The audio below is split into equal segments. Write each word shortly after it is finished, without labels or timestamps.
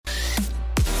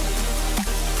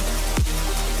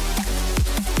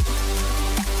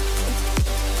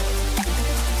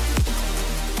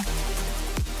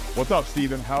What's up,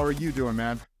 Steven? How are you doing,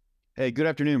 man? Hey, good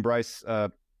afternoon, Bryce.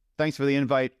 Thanks for the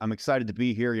invite. I'm excited to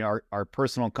be here. Our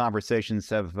personal conversations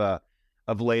have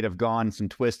of late have gone some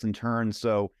twists and turns,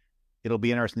 so it'll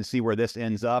be interesting to see where this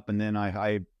ends up. And then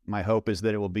my hope is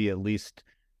that it will be at least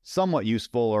somewhat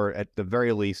useful, or at the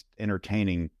very least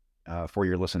entertaining for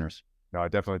your listeners. No, I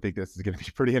definitely think this is going to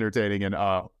be pretty entertaining and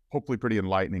hopefully pretty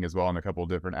enlightening as well in a couple of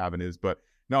different avenues. But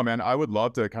no, man, I would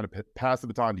love to kind of pass the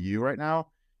baton to you right now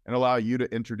and allow you to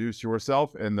introduce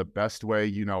yourself in the best way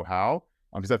you know how,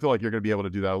 because I feel like you're going to be able to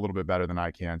do that a little bit better than I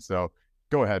can. So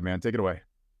go ahead, man. Take it away.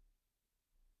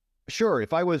 Sure.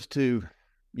 If I was to,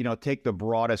 take the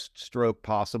broadest stroke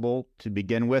possible to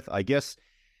begin with, I guess,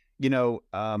 I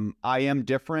am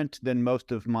different than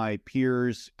most of my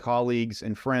peers, colleagues,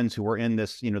 and friends who are in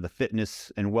this, the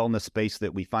fitness and wellness space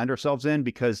that we find ourselves in,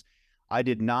 because I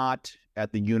did not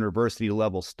at the university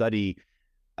level study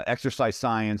exercise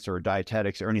science or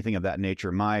dietetics or anything of that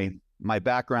nature. My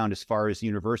background as far as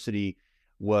university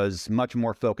was much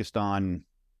more focused on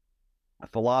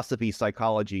philosophy,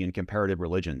 psychology, and comparative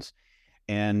religions.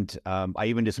 And I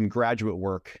even did some graduate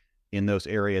work in those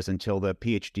areas until the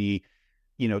PhD,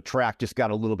 track just got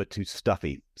a little bit too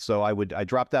stuffy. So I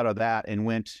dropped out of that and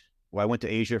went to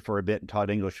Asia for a bit and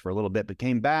taught English for a little bit, but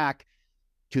came back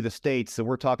to the States. So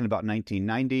we're talking about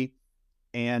 1990.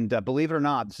 And believe it or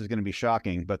not, this is going to be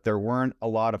shocking, but there weren't a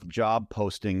lot of job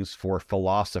postings for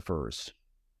philosophers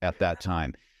at that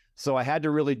time. So I had to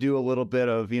really do a little bit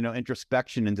of,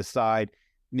 introspection and decide,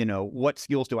 what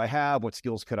skills do I have? What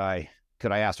skills could I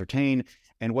ascertain?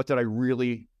 And what did I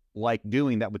really like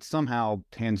doing that would somehow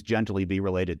tangentially be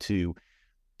related to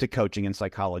coaching and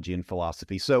psychology and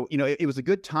philosophy? So, it was a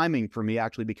good timing for me,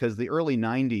 actually, because the early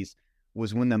 90s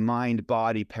was when the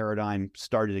mind-body paradigm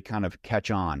started to kind of catch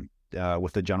on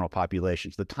with the general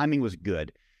population. So the timing was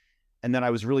good. And then I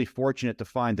was really fortunate to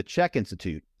find the Chek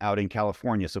Institute out in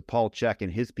California. So Paul Chek and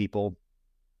his people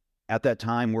at that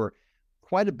time were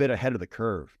quite a bit ahead of the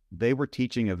curve. They were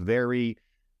teaching a very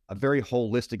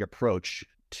holistic approach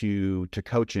to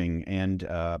coaching, and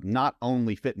not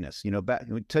only fitness.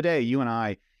 Today, you and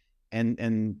I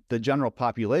and the general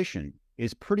population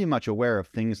is pretty much aware of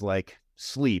things like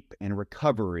sleep and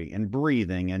recovery and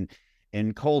breathing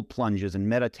and cold plunges and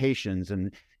meditations.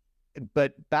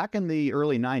 But back in the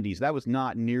early 90s, that was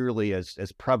not nearly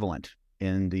as prevalent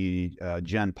in the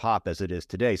Gen Pop as it is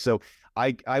today. So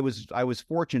I was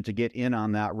fortunate to get in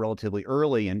on that relatively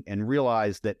early and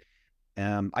realize that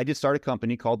I did start a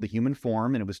company called The Human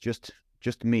Form, and it was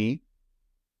just me,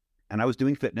 and I was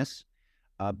doing fitness.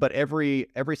 But every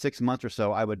 6 months or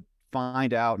so, I would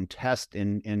find out and test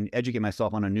and educate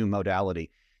myself on a new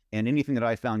modality. And anything that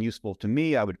I found useful to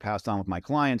me, I would pass on with my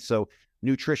clients. So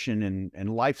nutrition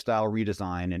and lifestyle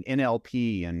redesign and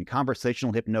NLP and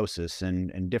conversational hypnosis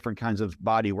and different kinds of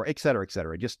body work, et cetera, et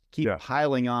cetera. Just keep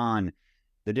piling on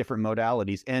the different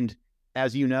modalities. And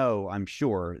as you know, I'm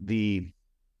sure the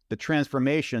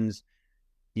transformations,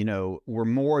 were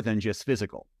more than just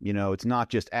physical. It's not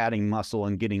just adding muscle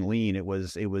and getting lean. It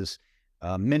was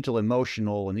mental,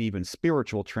 emotional, and even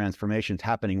spiritual transformations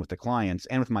happening with the clients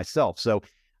and with myself. So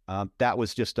that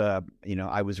was just, I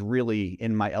was really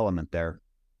in my element there.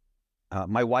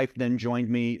 My wife then joined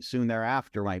me soon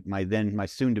thereafter. My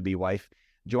soon-to-be wife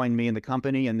joined me in the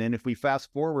company. And then if we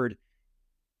fast forward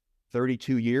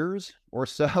 32 years or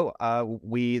so,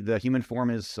 the Human Form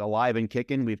is alive and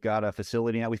kicking. We've got a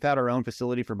facility now. We've had our own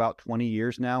facility for about 20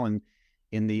 years now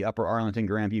in the Upper Arlington,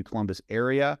 Grandview, Columbus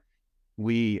area.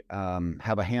 We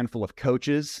have a handful of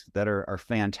coaches that are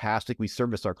fantastic. We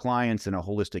service our clients in a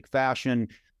holistic fashion,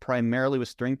 primarily with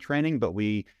strength training, but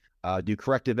we do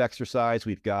corrective exercise.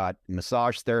 We've got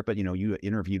massage therapy. You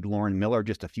interviewed Lauren Miller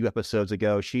just a few episodes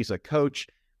ago. She's a coach,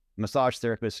 massage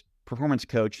therapist, performance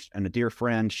coach, and a dear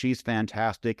friend. She's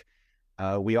fantastic.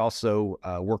 We also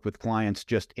work with clients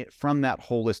just from that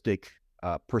holistic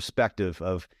perspective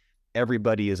of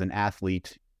everybody is an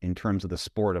athlete in terms of the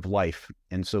sport of life.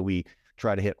 And so we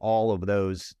try to hit all of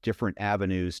those different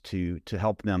avenues to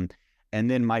help them. And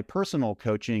then my personal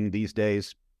coaching these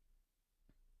days,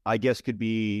 I guess, could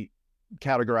be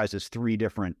categorized as three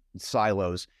different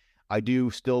silos. I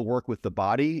do still work with the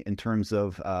body in terms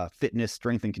of fitness,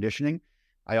 strength, and conditioning.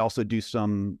 I also do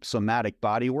some somatic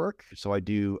body work. So I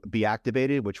do Be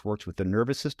Activated, which works with the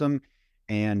nervous system,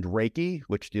 and Reiki,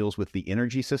 which deals with the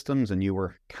energy systems. And you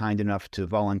were kind enough to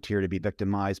volunteer to be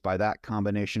victimized by that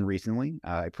combination recently.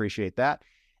 I appreciate that.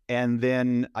 And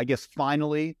then I guess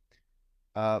finally,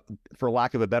 for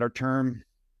lack of a better term,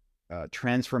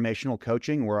 transformational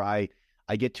coaching, where I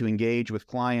get to engage with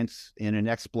clients in an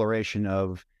exploration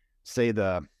of, say,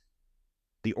 the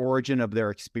origin of their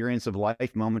experience of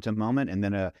life moment to moment, and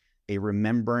then a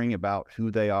remembering about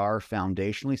who they are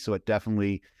foundationally. So it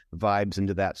definitely vibes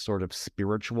into that sort of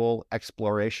spiritual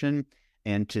exploration,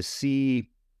 and to see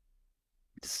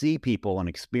people and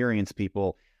experience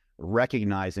people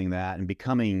recognizing that and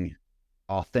becoming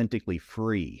authentically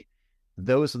free.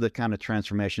 Those are the kind of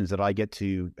transformations that I get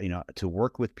to, to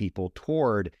work with people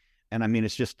toward. And I mean,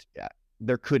 it's just,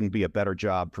 there couldn't be a better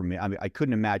job for me. I mean, I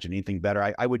couldn't imagine anything better.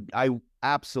 I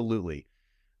absolutely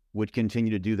would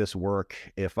continue to do this work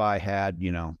if I had,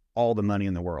 all the money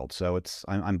in the world. So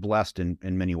I'm blessed in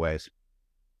many ways.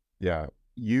 Yeah.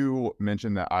 You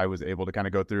mentioned that I was able to kind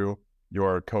of go through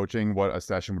your coaching, what a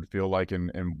session would feel like,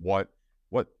 and what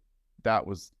that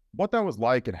was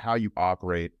like, and how you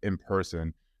operate in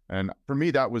person. And for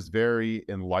me, that was very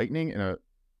enlightening in a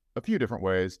few different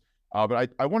ways.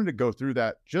 But I wanted to go through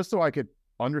that just so I could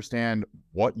understand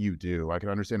what you do. I could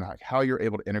understand how you're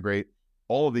able to integrate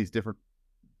all of these different,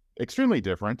 extremely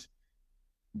different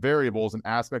variables and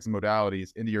aspects and modalities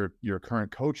into your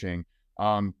current coaching.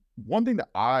 One thing that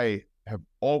I have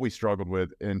always struggled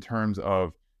with in terms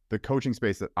of the coaching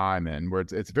space that I'm in, where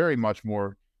it's very much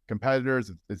more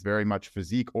competitors, it's very much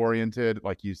physique oriented.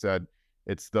 Like you said,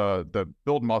 it's the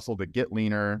build muscle, to get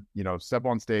leaner, step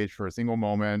on stage for a single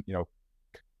moment,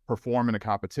 perform in a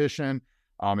competition.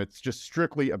 It's just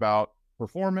strictly about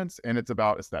performance, and it's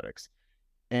about aesthetics.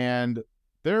 And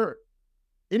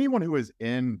anyone who is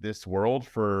in this world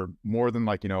for more than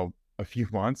a few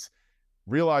months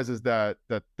realizes that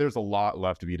there's a lot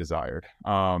left to be desired.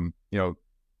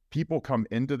 People come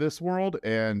into this world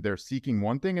and they're seeking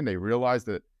one thing, and they realize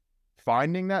that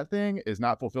finding that thing is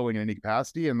not fulfilling in any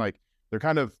capacity. And they're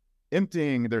kind of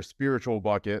emptying their spiritual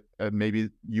bucket, maybe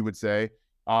you would say,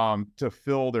 to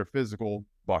fill their physical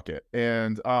bucket.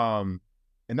 And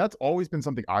that's always been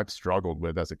something I've struggled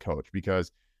with as a coach,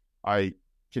 because I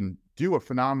can do a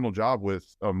phenomenal job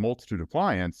with a multitude of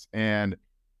clients, and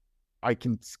I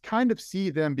can kind of see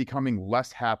them becoming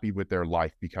less happy with their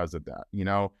life because of that,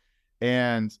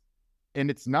 and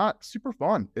it's not super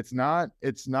fun. It's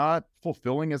not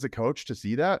fulfilling as a coach to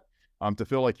see that, to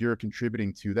feel like you're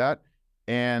contributing to that.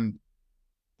 And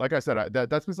like I said,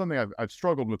 that's been something I've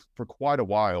struggled with for quite a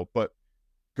while. But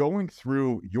going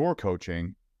through your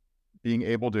coaching, being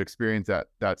able to experience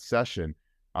that session,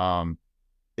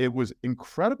 it was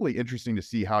incredibly interesting to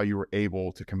see how you were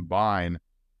able to combine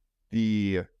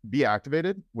the Be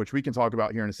Activated, which we can talk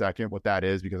about here in a second, what that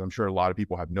is, because I'm sure a lot of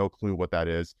people have no clue what that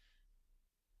is.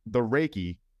 The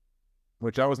Reiki,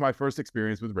 which that was my first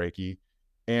experience with Reiki,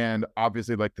 and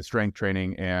obviously the strength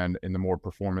training and in the more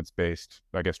performance-based,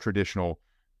 I guess, traditional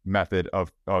method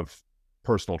of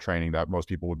personal training that most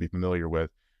people would be familiar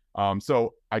with.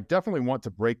 So I definitely want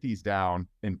to break these down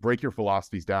and break your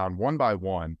philosophies down one by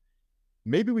one.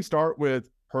 Maybe we start with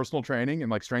personal training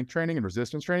and strength training and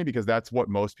resistance training, because that's what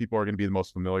most people are going to be the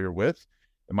most familiar with.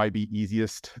 It might be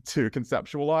easiest to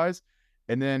conceptualize.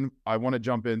 And then I want to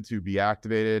jump into Be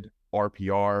Activated,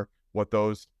 RPR, what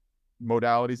those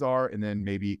modalities are, and then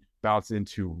maybe bounce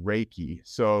into Reiki.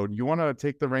 So you want to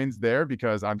take the reins there,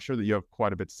 because I'm sure that you have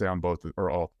quite a bit to say on both,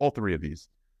 or all three of these.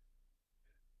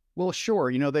 Well,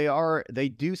 sure.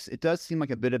 It does seem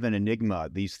like a bit of an enigma,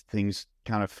 these things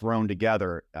kind of thrown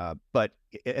together. But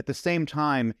at the same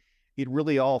time, it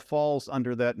really all falls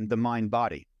under the mind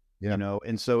body,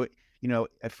 and so,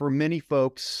 for many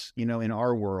folks, in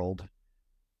our world,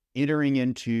 entering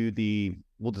into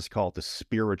we'll just call it the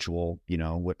spiritual,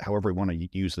 however we want to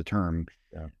use the term,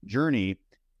 journey,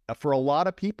 for a lot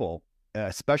of people,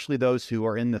 especially those who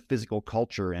are in the physical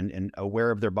culture and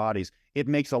aware of their bodies, it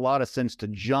makes a lot of sense to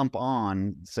jump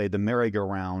on, say, the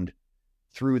merry-go-round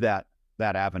through that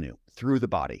avenue, through the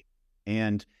body.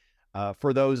 And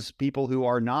for those people who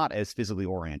are not as physically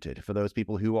oriented, for those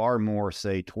people who are more,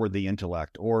 say, toward the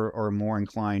intellect, or more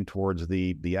inclined towards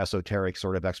the esoteric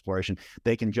sort of exploration,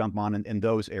 they can jump on in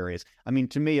those areas. I mean,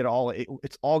 to me,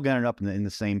 it's all going to end up in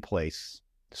the same place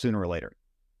sooner or later.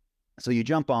 So you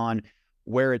jump on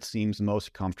where it seems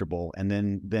most comfortable, and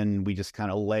then we just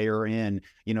kind of layer in.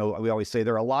 We always say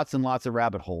there are lots and lots of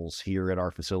rabbit holes here at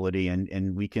our facility,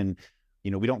 and we can,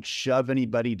 we don't shove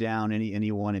anybody down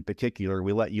anyone in particular.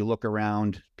 We let you look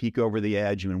around, peek over the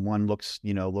edge, and when one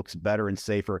looks better and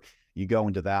safer, you go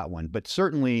into that one. But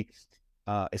certainly,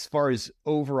 as far as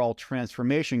overall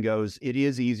transformation goes, it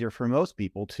is easier for most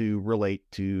people to relate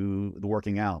to the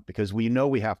working out, because we know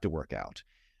we have to work out.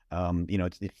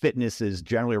 Fitness is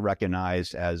generally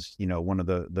recognized as, one of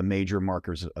the major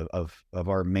markers of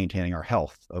our maintaining our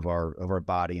health, of our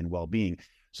body and well-being.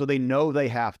 So they know they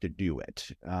have to do it.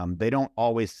 They don't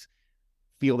always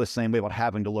feel the same way about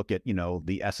having to look at,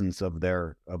 the essence of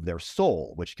their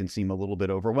soul, which can seem a little bit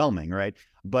overwhelming, right?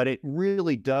 But it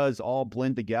really does all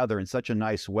blend together in such a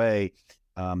nice way.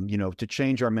 To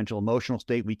change our mental emotional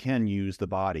state, we can use the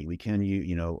body. We can,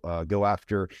 go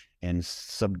after and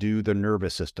subdue the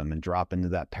nervous system and drop into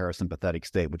that parasympathetic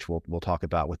state, which we'll talk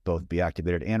about with both Be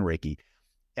Activated and Reiki.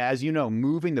 As you know,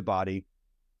 moving the body,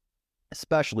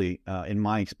 especially in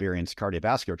my experience,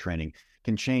 cardiovascular training,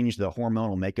 can change the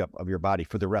hormonal makeup of your body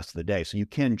for the rest of the day. So you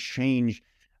can change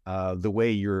the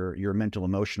way your mental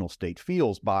emotional state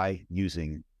feels by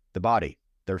using the body.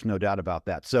 There's no doubt about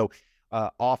that. So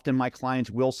often my clients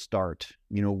will start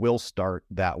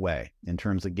that way in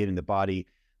terms of getting the body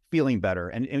feeling better.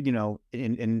 And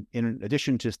in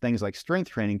addition to things like strength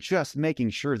training, just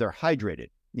making sure they're hydrated,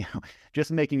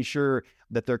 just making sure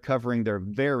that they're covering their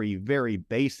very, very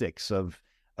basics of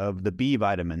the B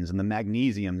vitamins and the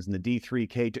magnesiums and the D3,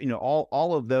 K2,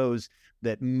 all of those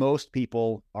that most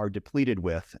people are depleted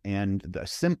with. And those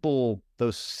simple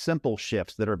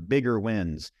shifts that are bigger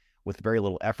wins with very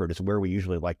little effort is where we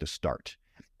usually like to start.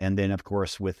 And then, of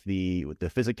course, with the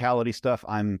physicality stuff,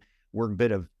 we're a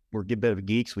bit of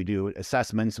geeks. We do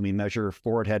assessments and we measure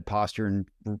forward head posture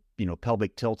and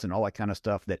pelvic tilts and all that kind of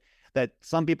stuff that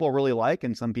some people really like,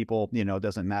 and some people it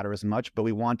doesn't matter as much. But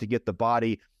we want to get the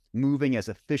body moving as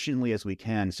efficiently as we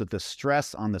can, so the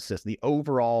stress on the system, the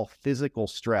overall physical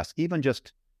stress, even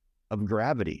just of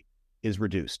gravity, is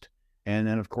reduced. And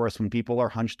then, of course, when people are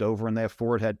hunched over and they have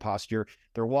forward head posture,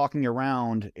 they're walking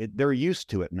around, they're used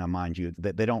to it now, mind you,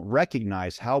 that they don't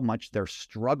recognize how much they're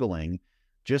struggling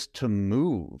just to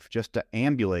move, just to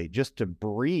ambulate, just to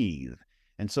breathe.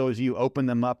 And so as you open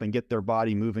them up and get their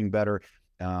body moving better,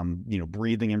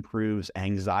 breathing improves,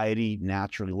 anxiety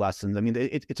naturally lessens. I mean,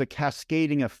 it's a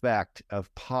cascading effect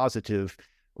of positive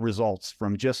results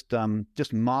from just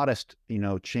modest,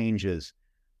 changes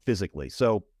physically.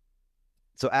 So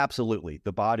absolutely,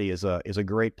 the body is a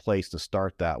great place to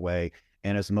start that way.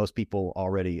 And as most people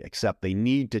already accept, they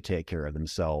need to take care of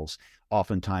themselves.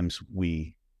 Oftentimes,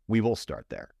 we will start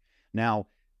there. Now,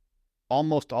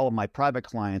 almost all of my private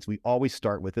clients, we always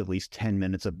start with at least 10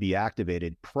 minutes of Be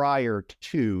Activated prior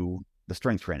to the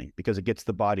strength training, because it gets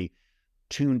the body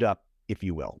tuned up, if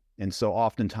you will. And so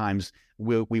oftentimes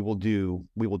we will do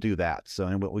that. So,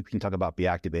 and we can talk about Be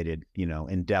Activated,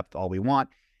 in depth all we want.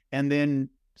 And then,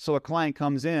 so a client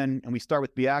comes in and we start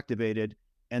with Be Activated,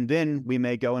 and then we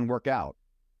may go and work out,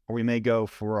 or we may go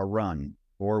for a run,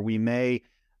 or we may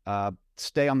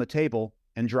stay on the table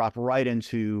and drop right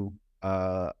into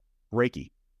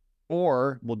Reiki,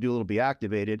 or we'll do a little Be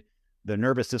Activated. The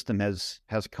nervous system has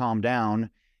calmed down,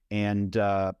 and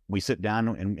we sit down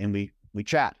and we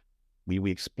chat.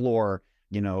 We explore,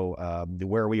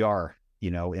 where we are,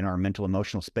 in our mental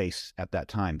emotional space at that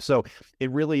time. So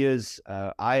it really is.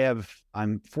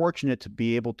 I'm fortunate to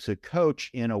be able to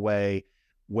coach in a way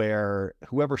where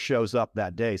whoever shows up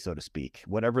that day, so to speak,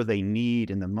 whatever they need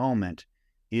in the moment,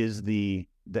 is the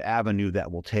avenue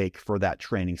that we'll take for that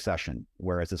training session.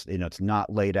 Whereas it's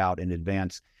not laid out in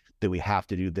advance that we have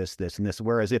to do this, and this.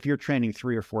 Whereas if you're training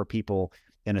 3 or 4 people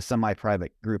in a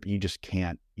semi-private group, you just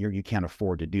can't, you can't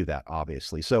afford to do that,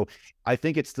 obviously. So I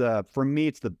think for me,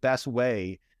 it's the best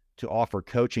way to offer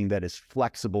coaching that is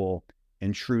flexible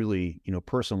and truly,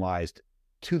 personalized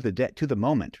to the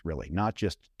moment, really, not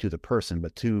just to the person,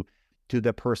 but to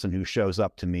the person who shows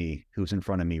up to me, who's in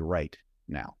front of me right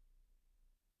now.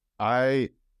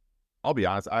 I'll be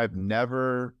honest, I've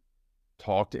never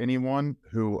talked to anyone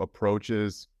who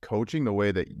approaches coaching the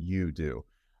way that you do.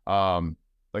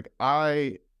 Like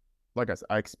I said,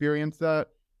 I experienced that.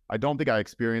 I don't think I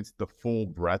experienced the full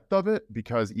breadth of it,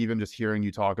 because even just hearing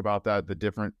you talk about that, the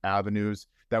different avenues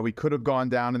that we could have gone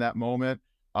down in that moment,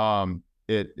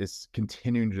 it is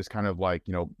continuing to just kind of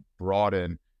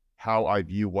broaden how I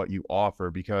view what you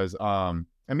offer, because, and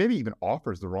maybe even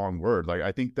offer is the wrong word. Like,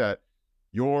 I think that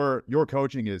your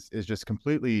coaching is just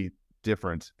completely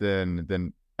different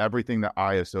than everything that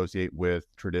I associate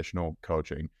with traditional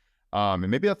coaching.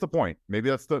 And maybe that's the point. Maybe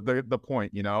that's the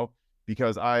point,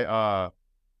 because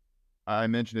I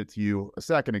mentioned it to you a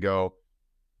second ago,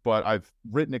 but I've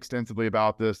written extensively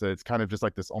about this, that it's kind of just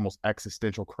like this almost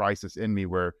existential crisis in me,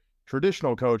 where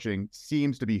traditional coaching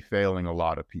seems to be failing a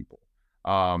lot of people.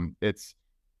 And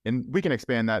we can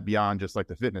expand that beyond just like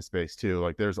the fitness space too.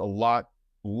 Like, there's a lot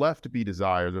left to be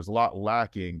desired. There's a lot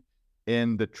lacking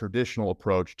in the traditional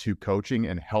approach to coaching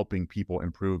and helping people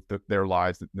improve their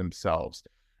lives themselves.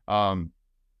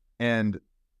 And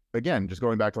again, just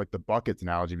going back to like the buckets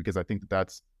analogy, because I think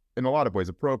that's in a lot of ways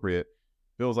appropriate.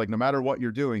 Feels like no matter what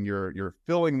you're doing, you're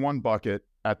filling one bucket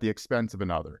at the expense of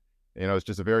another. It's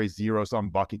just a very zero-sum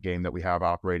bucket game that we have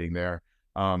operating there.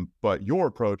 But your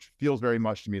approach feels very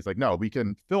much to me, it's like, no, we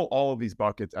can fill all of these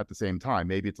buckets at the same time.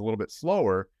 Maybe it's a little bit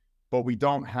slower, but we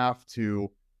don't have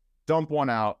to dump one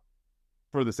out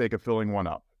for the sake of filling one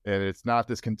up. And it's not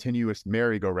this continuous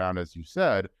merry-go-round, as you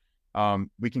said.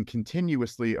 We can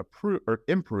continuously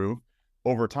improve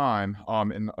over time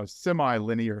in a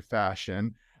semi-linear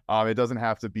fashion. It doesn't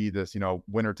have to be this,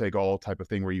 winner take all type of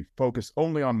thing where you focus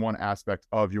only on one aspect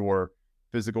of your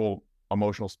physical,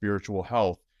 emotional, spiritual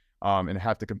health, and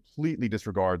have to completely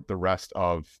disregard the rest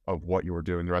of what you were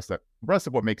doing, the rest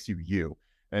of what makes you you.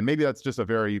 And maybe that's just a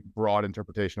very broad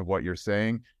interpretation of what you're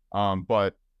saying.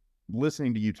 But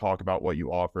listening to you talk about what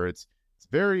you offer, it's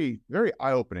very, very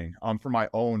eye-opening for my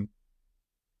own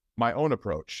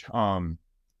approach.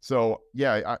 So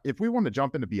yeah, if we want to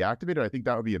jump into Be Activated, I think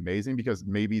that would be amazing, because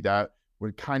maybe that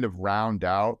would kind of round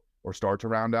out or start to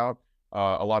round out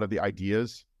a lot of the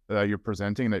ideas that you're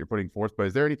presenting and that you're putting forth. But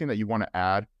is there anything that you want to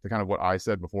add to kind of what I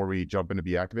said before we jump into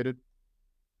Be Activated?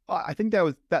 I think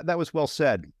that was well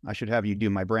said. I should have you do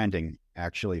my branding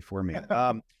actually for me.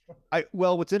 I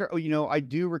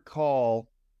do recall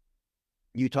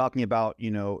you talking about,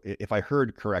 if I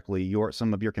heard correctly,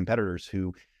 some of your competitors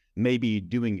who may be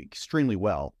doing extremely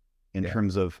well in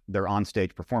terms of their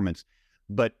onstage performance,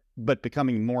 but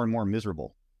becoming more and more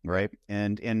miserable, right?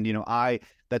 And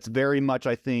that's very much,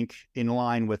 I think, in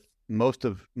line with most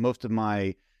of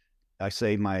my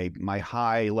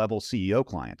high level CEO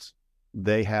clients.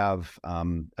 They have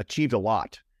achieved a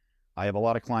lot. I have a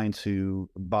lot of clients who,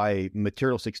 by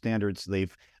materialistic standards,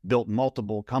 they've built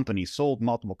multiple companies, sold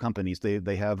multiple companies.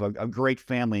 They have a great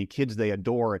family, kids they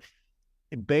adore.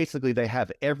 Basically, they have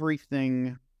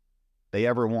everything they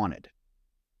ever wanted,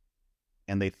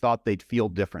 and they thought they'd feel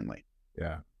differently.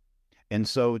 Yeah. And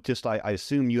so, I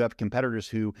assume you have competitors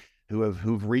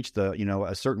who've reached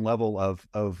a certain level of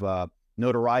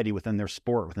notoriety within their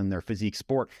sport, within their physique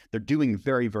sport. They're doing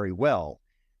very, very well,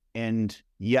 and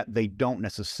yet they're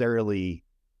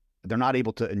not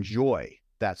able to enjoy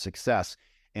that success.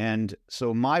 And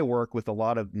so, my work with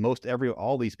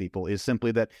all these people is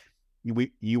simply that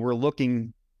you were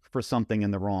looking for something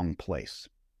in the wrong place.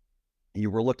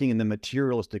 You were looking in the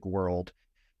materialistic world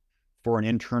for an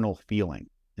internal feeling.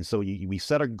 And so we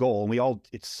set a goal, and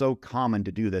it's so common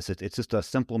to do this. It's just a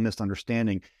simple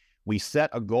misunderstanding. We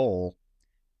set a goal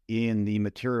in the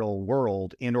material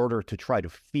world in order to try to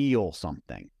feel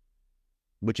something,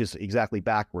 which is exactly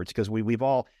backwards, because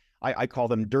I call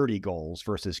them dirty goals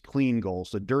versus clean goals.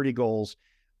 So dirty goals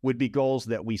would be goals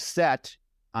that we set.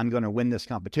 I'm going to win this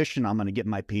competition. I'm going to get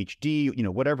my PhD,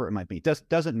 whatever it might be. It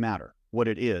doesn't matter what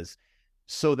it is,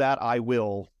 so that I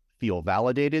will feel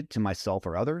validated to myself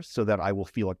or others, so that I will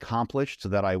feel accomplished, so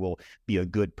that I will be a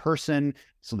good person,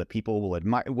 so that people will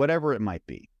admire, whatever it might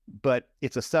be. But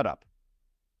it's a setup,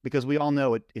 because we all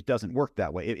know it doesn't work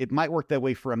that way. It might work that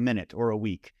way for a minute or a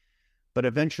week, but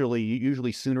eventually,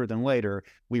 usually sooner than later,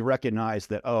 we recognize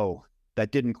that,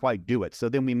 that didn't quite do it. So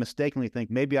then we mistakenly think,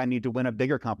 maybe I need to win a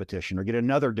bigger competition or get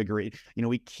another degree.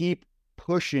 We keep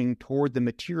pushing toward the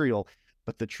material,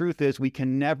 but the truth is we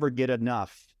can never get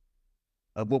enough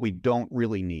of what we don't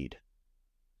really need.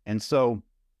 And so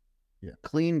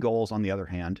clean goals, on the other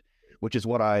hand, which is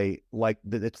what I like,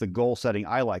 it's the goal setting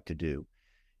I like to do,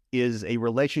 is a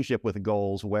relationship with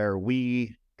goals where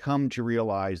we come to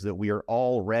realize that we are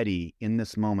already in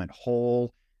this moment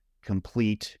whole,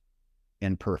 complete,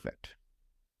 and perfect.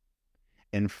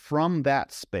 And from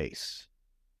that space,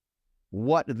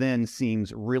 what then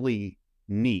seems really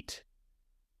neat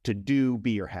to do,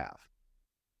 be, or have?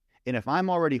 And if I'm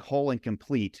already whole and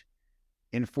complete,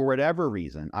 and for whatever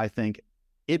reason, I think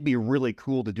it'd be really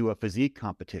cool to do a physique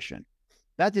competition,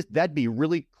 that'd be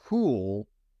really cool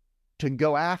to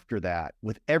go after that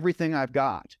with everything I've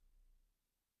got.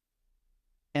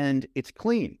 And it's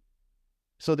clean.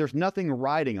 So there's nothing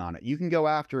riding on it. You can go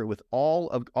after it with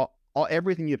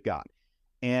everything you've got.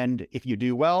 And if you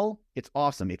do well, it's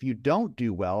awesome. If you don't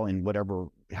do well in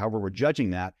however we're judging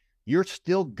that, you're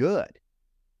still good,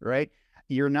 right?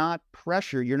 You're not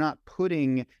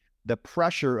putting the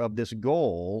pressure of this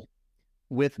goal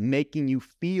with making you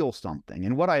feel something.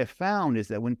 And what I have found is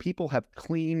that when people have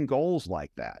clean goals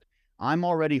like that, I'm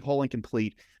already whole and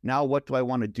complete. Now what do I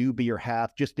want to do, be, or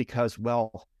have? Just because,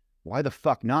 well, why the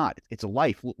fuck not? It's a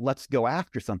life. Let's go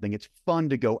after something. It's fun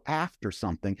to go after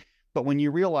something. But when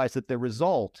you realize that the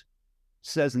result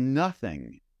says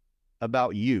nothing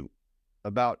about you,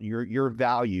 about your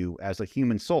value as a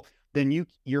human soul, then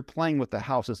you're playing with the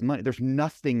house's money. There's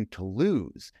nothing to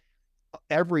lose.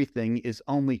 Everything is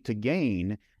only to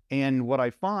gain. And what I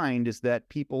find is that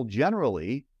people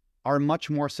generally are much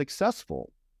more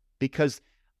successful because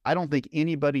I don't think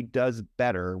anybody does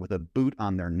better with a boot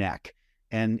on their neck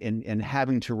and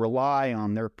having to rely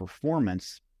on their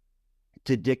performance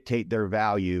to dictate their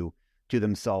value to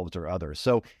themselves or others.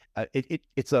 So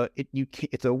it's a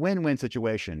win-win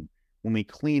situation when we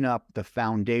clean up the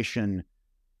foundation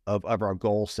of our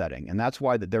goal setting. And that's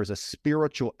why there's a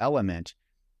spiritual element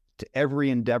to every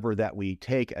endeavor that we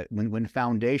take. When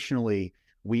foundationally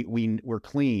we're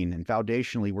clean and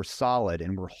foundationally we're solid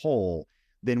and we're whole,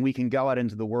 then we can go out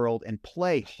into the world and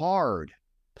play hard.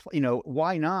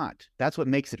 Why not? That's what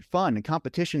makes it fun. And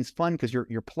competition's fun because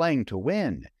you're playing to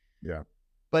win. Yeah.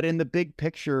 But in the big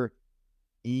picture,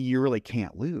 you really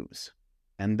can't lose.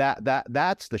 And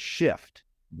that's the shift.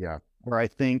 Yeah. Where I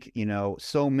think,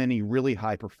 so many really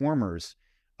high performers,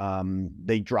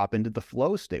 they drop into the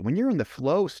flow state. When you're in the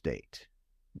flow state,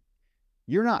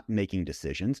 you're not making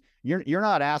decisions. You're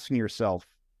not asking yourself,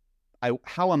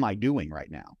 how am I doing right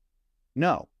now?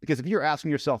 No, because if you're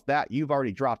asking yourself that, you've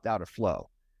already dropped out of flow.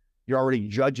 You're already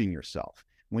judging yourself.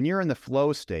 When you're in the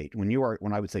flow state,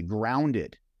 when I would say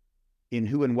grounded in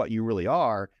who and what you really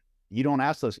are, you don't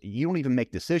ask those, you don't even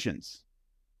make decisions.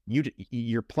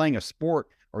 You're playing a sport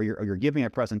or you're giving a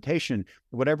presentation,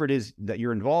 whatever it is that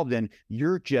you're involved in,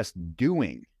 you're just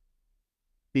doing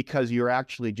because you're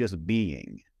actually just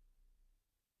being.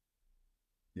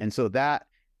 Yeah. And so that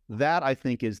I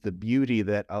think is the beauty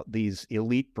that these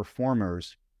elite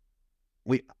performers,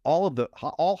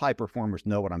 all high performers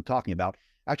know what I'm talking about.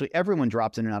 Actually, everyone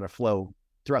drops in and out of flow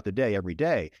throughout the day, every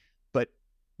day. But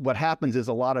what happens is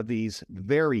a lot of these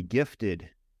very gifted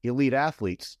elite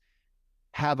athletes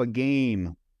have a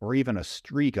game or even a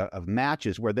streak of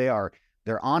matches where they're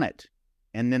on it.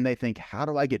 And then they think, how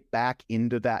do I get back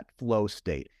into that flow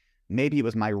state? Maybe it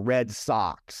was my Red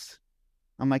Sox.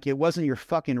 I'm like, it wasn't your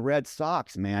fucking Red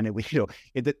Sox, man.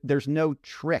 There's no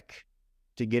trick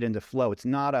to get into flow. It's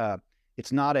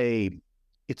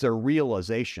a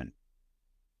realization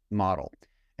model.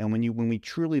 And when we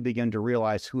truly begin to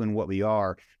realize who and what we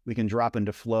are, we can drop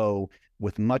into flow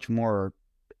with much more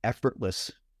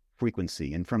effortless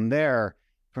frequency. And from there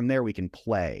we can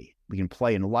play. We can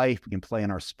play in life, we can play in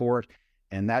our sport.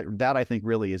 And that I think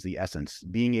really is the essence,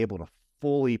 being able to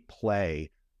fully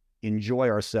play, enjoy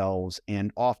ourselves,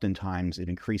 and oftentimes it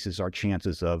increases our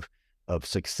chances of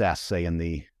success, say in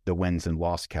the wins and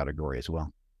loss category as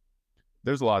well.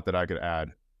 There's a lot that I could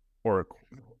add or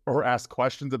ask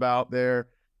questions about there.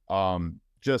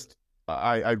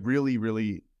 I really,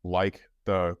 really like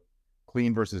the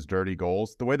clean versus dirty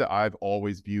goals. The way that I've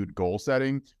always viewed goal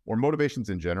setting or motivations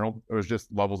in general, it was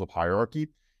just levels of hierarchy.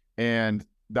 And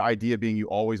the idea being you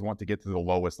always want to get to the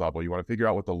lowest level. You want to figure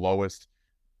out what the lowest,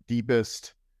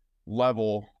 deepest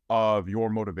level of your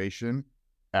motivation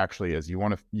actually is. You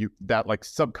want that like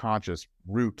subconscious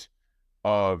root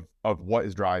of what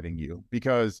is driving you,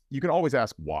 because you can always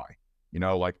ask why.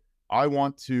 Like, I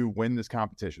want to win this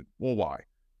competition. Well, why?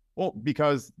 Well,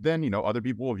 because then, other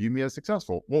people will view me as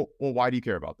successful. Well, why do you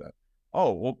care about that?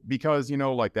 Oh, well, because,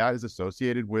 like that is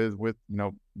associated with,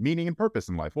 meaning and purpose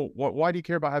in life. Well, why do you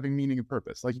care about having meaning and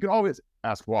purpose? Like, you can always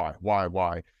ask why.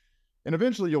 And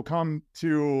eventually you'll come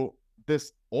to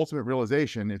this ultimate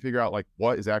realization and figure out like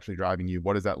what is actually driving you.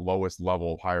 What is that lowest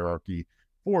level of hierarchy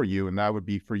for you? And that would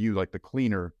be for you, like the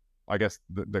cleaner, I guess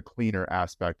the cleaner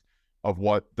aspect of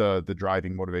what the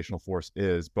driving motivational force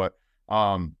is. But,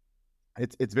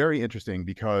 it's very interesting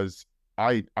because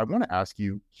I want to ask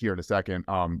you here in a second,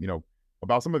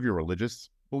 about some of your religious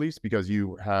beliefs, because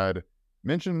you had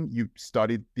mentioned you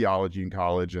studied theology in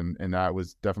college, and that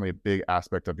was definitely a big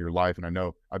aspect of your life. And I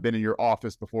know I've been in your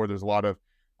office before. There's a lot of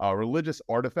religious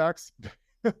artifacts,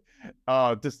 to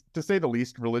say the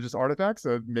least, religious artifacts.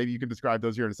 Maybe you can describe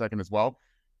those here in a second as well.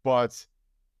 But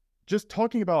just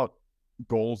talking about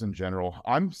goals in general,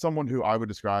 I'm someone who I would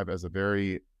describe as a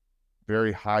very,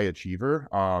 very high achiever.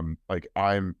 Like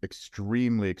I'm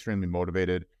extremely, extremely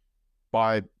motivated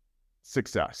by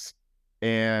success,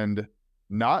 and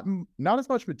not as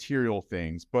much material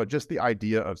things, but just the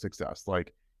idea of success.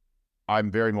 Like I'm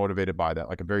very motivated by that.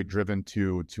 Like I'm very driven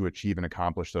to achieve and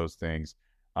accomplish those things.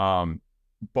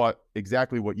 But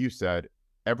exactly what you said,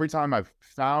 every time I've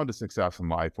found a success in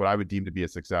life, what I would deem to be a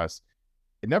success,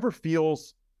 it never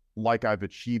feels like I've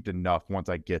achieved enough once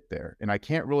I get there. And I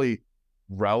can't really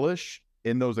relish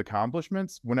in those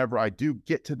accomplishments whenever I do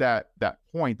get to that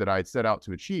point that I had set out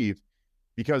to achieve,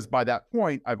 because by that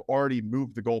point, I've already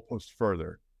moved the goalpost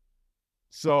further.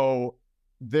 So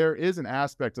there is an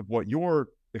aspect of what you're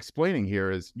explaining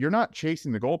here is you're not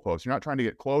chasing the goalpost. You're not trying to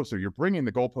get closer. You're bringing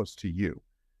the goalpost to you.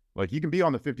 Like you can be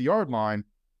on the 50-yard line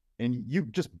and you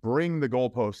just bring the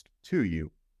goalpost to you.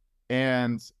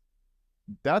 And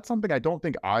that's something I don't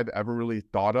think I've ever really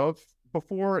thought of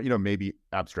before. You know, maybe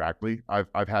abstractly,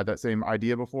 I've had that same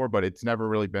idea before, but it's never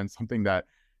really been something that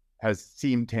has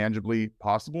seemed tangibly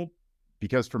possible.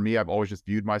 Because for me, I've always just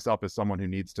viewed myself as someone who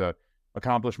needs to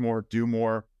accomplish more, do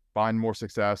more, find more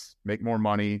success, make more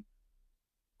money,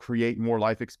 create more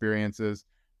life experiences.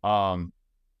 And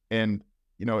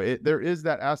you know, there is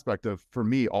that aspect of, for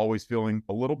me, always feeling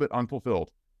a little bit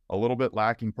unfulfilled, a little bit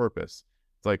lacking purpose.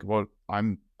 It's like, well,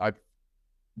 I've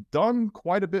done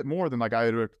quite a bit more than like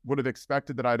I would have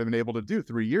expected that I'd have been able to do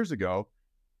 3 years ago,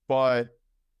 but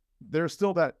there's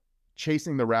still that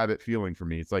chasing the rabbit feeling for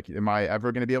me. It's like, am I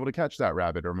ever going to be able to catch that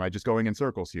rabbit, or am I just going in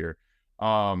circles here?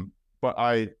 But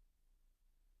I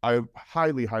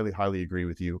highly, highly, highly agree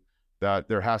with you that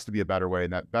there has to be a better way,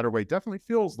 and that better way definitely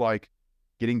feels like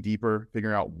getting deeper,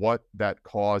 figuring out what that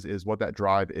cause is, what that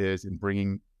drive is, and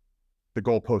bringing the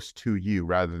goalposts to you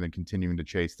rather than continuing to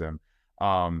chase them.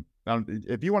 Now,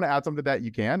 if you want to add something to that,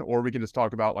 you can, or we can just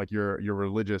talk about like your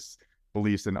religious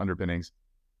beliefs and underpinnings.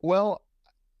 Well,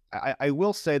 I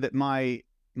will say that my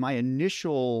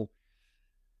initial,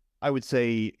 I would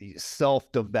say,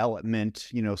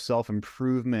 self-development,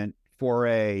 self-improvement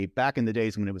foray back in the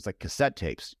days when it was like cassette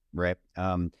tapes, right?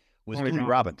 Was Tony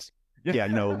Robbins. Yeah,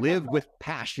 live with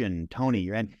passion,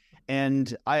 Tony.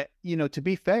 And I, to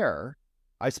be fair,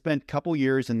 I spent a couple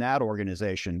years in that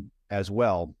organization as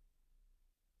well,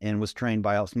 and was trained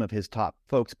by some of his top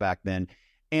folks back then.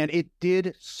 And it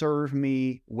did serve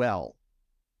me well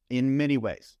in many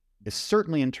ways. It's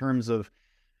certainly in terms of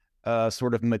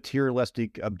sort of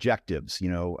materialistic objectives,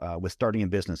 with starting a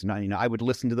business. And I would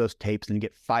listen to those tapes and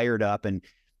get fired up.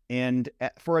 And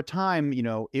for a time,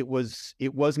 it was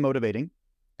motivating,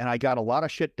 and I got a lot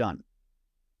of shit done.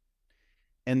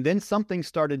 And then something I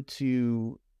started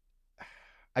to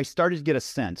get a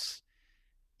sense,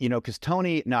 because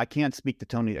Tony, now I can't speak to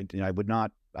Tony.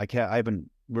 I haven't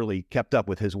really kept up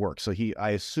with his work. So I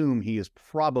assume he has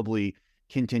probably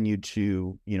continued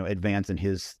to, advance in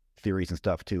his theories and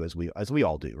stuff too, as we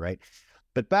all do, right?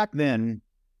 But back then,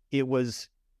 it was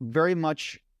very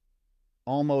much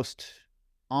almost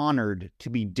honored to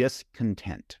be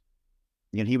discontent.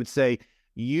 And he would say,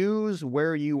 use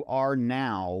where you are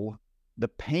now, the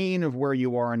pain of where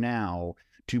you are now,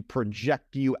 to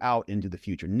project you out into the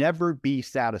future. Never be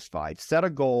satisfied. Set a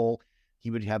goal.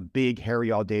 He would have big,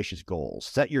 hairy, audacious goals.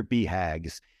 Set your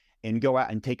BHAGs and go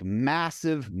out and take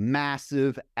massive,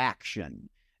 massive action.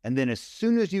 And then as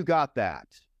soon as you got that,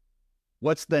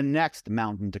 what's the next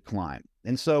mountain to climb?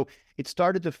 And so it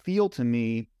started to feel to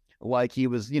me like he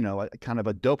was, kind of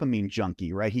a dopamine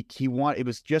junkie, right? It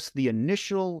was just the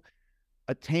initial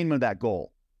attainment of that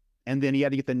goal. And then he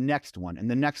had to get the next one and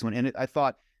the next one. And I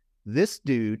thought, this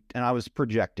dude, and I was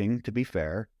projecting, to be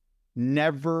fair,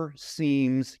 never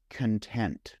seems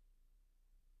content.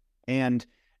 And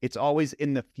it's always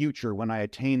in the future, when I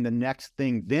attain the next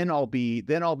thing, then I'll be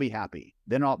happy.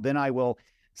 Then I will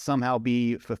somehow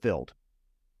be fulfilled.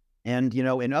 And,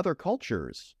 in other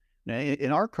cultures,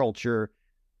 in our culture,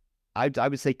 I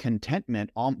would say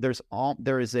contentment,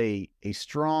 there is a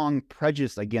strong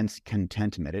prejudice against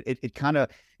contentment.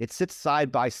 It sits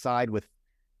side by side with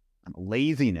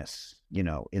laziness,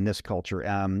 in this culture.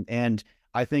 And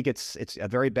I think it's a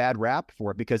very bad rap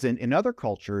for it, because in other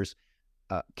cultures,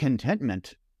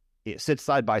 contentment, it sits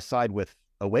side by side with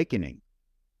awakening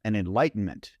and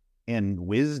enlightenment and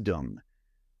wisdom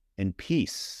and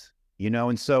peace,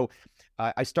 and so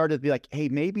I started to be like, hey,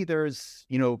 maybe there's,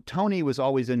 Tony was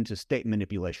always into state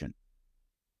manipulation.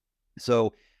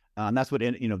 So that's what,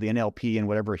 the NLP and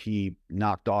whatever he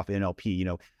knocked off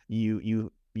NLP,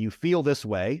 you feel this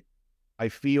way. I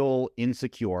feel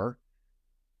insecure,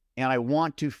 and I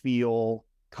want to feel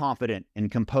confident and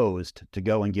composed to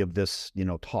go and give this,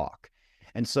 talk.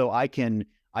 And so I can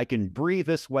breathe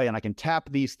this way, and I can tap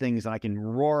these things, and I can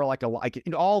roar like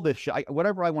all this shit,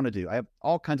 whatever I want to do. I have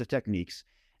all kinds of techniques,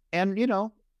 and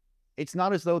it's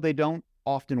not as though they don't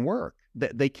often work.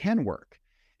 They can work.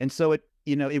 And so it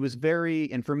was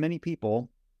and for many people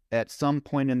at some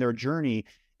point in their journey,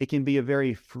 it can be a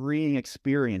very freeing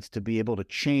experience to be able to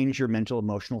change your mental,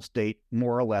 emotional state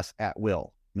more or less at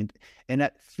will. And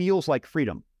that feels like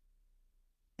freedom.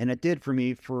 And it did for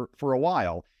me for a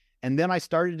while. And then I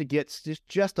started to get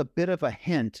just a bit of a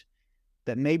hint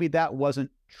that maybe that wasn't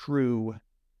true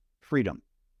freedom,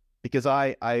 because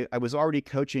I was already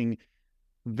coaching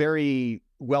very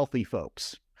wealthy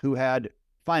folks who had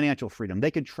financial freedom.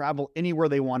 They could travel anywhere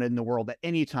they wanted in the world at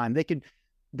any time. They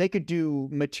could do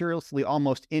materialistically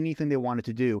almost anything they wanted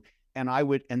to do. And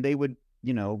they would,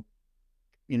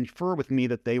 infer with me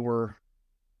that they were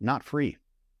not free.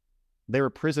 They were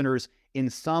prisoners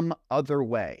in some other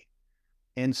way.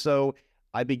 And so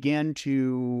I began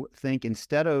to think,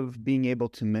 instead of being able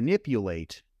to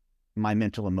manipulate my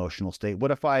mental emotional state,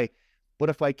 what if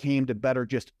I came to better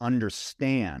just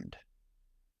understand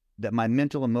that my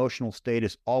mental emotional state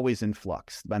is always in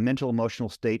flux. My mental emotional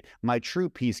state, my true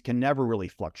peace can never really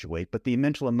fluctuate, but the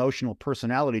mental emotional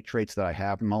personality traits that I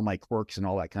have and all my quirks and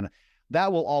all that kind of,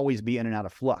 that will always be in and out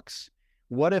of flux.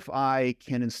 What if I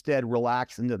can instead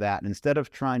relax into that, and instead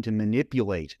of trying to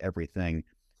manipulate everything,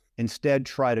 instead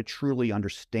try to truly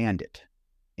understand it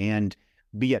and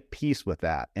be at peace with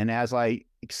that? And as I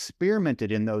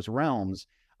experimented in those realms,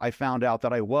 I found out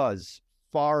that I was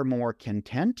far more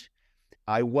content.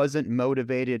 I wasn't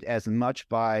motivated as much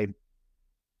by,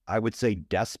 I would say,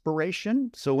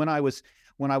 desperation. So when I was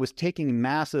taking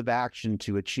massive action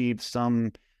to achieve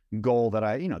some goal that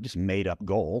I, just made up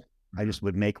goal, I just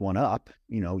would make one up,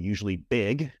 usually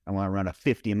big. I want to run a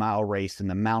 50-mile race in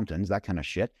the mountains, that kind of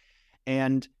shit.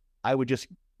 And I would just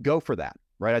go for that,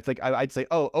 right? I'd say,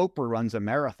 oh, Oprah runs a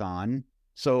marathon,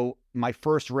 so my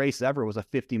first race ever was a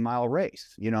 50-mile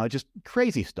race, just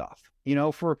crazy stuff,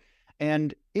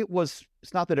 and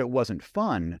it's not that it wasn't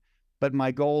fun, but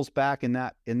my goals back in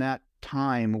that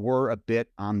time were a bit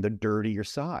on the dirtier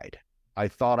side. I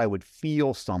thought I would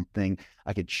feel something.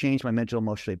 I could change my mental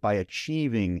emotion by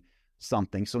achieving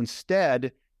something. So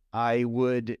instead, I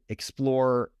would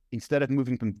explore, instead of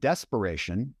moving from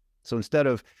desperation, so instead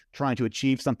of trying to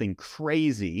achieve something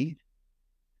crazy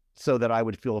so that I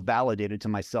would feel validated to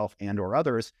myself and or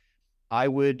others, I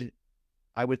would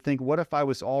think, what if I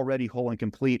was already whole and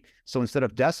complete? So instead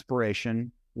of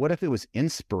desperation, what if it was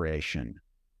inspiration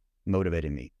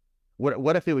motivating me?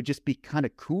 What if it would just be kind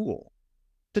of cool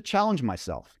to challenge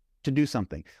myself to do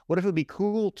something? What if it would be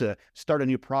cool to start a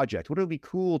new project? What if it would be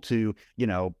cool to,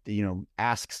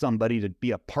 ask somebody to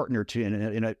be a partner to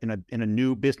in a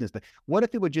new business? But what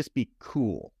if it would just be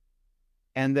cool,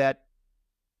 and that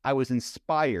I was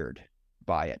inspired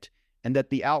by it, and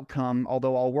that the outcome,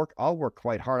 although I'll work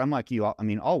quite hard. I'm like you.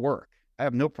 I'll work.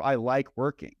 I like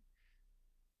working.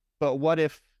 But what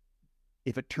if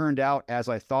it turned out as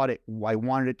I thought I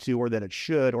wanted it to, or that it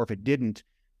should, or if it didn't,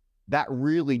 that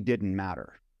really didn't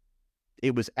matter.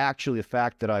 It was actually the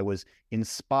fact that I was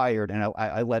inspired, and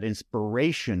I let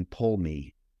inspiration pull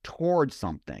me towards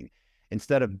something,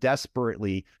 instead of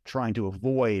desperately trying to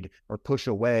avoid or push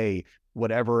away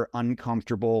whatever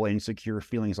uncomfortable, insecure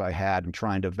feelings I had, and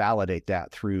trying to validate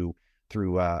that through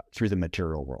the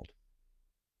material world.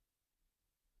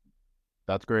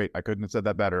 That's great. I couldn't have said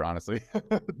that better, honestly.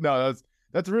 No,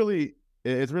 that's really,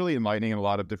 it's really enlightening in a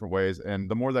lot of different ways. And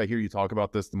the more that I hear you talk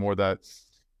about this, the more that,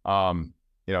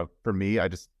 for me,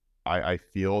 I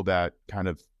feel that kind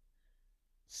of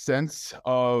sense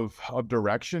of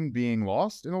direction being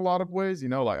lost in a lot of ways,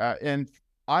 and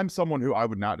I'm someone who I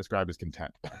would not describe as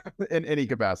content in any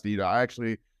capacity. I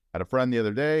actually had a friend the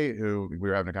other day who we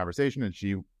were having a conversation, and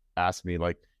she asked me,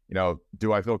 like,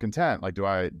 do I feel content? Like, do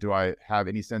I have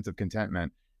any sense of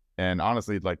contentment? And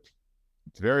honestly, like,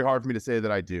 it's very hard for me to say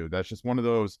that I do. That's just one of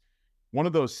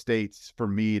those states for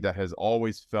me that has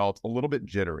always felt a little bit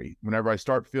jittery. Whenever I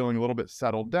start feeling a little bit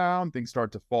settled down, things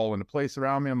start to fall into place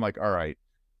around me. I'm like, all right,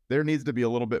 there needs to be a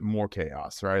little bit more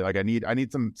chaos, right? Like I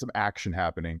need some action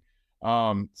happening.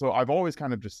 So I've always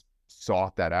kind of just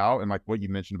sought that out. And like what you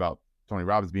mentioned about Tony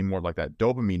Robbins being more like that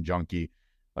dopamine junkie,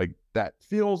 like that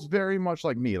feels very much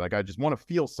like me. Like I just want to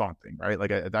feel something, right?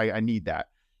 Like I need that.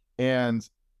 And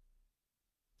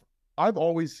I've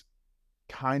always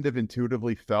kind of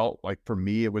intuitively felt like, for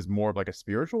me, it was more of like a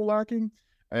spiritual lacking.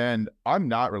 And I'm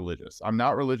not religious.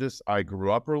 I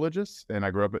grew up religious, and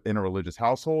I grew up in a religious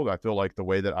household. I feel like the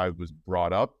way that I was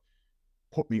brought up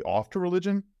put me off to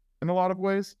religion in a lot of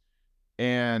ways.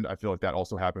 And I feel like that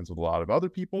also happens with a lot of other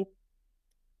people.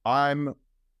 I'm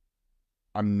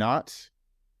not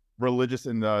religious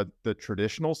in the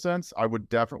traditional sense. I would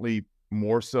definitely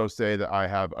more so say that I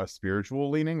have a spiritual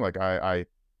leaning. Like I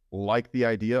like the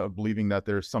idea of believing that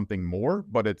there's something more,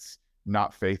 but it's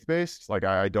not faith-based. Like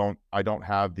I don't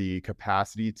have the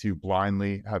capacity to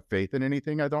blindly have faith in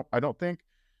anything. I don't think,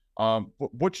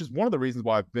 which is one of the reasons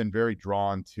why I've been very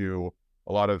drawn to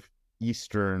a lot of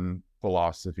Eastern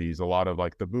philosophies, a lot of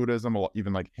like the Buddhism,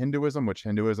 even like Hinduism, which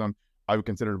Hinduism I would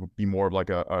consider to be more of like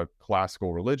a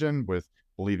classical religion with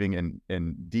believing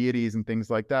in deities and things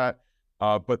like that.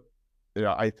 But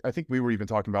yeah, I think we were even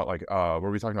talking about like, were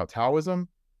we talking about Taoism?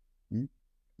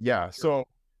 Yeah. So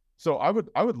I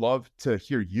would love to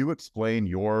hear you explain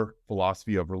your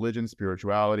philosophy of religion,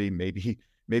 spirituality. Maybe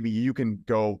you can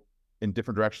go in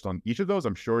different directions on each of those.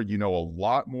 I'm sure you know a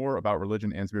lot more about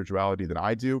religion and spirituality than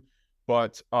I do.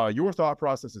 But your thought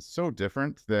process is so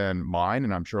different than mine,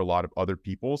 and I'm sure a lot of other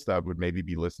people's that would maybe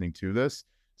be listening to this.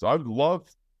 So I would love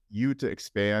you to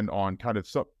expand on kind of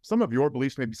some of your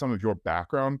beliefs, maybe some of your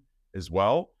background as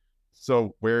well.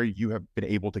 So where you have been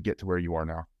able to get to where you are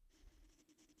now.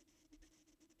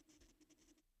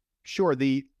 Sure.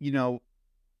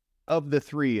 Of the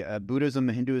three, Buddhism,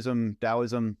 Hinduism,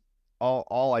 Taoism,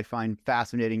 all I find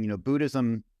fascinating.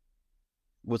 Buddhism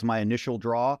was my initial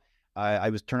draw. I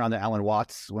was turned on to Alan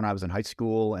Watts when I was in high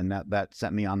school, and that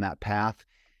sent me on that path.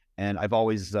 And I've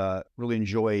always really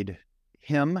enjoyed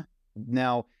him.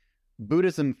 Now,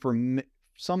 Buddhism,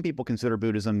 some people consider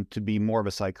Buddhism to be more of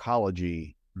a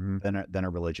psychology than a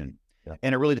religion. Yeah.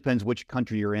 And it really depends which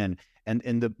country you're in.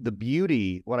 And the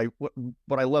beauty, what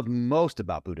I love most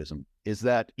about Buddhism is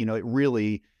that, it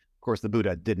really, of course, the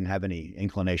Buddha didn't have any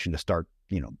inclination to start,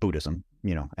 Buddhism,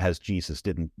 as Jesus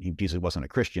didn't. Jesus wasn't a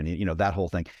Christian, that whole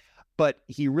thing. But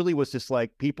he really was just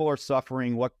like, people are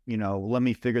suffering. Let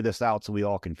me figure this out so we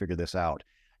all can figure this out.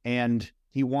 And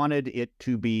he wanted it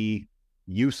to be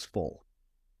useful.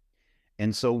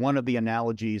 And so one of the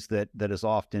analogies that is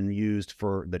often used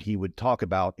that he would talk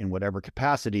about in whatever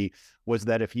capacity was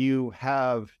that if you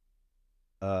have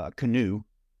a canoe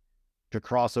to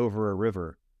cross over a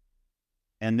river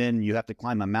and then you have to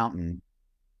climb a mountain,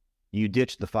 you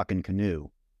ditch the fucking canoe.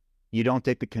 You don't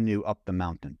take the canoe up the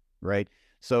mountain, right?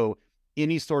 So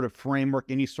any sort of framework,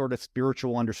 any sort of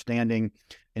spiritual understanding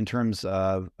in terms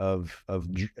of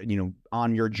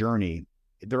on your journey,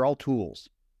 they're all tools.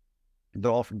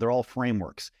 They're all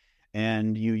frameworks,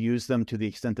 and you use them to the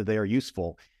extent that they are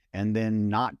useful, and then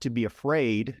not to be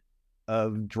afraid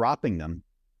of dropping them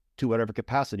to whatever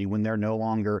capacity when they're no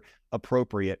longer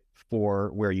appropriate for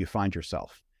where you find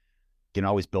yourself. You can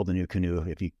always build a new canoe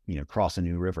if you cross a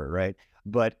new river, right?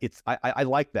 But I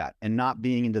like that, and not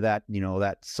being into that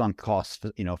that sunk cost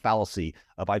fallacy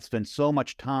of I've spent so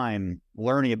much time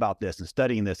learning about this and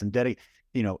studying this and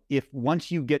if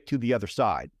once you get to the other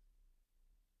side,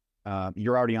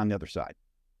 you're already on the other side,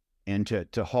 and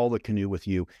to haul the canoe with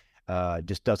you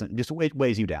it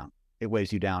weighs you down. It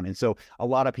weighs you down, and so a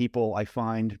lot of people I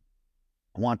find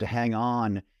want to hang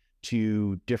on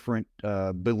to different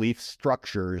belief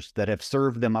structures that have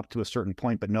served them up to a certain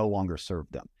point, but no longer serve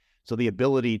them. So the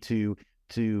ability to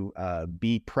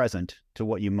be present to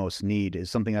what you most need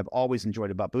is something I've always enjoyed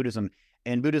about Buddhism.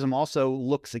 And Buddhism also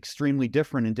looks extremely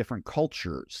different in different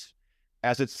cultures,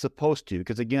 as it's supposed to,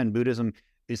 because again, Buddhism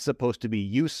is supposed to be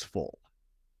useful.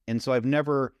 And so I have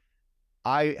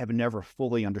never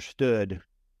fully understood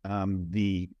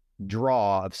the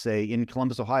draw of, say, in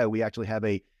Columbus, Ohio, we actually have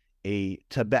a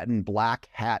Tibetan black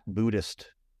hat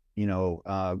Buddhist,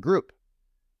 group,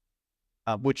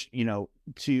 which,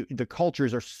 to the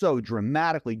cultures are so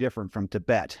dramatically different from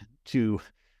Tibet to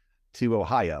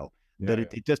Ohio. That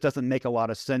it just doesn't make a lot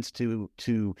of sense to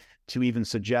even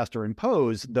suggest or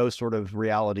impose those sort of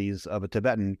realities of a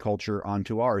Tibetan culture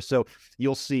onto ours. So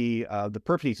you'll see the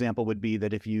perfect example would be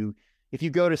that if you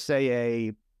go to,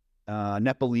 say, a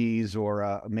Nepalese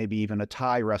or maybe even a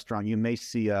Thai restaurant, you may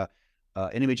see an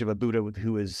image of a Buddha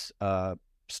who is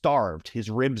starved.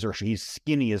 He's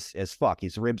skinny as fuck.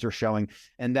 His ribs are showing,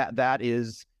 and that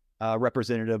is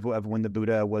representative of when the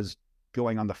Buddha was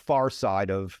going on the far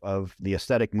side of the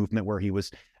aesthetic movement, where he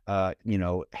was,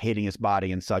 hating his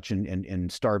body and such, and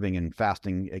starving and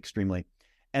fasting extremely.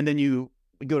 And then you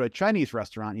go to a Chinese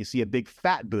restaurant, and you see a big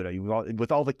fat Buddha with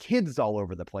all the kids all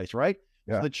over the place, right?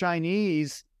 Yeah. So the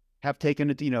Chinese have taken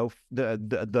it,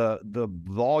 the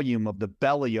volume of the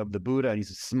belly of the Buddha, and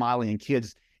he's smiling, and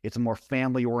kids, it's more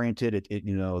family oriented.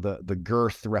 The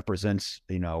girth represents,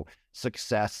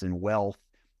 success and wealth.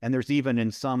 And there's even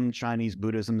in some Chinese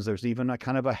Buddhisms, there's even a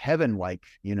kind of a heaven-like,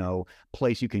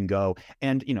 place you can go.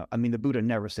 And, the Buddha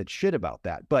never said shit about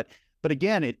that. But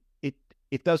again,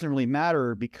 it doesn't really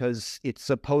matter, because it's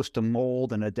supposed to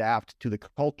mold and adapt to the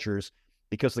cultures,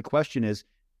 because the question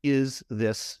is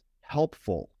this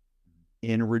helpful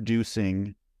in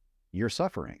reducing your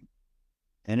suffering?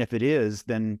 And if it is,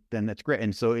 then that's great.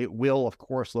 And so it will, of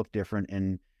course, look different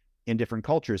in different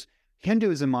cultures.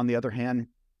 Hinduism, on the other hand,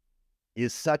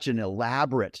 is such an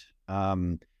elaborate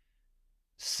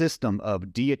system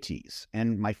of deities.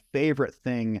 And my favorite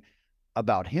thing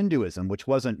about Hinduism, which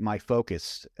wasn't my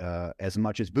focus as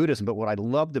much as Buddhism, but what I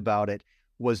loved about it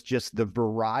was just the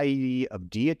variety of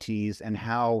deities and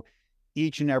how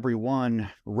each and every one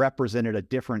represented a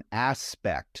different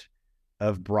aspect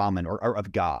of Brahman or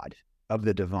of God, of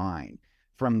the divine.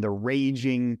 from the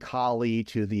raging Kali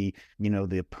to the,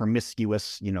 the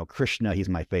promiscuous, Krishna. He's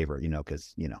my favorite,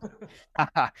 because,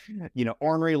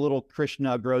 ornery little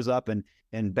Krishna grows up and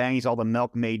bangs all the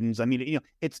milk maidens. I mean,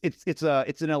 it's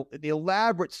the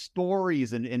elaborate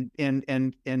stories and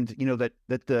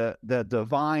that the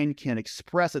divine can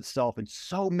express itself in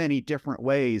so many different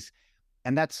ways.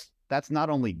 And that's not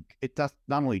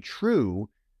only true,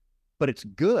 but it's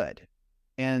good.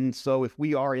 And so if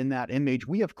we are in that image,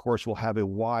 we of course will have a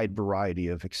wide variety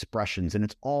of expressions, and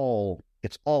it's all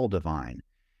divine.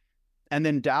 And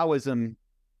then Taoism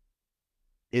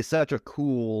is such a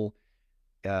cool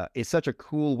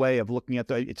way of looking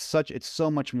at it's so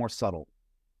much more subtle.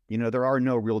 There are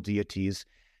no real deities.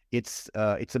 It's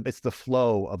the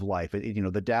flow of life.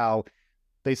 The Tao,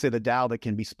 they say the Tao that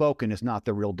can be spoken is not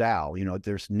the real Tao.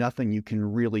 There's nothing you can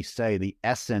really say. The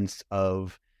essence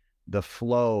of the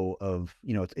flow of,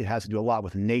 it has to do a lot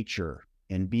with nature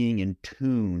and being in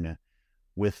tune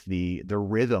with the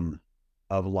rhythm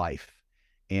of life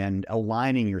and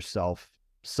aligning yourself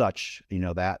such,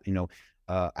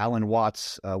 Alan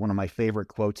Watts, one of my favorite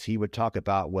quotes he would talk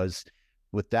about was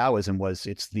with Taoism was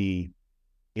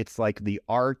it's like the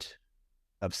art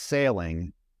of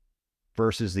sailing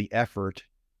versus the effort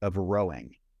of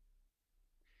rowing.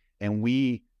 And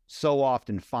we so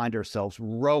often find ourselves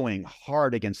rowing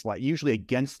hard against life, usually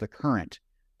against the current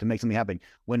to make something happen,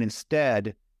 when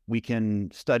instead we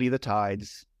can study the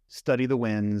tides, study the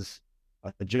winds,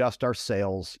 adjust our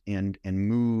sails and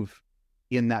move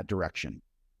in that direction.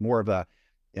 More of a,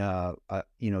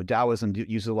 Taoism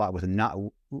uses a lot with not,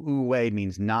 wu wei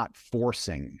means not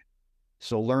forcing.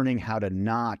 So learning how to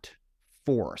not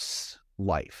force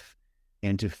life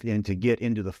and to get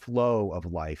into the flow of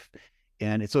life.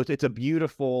 And it's a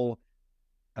beautiful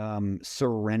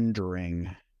surrendering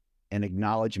and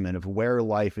acknowledgement of where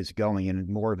life is going, and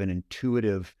more of an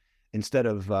intuitive, instead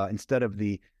of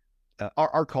the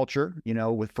our culture,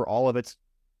 for all of its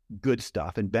good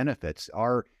stuff and benefits,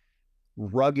 our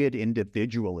rugged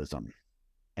individualism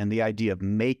and the idea of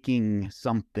making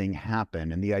something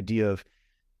happen and the idea of,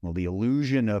 the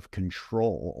illusion of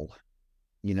control,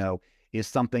 is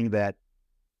something that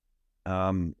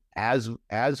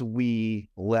as we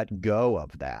let go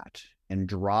of that and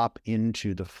drop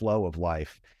into the flow of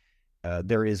life,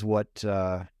 there is what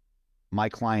my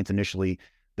clients initially,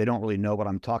 they don't really know what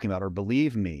I'm talking about or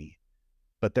believe me,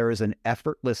 but there is an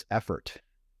effortless effort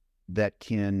that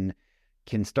can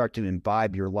start to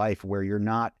imbibe your life where you're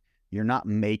not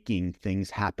making things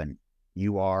happen.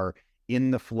 You are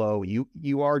in the flow.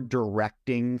 You are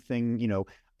directing things,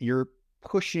 you're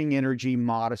pushing energy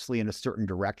modestly in a certain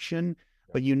direction,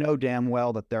 but damn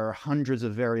well that there are hundreds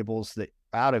of variables that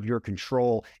out of your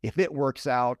control. If it works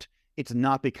out, it's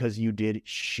not because you did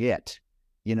shit.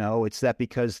 It's that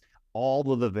because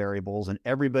all of the variables and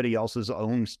everybody else's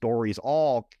own stories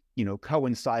all,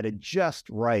 coincided just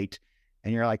right.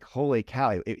 And you're like, holy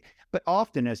cow. But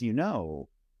often, as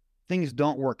things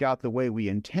don't work out the way we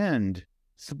intend,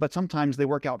 but sometimes they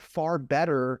work out far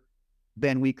better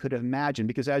than we could have imagined,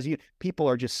 because people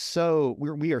are just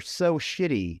we are so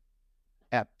shitty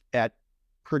at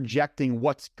projecting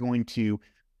what's going to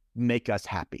make us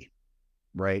happy,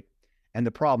 right? And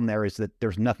the problem there is that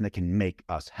there's nothing that can make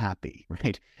us happy,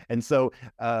 right? And so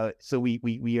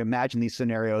we imagine these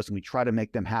scenarios and we try to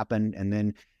make them happen, and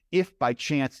then if by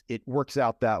chance it works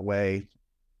out that way,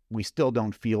 we still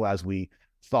don't feel as we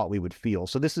thought we would feel.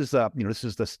 So this is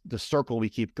the circle we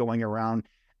keep going around,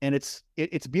 and it's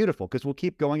beautiful because we'll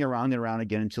keep going around and around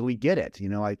again until we get it.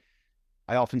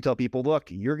 I often tell people, look,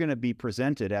 you're going to be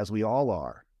presented, as we all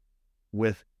are,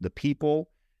 with the people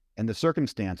and the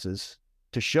circumstances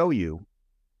to show you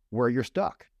where you're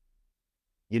stuck.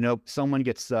 Someone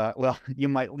gets you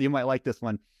might like this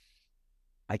one.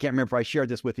 I can't remember if I shared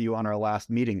this with you on our last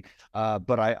meeting,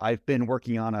 but I've been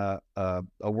working on a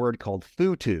word called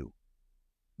futu.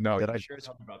 No, that I shared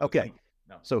something about okay.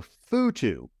 No. So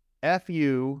futu,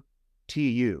 Futu.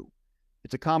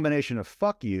 It's a combination of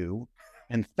fuck you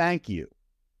and thank you.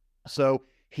 So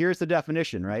here's the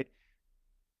definition, right?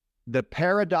 The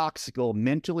paradoxical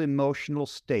mental emotional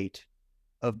state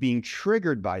of being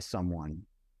triggered by someone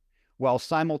while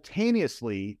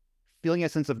simultaneously feeling a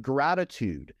sense of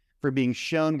gratitude for being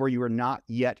shown where you are not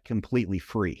yet completely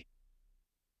free.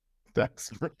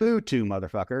 That's Futu,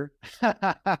 motherfucker.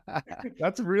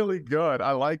 That's really good.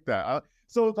 I like that.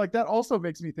 So like that also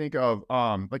makes me think of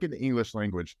like in the English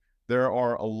language, there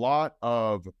are a lot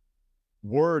of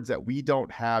words that we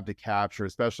don't have to capture,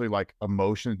 especially like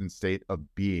emotions and state of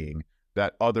being,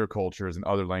 that other cultures and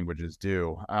other languages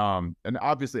do. And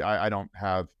obviously I don't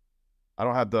have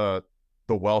the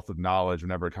wealth of knowledge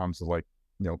whenever it comes to like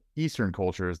Eastern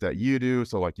cultures that you do.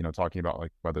 So like, talking about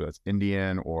like whether that's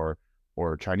Indian or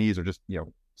Chinese or just,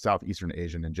 Southeastern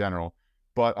Asian in general.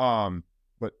 But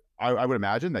I would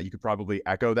imagine that you could probably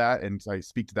echo that and like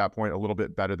speak to that point a little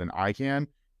bit better than I can.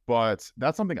 But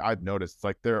that's something I've noticed. It's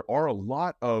like there are a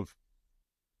lot of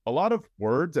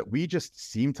words that we just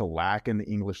seem to lack in the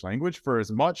English language. For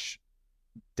as much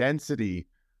density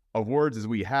of words as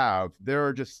we have, there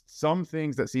are just some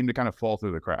things that seem to kind of fall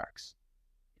through the cracks.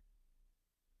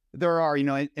 There are,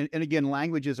 and again,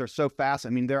 languages are so fast. I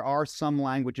mean, there are some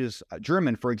languages,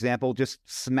 German, for example, just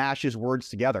smashes words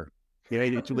together.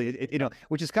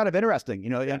 Which is kind of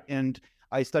interesting. And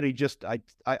I studied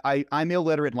I'm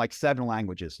illiterate in like 7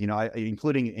 languages.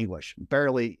 Including English,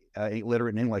 barely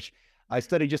illiterate in English. I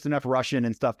studied just enough Russian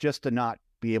and stuff just to not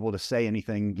be able to say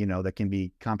anything, that can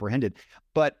be comprehended.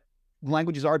 But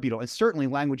languages are beautiful, and certainly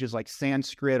languages like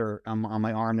Sanskrit or on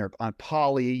my arm there, on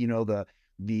Pali,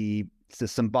 the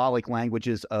symbolic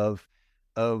languages of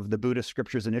the Buddhist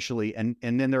scriptures initially, and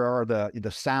then there are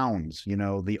the sounds,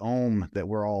 the Om that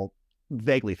we're all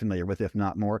vaguely familiar with, if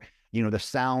not more, the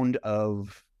sound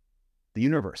of the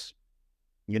universe.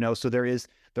 So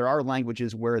there are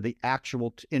languages where the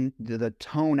actual in the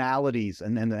tonalities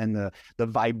and the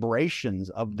vibrations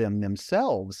of them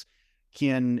themselves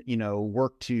can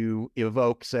work to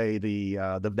evoke, say, the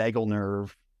vagal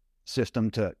nerve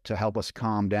system to help us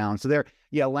calm down. So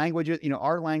languages,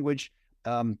 our language,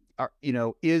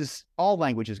 is all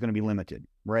language is going to be limited,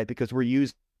 right? Because we're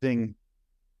using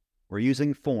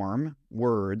form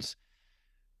words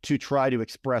to try to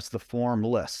express the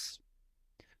formless.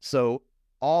 So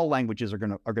all languages are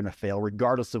going to fail,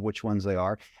 regardless of which ones they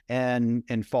are,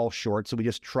 and fall short. So we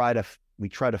try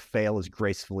to fail as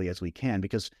gracefully as we can,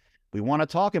 because we want to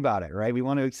talk about it, right? We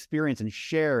want to experience and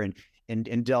share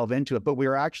and delve into it. But we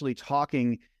are actually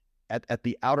talking at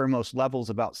the outermost levels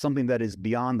about something that is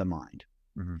beyond the mind.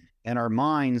 Mm-hmm. And our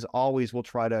minds always will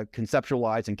try to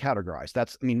conceptualize and categorize.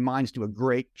 Minds do a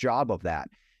great job of that.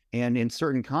 And in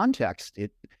certain contexts,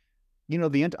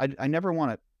 I never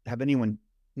want to have anyone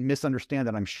misunderstand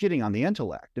that I'm shitting on the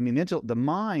intellect. The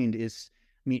mind is,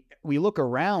 we look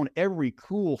around, every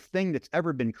cool thing that's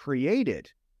ever been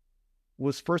created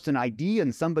was first an idea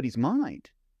in somebody's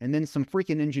mind. And then some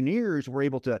freaking engineers were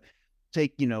able to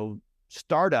take,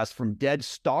 stardust from dead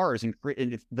stars and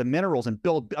create the minerals and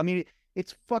build.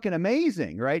 It's fucking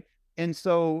amazing, right? And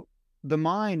so the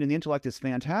mind and the intellect is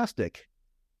fantastic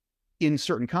in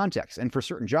certain contexts and for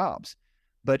certain jobs.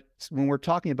 But when we're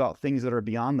talking about things that are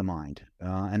beyond the mind,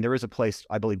 and there is a place,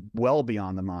 I believe, well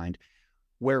beyond the mind,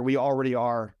 where we already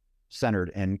are centered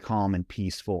and calm and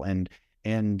peaceful, and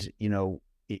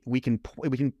we can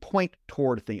point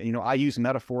toward things. I use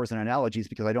metaphors and analogies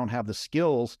because I don't have the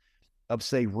skills of,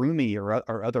 say, Rumi or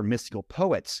other mystical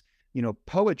poets.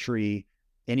 Poetry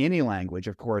in any language,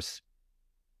 of course,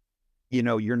 it's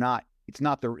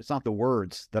not the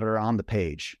words that are on the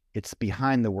page. It's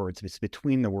behind the words. It's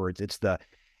between the words. It's the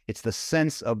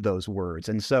sense of those words.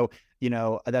 And so,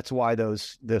 that's why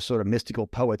the sort of mystical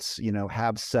poets,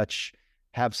 have such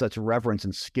reverence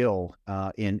and skill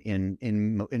in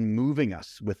moving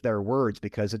us with their words,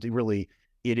 because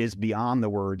it is beyond the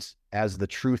words, as the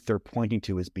truth they're pointing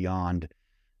to is beyond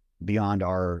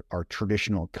our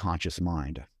traditional conscious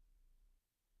mind.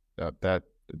 That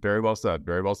very well said,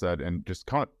 very well said. And just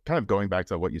kind of going back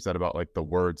to what you said about like the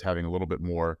words having a little bit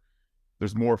more,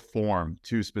 there's more form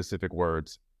to specific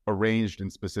words arranged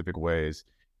in specific ways.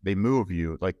 They move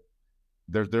you, like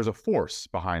there's a force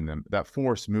behind them. That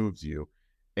force moves you.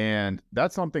 And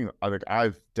that's something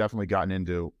I've definitely gotten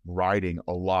into writing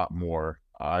a lot more.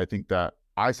 I think that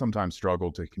I sometimes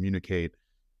struggle to communicate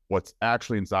what's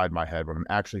actually inside my head, what I'm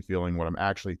actually feeling, what I'm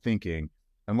actually thinking,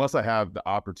 unless I have the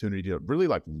opportunity to really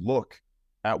like look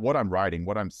at what I'm writing,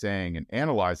 what I'm saying, and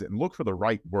analyze it and look for the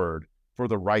right word for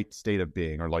the right state of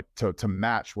being, or like to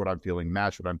match what I'm feeling,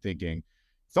 match what I'm thinking.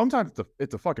 Sometimes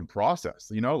it's a fucking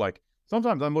process, like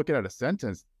sometimes I'm looking at a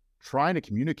sentence trying to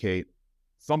communicate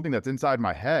something that's inside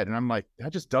my head, and I'm like,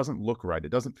 that just doesn't look right. It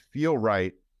doesn't feel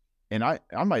right. And I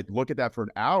might look at that for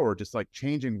an hour, just like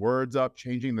changing words up,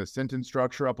 changing the sentence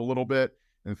structure up a little bit.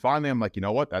 And finally, I'm like, you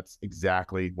know what? That's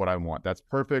exactly what I want. That's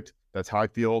perfect. That's how I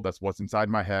feel. That's what's inside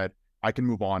my head. I can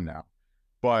move on now.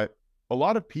 But a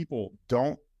lot of people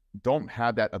don't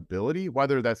have that ability,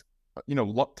 whether that's,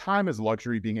 time is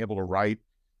luxury. Being able to write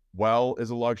well is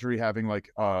a luxury. Having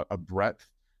like a breadth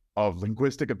of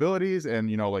linguistic abilities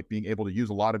and, like being able to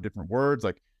use a lot of different words.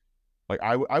 Like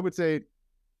I would say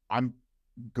I'm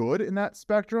good in that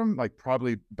spectrum, like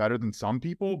probably better than some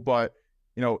people, but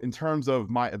in terms of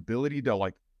my ability to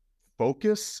like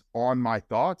focus on my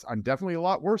thoughts, I'm definitely a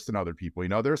lot worse than other people. You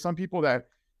know, there are some people that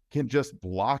can just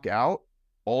block out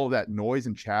all of that noise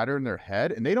and chatter in their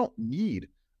head, and they don't need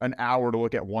an hour to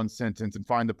look at one sentence and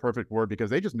find the perfect word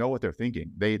because they just know what they're thinking.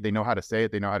 They know how to say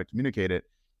it. They know how to communicate it.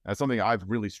 That's something I've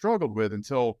really struggled with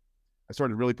until I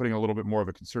started really putting a little bit more of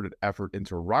a concerted effort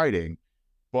into writing.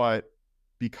 But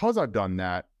because I've done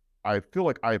that, I feel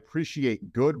like I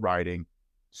appreciate good writing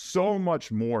so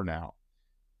much more now.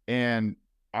 And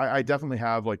I definitely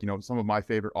have, like, you know, some of my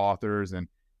favorite authors, and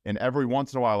every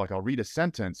once in a while, like, I'll read a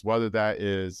sentence, whether that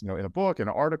is, you know, in a book, in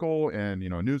an article, and, you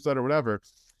know, a newsletter, whatever,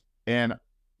 and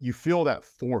you feel that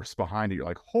force behind it. You're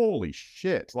like, holy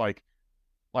shit, like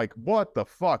what the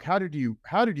fuck? How did you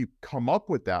come up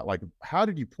with that? Like, how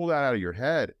did you pull that out of your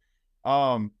head?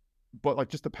 But like,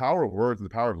 just the power of words and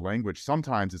the power of language,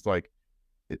 sometimes it's like,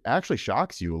 it actually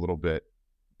shocks you a little bit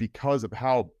because of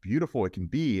how beautiful it can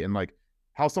be, and like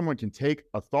how someone can take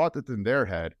a thought that's in their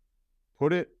head,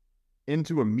 put it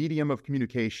into a medium of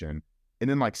communication, and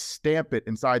then like stamp it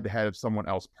inside the head of someone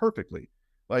else perfectly.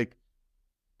 Like,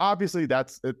 obviously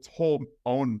that's its whole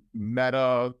own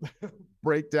meta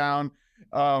breakdown.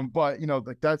 But you know,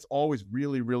 like, that's always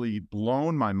really, really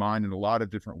blown my mind in a lot of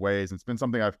different ways. It's been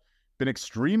something I've been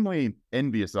extremely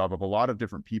envious of a lot of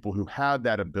different people who have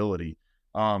that ability.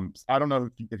 I don't know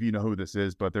if you know who this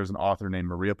is, but there's an author named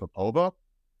Maria Popova.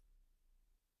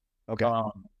 Okay.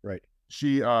 Right.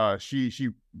 She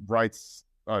writes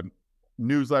a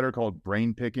newsletter called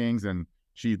Brain Pickings, and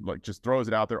she like just throws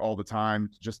it out there all the time.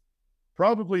 Just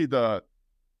probably the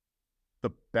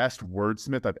best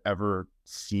wordsmith I've ever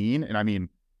seen. And I mean,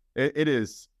 it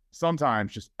is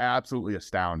sometimes just absolutely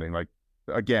astounding. Like,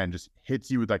 again, just hits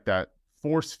you with like that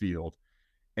force field.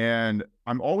 And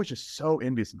I'm always just so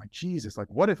envious. I'm like, Jesus, like,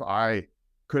 what if I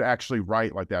could actually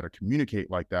write like that or communicate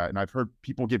like that? And I've heard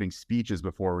people giving speeches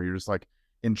before where you're just like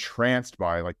entranced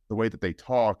by like the way that they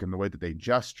talk and the way that they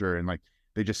gesture, and like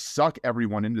they just suck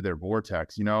everyone into their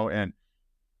vortex, you know? And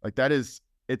like,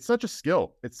 it's such a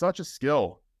skill. It's such a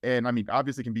skill. And I mean,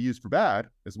 obviously it can be used for bad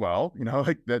as well, you know,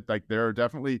 like that, like there are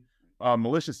definitely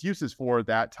malicious uses for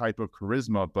that type of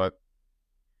charisma, but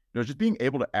you know, just being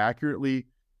able to accurately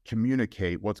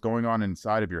communicate what's going on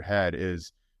inside of your head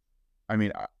is, I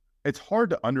mean, it's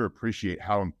hard to underappreciate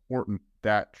how important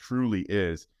that truly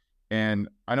is. And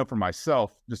I know for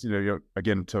myself, just, you know,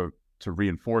 again, to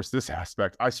reinforce this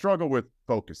aspect, I struggle with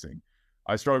focusing.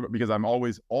 I struggle because I'm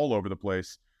always all over the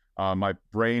place. My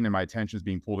brain and my attention is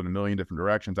being pulled in a million different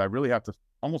directions. I really have to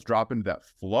almost drop into that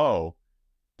flow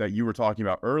that you were talking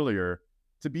about earlier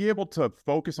to be able to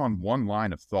focus on one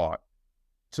line of thought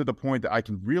to the point that I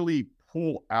can really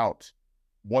pull out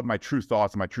what my true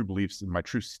thoughts and my true beliefs and my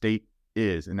true state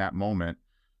is in that moment.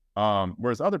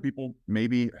 Whereas other people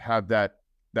maybe have that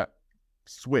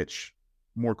switch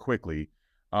more quickly.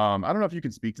 I don't know if you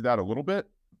can speak to that a little bit,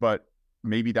 but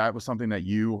maybe that was something that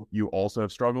you also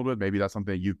have struggled with. Maybe that's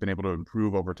something that you've been able to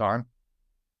improve over time.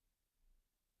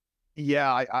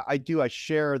 Yeah, I do. I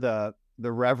share the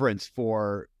reverence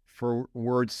for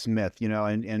wordsmith, you know,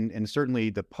 and certainly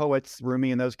the poets,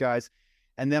 Rumi and those guys.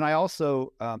 And then I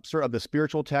also sort of the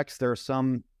spiritual texts. There are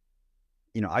some,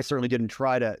 you know, I certainly didn't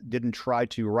try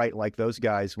to write like those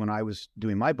guys when I was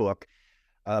doing my book.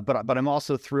 But I'm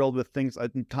also thrilled with things.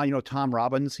 You know, Tom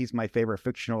Robbins, he's my favorite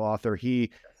fictional author.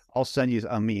 I'll send you,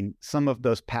 I mean, some of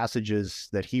those passages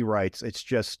that he writes, it's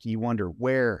just, you wonder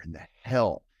where in the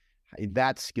hell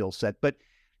that skill set. But,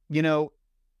 you know,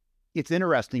 it's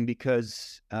interesting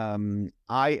because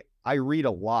I read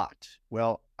a lot.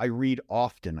 Well, I read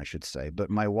often, I should say, but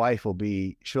my wife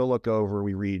she'll look over,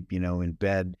 we read, you know, in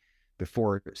bed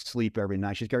before sleep every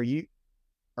night. She's going,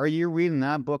 are you reading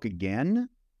that book again?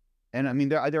 And I mean,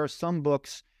 there are some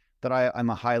books that I'm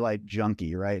a highlight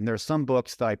junkie, right? And there are some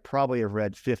books that I probably have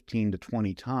read 15 to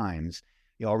 20 times.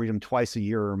 You know, I'll read them twice a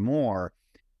year or more.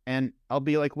 And I'll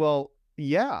be like, well,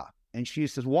 yeah. And she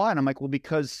says, why? And I'm like, well,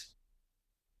 because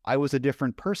I was a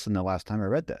different person the last time I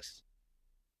read this.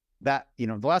 That, you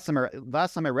know, the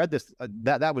last time I read this,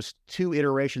 that was 2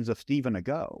 iterations of Stephen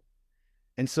ago.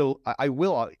 And so I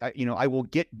will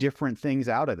get different things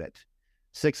out of it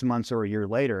 6 months or a year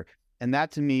later. And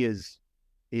that to me is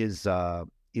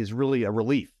really a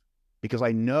relief, because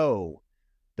I know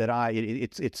that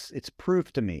it's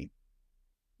proof to me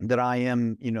that I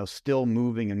am, you know, still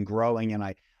moving and growing, and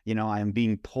I am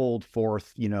being pulled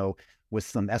forth, you know, with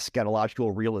some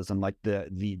eschatological realism, like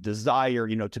the desire,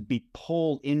 you know, to be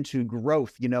pulled into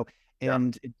growth, you know.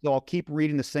 And so I'll keep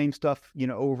reading the same stuff, you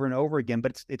know, over and over again,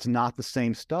 but it's not the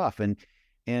same stuff. And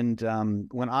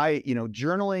when I, you know,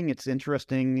 journaling, it's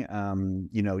interesting,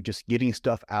 you know, just getting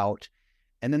stuff out.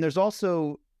 And then there's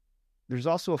also there's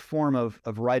also a form of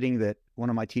writing that one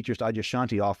of my teachers,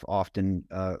 Adyashanti, often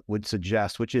would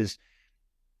suggest, which is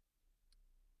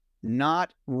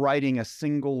not writing a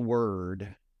single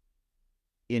word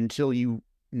until you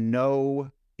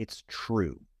know it's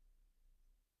true.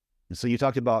 And so you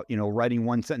talked about, writing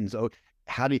one sentence. Oh,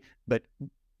 how do you, but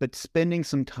spending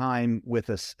some time with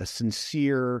a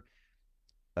sincere,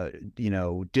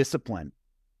 discipline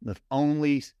of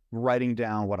only writing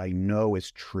down what I know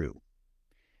is true.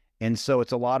 And so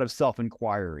it's a lot of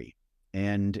self-inquiry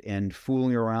and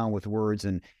fooling around with words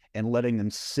and letting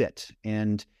them sit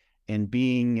and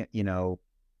being,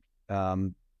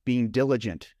 being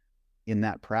diligent in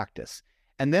that practice.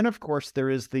 And then, of course, there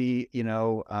is the,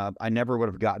 I never would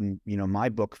have gotten, my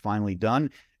book finally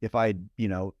done if I'd,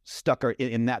 stuck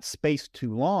in that space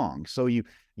too long. So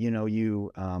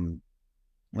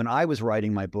when I was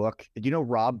writing my book, do you know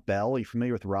Rob Bell? Are you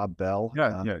familiar with Rob Bell?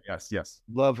 Yes.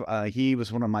 Love. He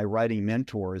was one of my writing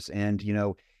mentors, and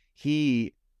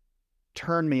he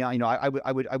turned me on. I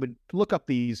would look up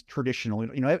these traditional.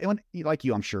 Like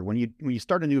you, I'm sure when you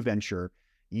start a new venture,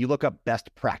 you look up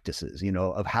best practices,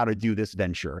 of how to do this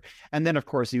venture, and then of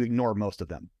course you ignore most of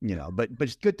them. But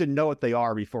it's good to know what they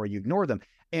are before you ignore them.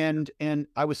 And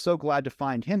I was so glad to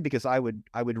find him because I would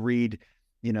read,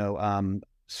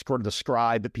 sort of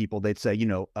describe the people. They'd say,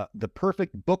 the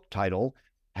perfect book title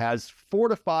has 4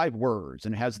 to 5 words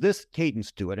and has this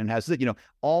cadence to it and has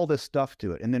all this stuff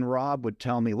to it. And then Rob would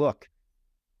tell me, look,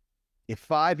 if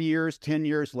 5 years, 10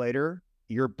 years later,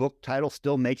 your book title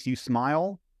still makes you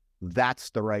smile, that's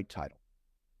the right title.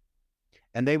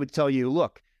 And they would tell you,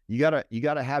 look, you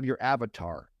gotta have your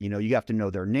avatar. You have to know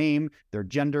their name, their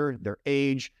gender, their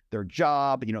age, their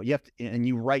job. You have to, and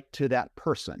you write to that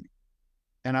person.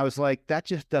 And I was like, that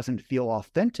just doesn't feel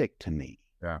authentic to me.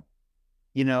 Yeah.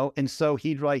 And so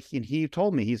he'd write, and he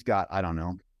told me he's got, I don't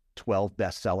know, 12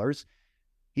 bestsellers.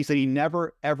 He said he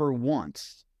never, ever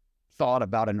once thought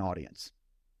about an audience.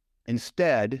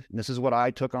 Instead, and this is what I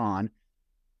took on,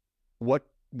 what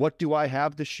do I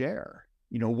have to share?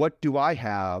 What do I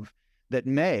have that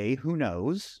may, who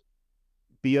knows,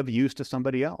 be of use to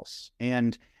somebody else?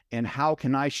 And how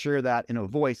can I share that in a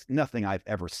voice? Nothing I've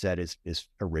ever said is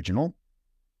original,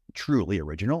 truly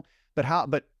original,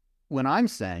 but when I'm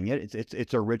saying it,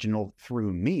 it's original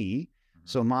through me.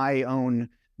 So my own,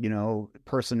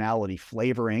 personality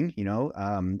flavoring,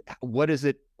 what is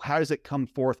it? How does it come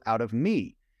forth out of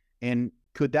me? And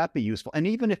could that be useful? And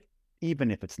even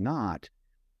if it's not,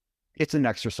 it's an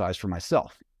exercise for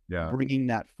myself. Yeah. Bringing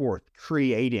that forth,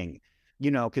 creating,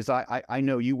 because I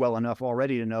know you well enough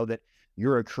already to know that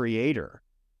you're a creator.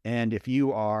 And if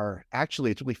you are,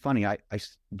 actually, it's really funny. Do you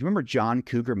remember John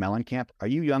Cougar Mellencamp? Are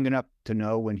you young enough to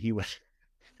know when he was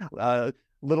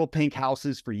Little Pink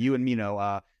Houses for You and me?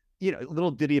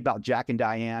 Little ditty about Jack and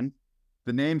Diane.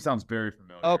 The name sounds very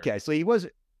familiar. Okay, so he was,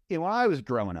 when I was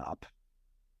growing up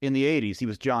in the 80s, he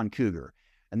was John Cougar.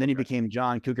 And then he became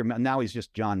John Cougar. Now he's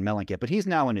just John Mellencamp. But he's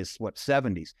now in his,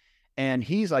 70s. And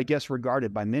he's, I guess,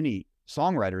 regarded by many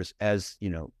songwriters as,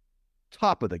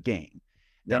 top of the game.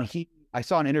 Then I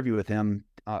saw an interview with him,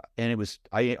 and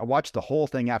I watched the whole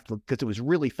thing after because it was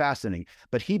really fascinating.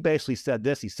 But he basically said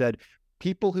this. He said,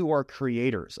 people who are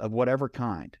creators of whatever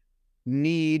kind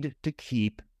need to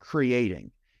keep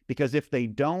creating, because if they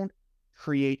don't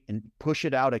create and push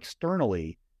it out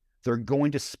externally, they're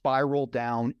going to spiral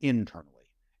down internally.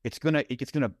 It's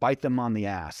gonna bite them on the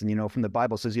ass. And from the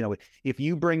Bible says, if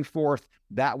you bring forth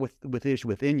that which is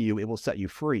within you, it will set you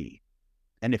free.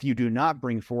 And if you do not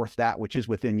bring forth that which is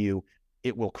within you,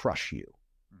 it will crush you.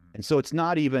 Mm-hmm. And so it's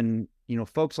not even,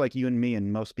 folks like you and me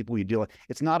and most people you deal with,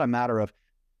 it's not a matter of,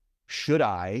 should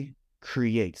I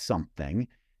create something?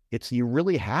 It's, you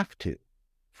really have to.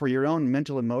 For your own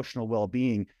mental, emotional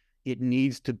well-being, it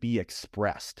needs to be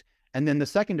expressed. And then the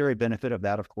secondary benefit of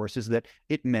that, of course, is that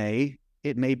it may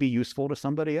be useful to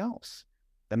somebody else.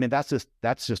 I mean, that's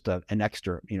just an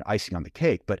extra, icing on the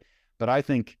cake. But I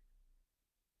think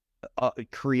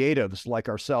creatives like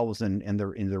ourselves and the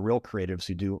real creatives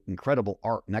who do incredible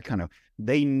art and that kind of,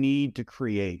 they need to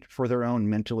create for their own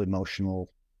mental, emotional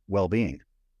well-being.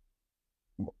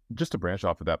 Just to branch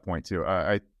off of that point too,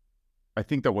 I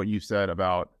think that what you said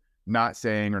about not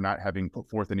saying or not having put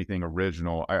forth anything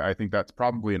original, I think that's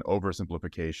probably an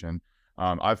oversimplification.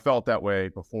 I've felt that way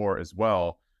before as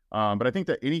well. But I think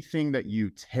that anything that you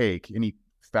take, any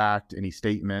fact, any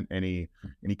statement, any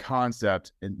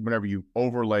concept, and whenever you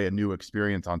overlay a new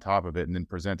experience on top of it and then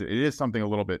present it, it is something a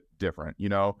little bit different,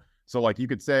 So like you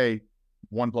could say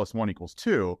 1 + 1 =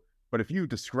 2, but if you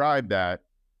describe that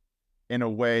in a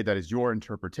way that is your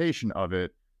interpretation of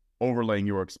it, overlaying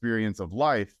your experience of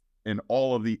life, in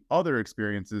all of the other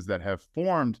experiences that have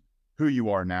formed who you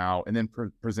are now, and then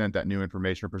present that new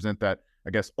information, or present that, I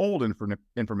guess, old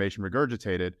information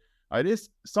regurgitated. It is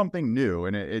something new,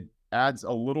 and it adds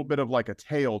a little bit of like a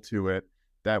tail to it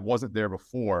that wasn't there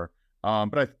before.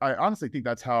 But I honestly think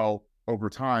that's how, over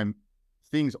time,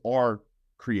 things are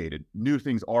created. New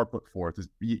things are put forth.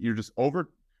 You're just over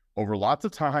lots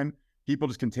of time, people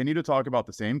just continue to talk about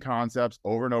the same concepts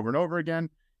over and over and over again.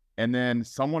 And then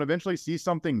someone eventually sees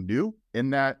something new in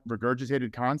that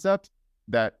regurgitated concept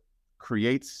that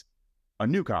creates a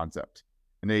new concept.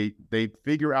 And they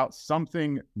figure out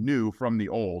something new from the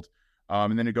old.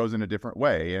 And then it goes in a different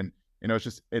way. And,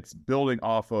 it's building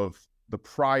off of the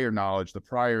prior knowledge, the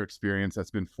prior experience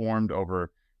that's been formed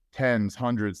over tens,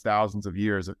 hundreds, thousands of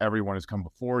years that everyone has come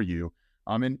before you.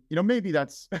 And maybe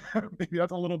that's maybe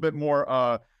that's a little bit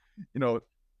more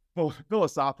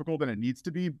philosophical than it needs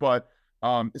to be, but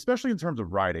especially in terms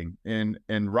of writing. And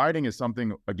writing is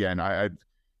something, again, I've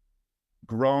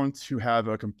grown to have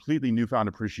a completely newfound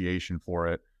appreciation for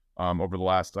it over the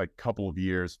last couple of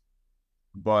years.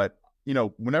 But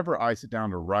whenever I sit down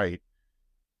to write,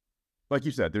 like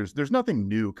you said, there's nothing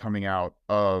new coming out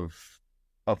of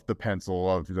the pencil,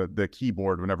 of the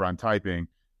keyboard whenever I'm typing.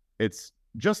 It's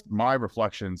just my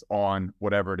reflections on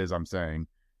whatever it is I'm saying.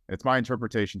 It's my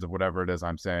interpretations of whatever it is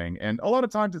I'm saying. And a lot of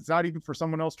times it's not even for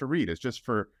someone else to read. It's just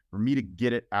for me to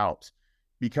get it out.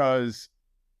 Because,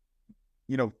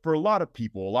 for a lot of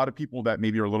people that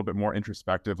maybe are a little bit more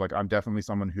introspective, like I'm definitely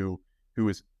someone who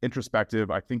is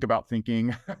introspective. I think about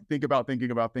thinking, think about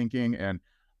thinking about thinking. And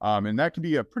that can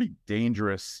be a pretty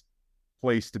dangerous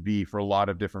place to be for a lot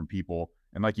of different people.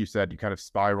 And like you said, you kind of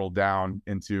spiral down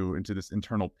into this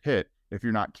internal pit if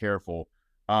you're not careful.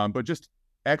 But just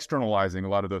externalizing a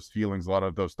lot of those feelings, a lot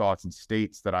of those thoughts and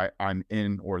states that I'm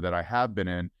in, or that I have been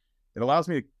in, it allows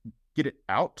me to get it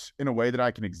out in a way that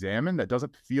I can examine, that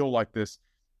doesn't feel like this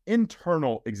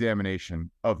internal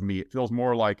examination of me. It feels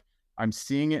more like I'm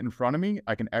seeing it in front of me.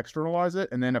 I can externalize it.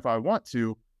 And then if I want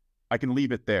to, I can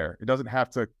leave it there. It doesn't have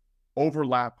to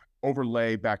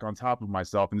overlay back on top of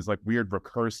myself in this weird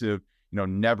recursive,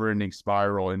 never-ending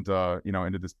spiral into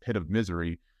this pit of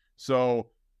misery. So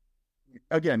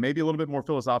again, maybe a little bit more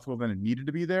philosophical than it needed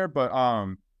to be there, but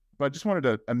I just wanted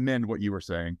to amend what you were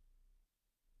saying.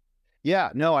 Yeah,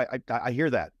 no, I hear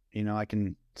that. I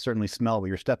can certainly smell what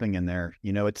you're stepping in there.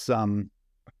 It's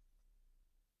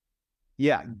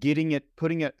getting it,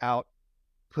 putting it out,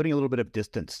 putting a little bit of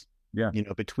distance,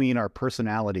 between our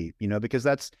personality, because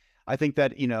I think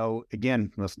that,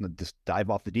 again, let's just dive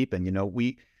off the deep end.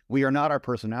 We are not our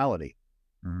personality.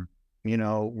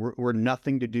 Mm-hmm. We're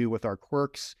nothing to do with our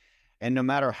quirks. And no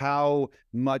matter how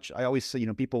much, I always say,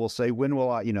 people will say, when will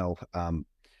I,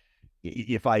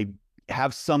 if I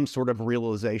have some sort of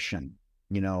realization,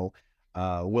 will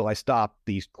I stop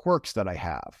these quirks that I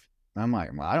have? I'm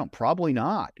like, well, probably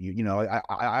not.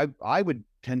 I would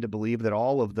tend to believe that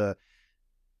all of the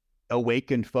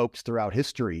awakened folks throughout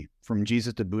history, from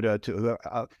Jesus to Buddha to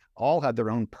all had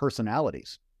their own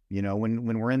personalities.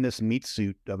 When we're in this meat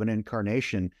suit of an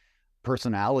incarnation,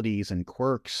 personalities and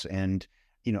quirks and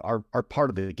are part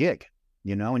of the gig,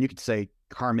 and you could say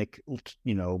karmic,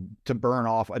 to burn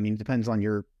off. I mean, it depends on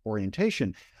your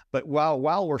orientation, but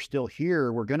while we're still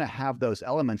here, we're going to have those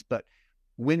elements. But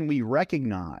when we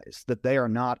recognize that they are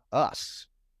not us,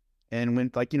 and when,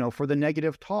 for the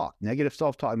negative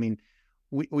self-talk, I mean,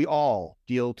 we all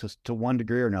deal to one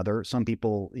degree or another. Some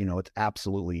people, it's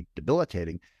absolutely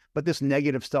debilitating, but this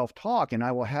negative self-talk, and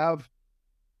I will have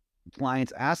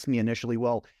clients ask me initially,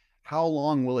 well, how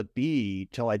long will it be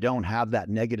till I don't have that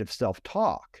negative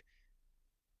self-talk?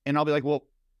 And I'll be like, well,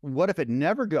 what if it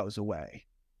never goes away?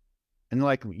 And they're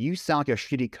like, you sound like a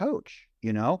shitty coach,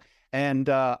 And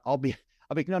I'll be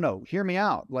no, hear me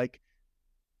out.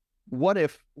 What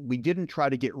if we didn't try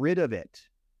to get rid of it?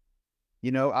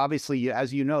 Obviously,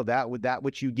 as that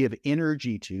which you give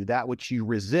energy to, that which you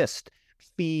resist,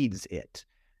 feeds it.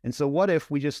 And so what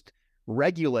if we just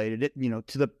regulated it,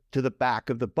 to the back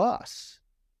of the bus?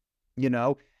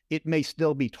 It may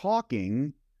still be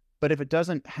talking, but if it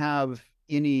doesn't have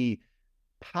any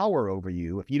power over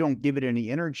you, if you don't give it any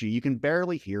energy, you can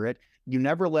barely hear it. You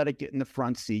never let it get in the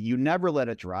front seat. You never let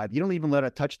it drive. You don't even let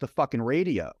it touch the fucking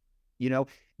radio,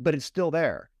 but it's still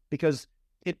there because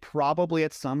it probably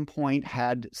at some point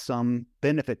had some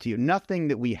benefit to you. Nothing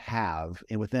that we have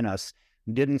within us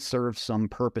didn't serve some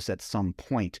purpose at some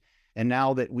point. And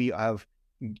now that we have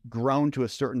grown to a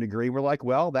certain degree, we're like,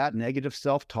 well, that negative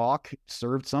self-talk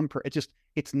served some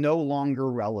it's no longer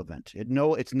relevant.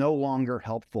 It's no longer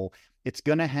helpful. It's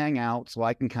going to hang out so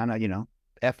I can kind of,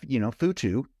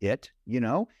 futu it,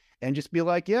 and just be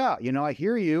like, yeah, I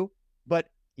hear you, but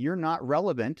you're not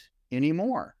relevant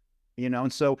anymore,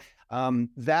 And so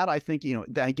that, I think,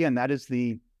 again, that is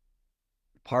the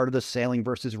part of the sailing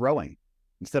versus rowing.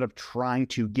 Instead of trying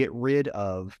to get rid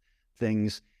of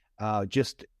things,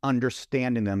 just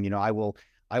understanding them. I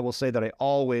will say that I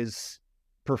always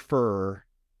prefer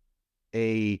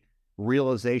a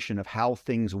realization of how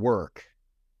things work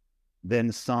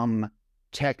than some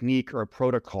technique or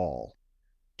protocol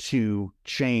to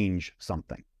change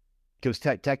something. Because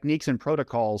techniques and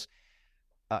protocols,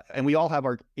 and we all have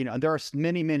our, there are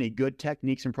many, many good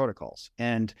techniques and protocols,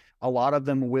 and a lot of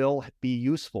them will be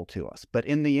useful to us. But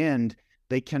in the end,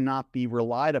 they cannot be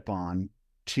relied upon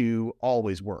to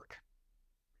always work.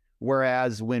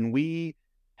 Whereas when we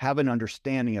have an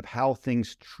understanding of how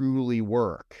things truly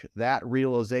work, that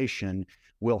realization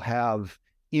will have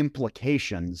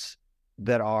implications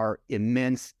that are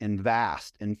immense and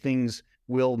vast, and things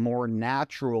will more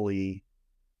naturally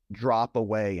drop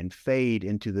away and fade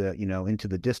into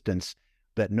the distance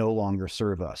that no longer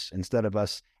serve us, instead of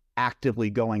us actively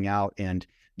going out and,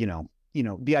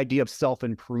 the idea of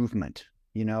self-improvement,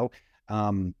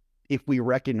 if we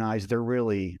recognize there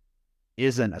really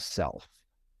isn't a self,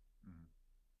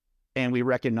 and we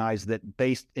recognize that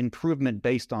improvement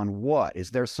based on what?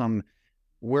 Is there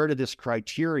where did this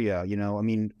criteria,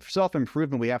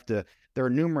 self-improvement, there are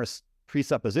numerous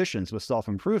presuppositions with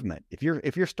self-improvement. If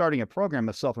you're starting a program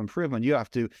of self-improvement, you have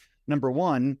to, number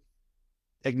one,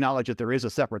 acknowledge that there is a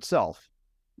separate self.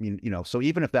 So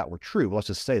even if that were true, let's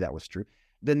just say that was true,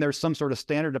 then there's some sort of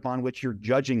standard upon which you're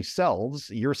judging selves,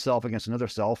 yourself against another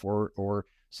self, or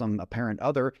some apparent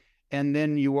other. And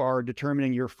then you are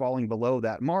determining you're falling below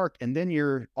that mark. And then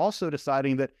you're also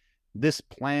deciding that this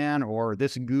plan or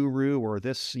this guru or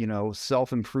this,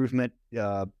 self-improvement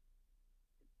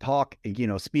talk,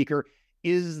 speaker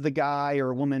is the guy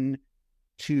or woman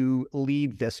to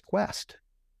lead this quest.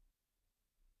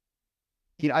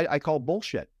 I call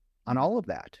bullshit on all of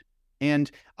that.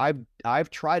 And I've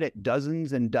tried it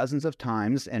dozens and dozens of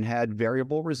times and had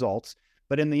variable results.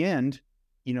 But in the end,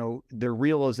 the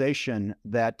realization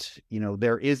that,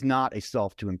 there is not a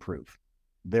self to improve.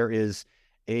 There is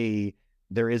a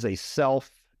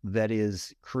self that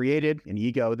is created, an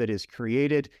ego that is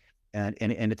created, and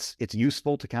it's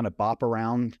useful to kind of bop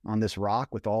around on this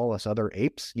rock with all us other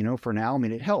apes, for now. I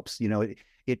mean, it helps,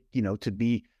 to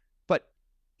be, but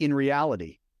in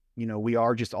reality, we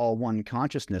are just all one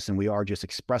consciousness, and we are just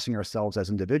expressing ourselves as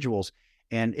individuals.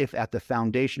 And if at the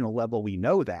foundational level we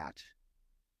know that,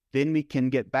 then we can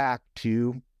get back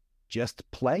to just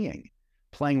playing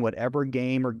whatever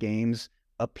game or games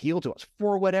appeal to us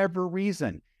for whatever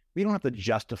reason. We don't have to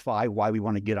justify why we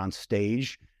want to get on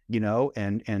stage,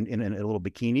 and in a little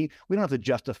bikini. We don't have to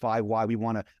justify why we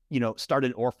want to, start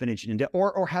an orphanage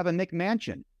or have a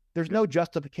McMansion. There's no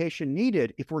justification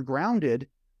needed. If we're grounded,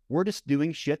 we're just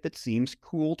doing shit that seems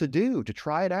cool to do, to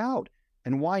try it out.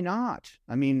 And why not?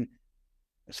 I mean,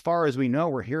 as far as we know,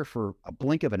 we're here for a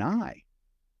blink of an eye.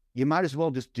 You might as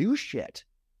well just do shit.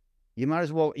 You might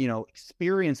as well,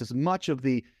 experience as much of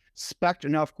the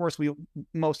spectrum. Now, of course,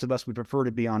 most of us would prefer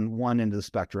to be on one end of the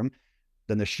spectrum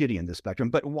than the shitty end of the spectrum.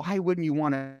 But why wouldn't you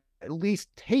want to at least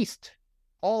taste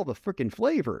all the freaking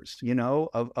flavors,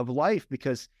 of life?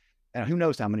 Because who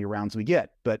knows how many rounds we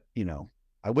get, but,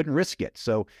 I wouldn't risk it.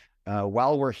 So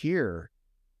while we're here,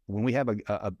 when we have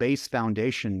a base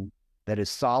foundation that is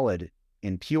solid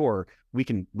and pure, we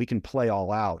can play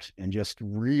all out and just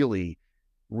really,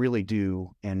 really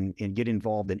do and get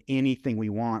involved in anything we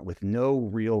want with no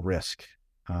real risk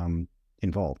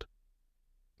involved.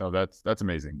 Oh, that's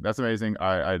amazing. That's amazing.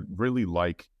 I really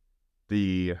like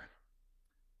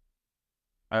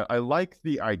I like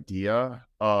the idea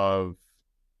of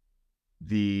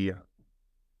the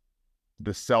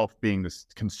self being this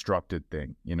constructed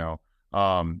thing,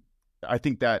 I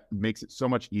think that makes it so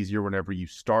much easier whenever you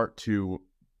start to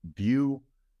view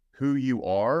who you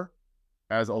are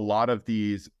as a lot of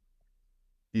these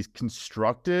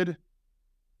constructed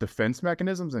defense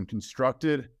mechanisms and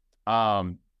constructed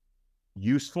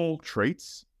useful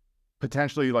traits,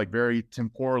 potentially like very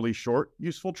temporally short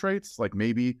useful traits, like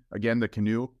maybe, again, the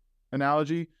canoe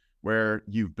analogy, where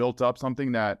you've built up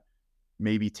something that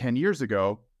maybe 10 years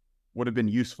ago would have been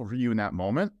useful for you in that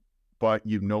moment, but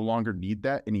you no longer need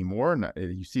that anymore. And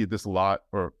you see this a lot,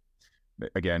 or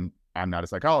again, I'm not a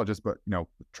psychologist, but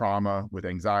trauma with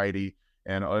anxiety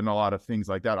and a lot of things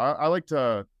like that. I like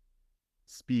to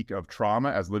speak of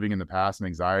trauma as living in the past and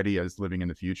anxiety as living in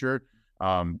the future.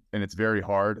 And it's very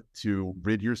hard to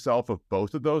rid yourself of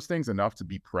both of those things enough to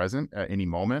be present at any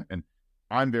moment. And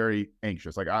I'm very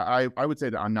anxious. Like I would say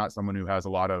that I'm not someone who has a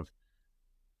lot of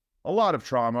a lot of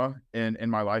trauma in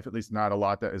my life, at least not a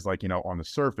lot that is like, on the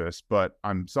surface, but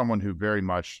I'm someone who very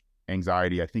much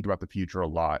anxiety. I think about the future a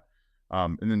lot.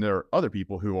 And then there are other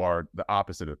people who are the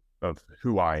opposite of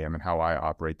who I am and how I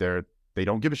operate. They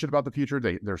don't give a shit about the future.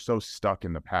 They're so stuck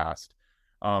in the past.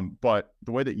 But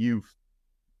the way that you've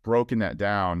broken that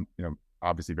down,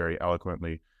 obviously very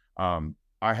eloquently.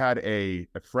 I had a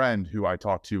friend who I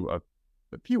talked to a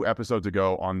few episodes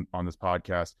ago on this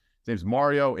podcast. His name's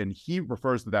Mario, and he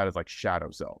refers to that as like shadow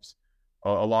selves.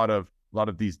 A lot of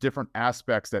these different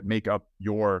aspects that make up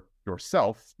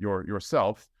yourself,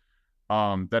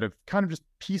 that have kind of just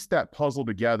pieced that puzzle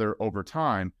together over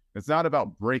time. It's not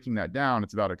about breaking that down.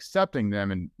 It's about accepting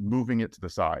them and moving it to the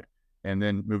side, and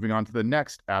then moving on to the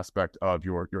next aspect of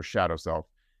your shadow self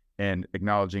and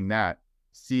acknowledging that,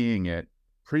 seeing it,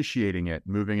 appreciating it,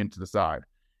 moving it to the side,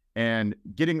 and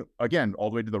getting, again, all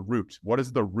the way to the root. What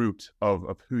is the root of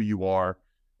who you are,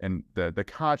 and the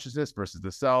consciousness versus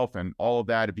the self and all of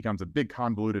that? It becomes a big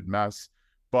convoluted mess,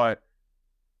 but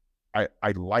I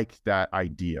like that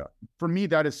idea. For me,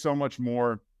 that is so much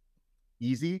more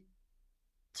easy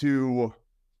to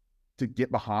get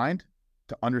behind,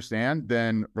 to understand,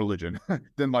 than religion,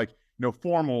 than like,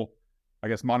 formal, I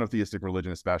guess, monotheistic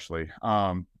religion, especially.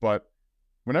 But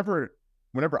whenever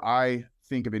I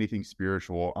think of anything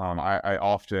spiritual, I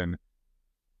often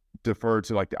defer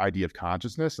to like the idea of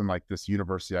consciousness and like this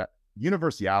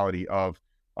universality of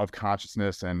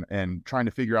consciousness, and trying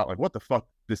to figure out like what the fuck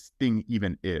this thing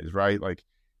even is, right? Like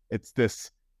it's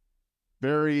this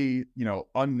very,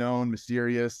 unknown,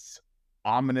 mysterious,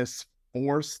 ominous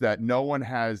force that no one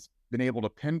has been able to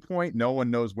pinpoint. No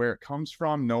one knows where it comes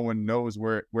from. No one knows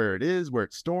where it is, where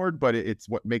it's stored, but it's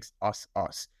what makes us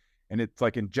us. And it's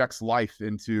like injects life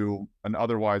into an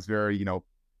otherwise very,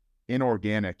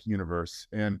 inorganic universe.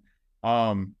 And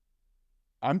I'm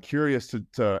curious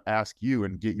to ask you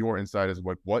and get your insight as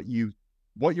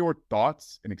what your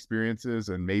thoughts and experiences,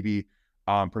 and maybe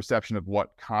perception of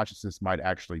what consciousness might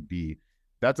actually be.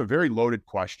 That's a very loaded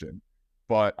question,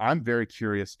 but I'm very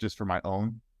curious, just for my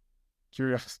own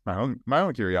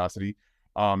curiosity,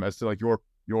 as to like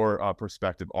your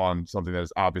perspective on something that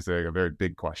is obviously like a very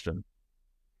big question.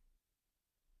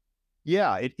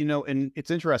 Yeah, and it's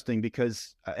interesting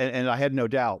because, and I had no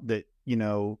doubt that,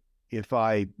 if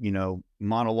I,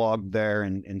 monologue there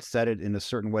and said it in a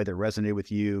certain way that resonated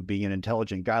with you, being an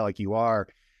intelligent guy like you are,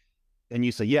 and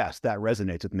you say, yes, that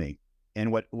resonates with me.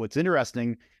 And what's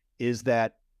interesting is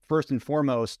that, first and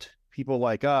foremost, people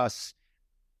like us,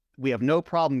 we have no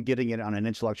problem getting it on an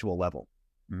intellectual level.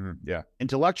 Yeah.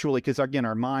 Intellectually, because again,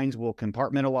 our minds will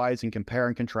compartmentalize and compare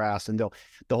and contrast, and the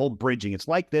whole bridging. It's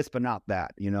like this, but not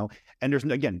that, And there's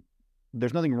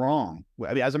nothing wrong.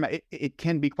 I mean, it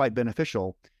can be quite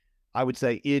beneficial, I would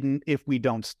say, if we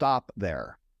don't stop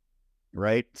there,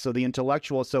 right? So the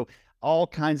intellectual. So all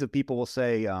kinds of people will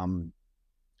say,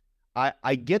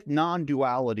 I get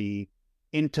non-duality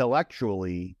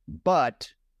intellectually,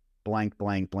 but blank,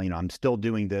 blank, blank. I'm still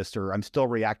doing this, or I'm still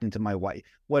reacting to my wife,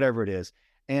 whatever it is.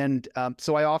 And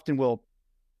so I often will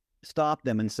stop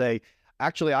them and say,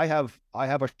 actually, I have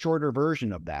a shorter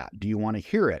version of that. Do you want to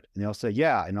hear it? And they'll say,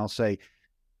 yeah. And I'll say,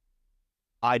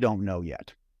 I don't know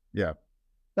yet. Yeah.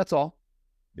 That's all.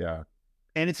 Yeah.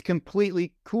 And it's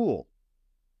completely cool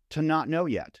to not know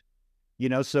yet.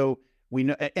 So we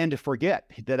know, and to forget,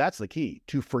 that's the key,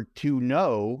 to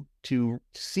know, to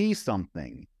see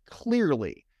something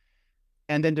clearly,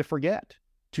 and then to forget,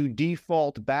 to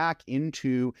default back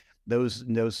into those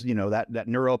that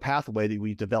neural pathway that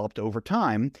we developed over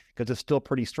time, because it's still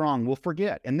pretty strong. We'll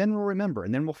forget, and then we'll remember,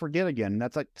 and then we'll forget again. And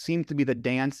that's like seems to be the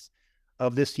dance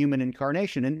of this human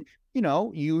incarnation. And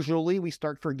usually we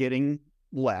start forgetting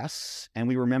less and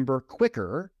we remember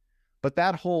quicker. But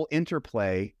that whole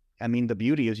interplay, I mean, the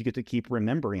beauty is you get to keep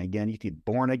remembering again. You get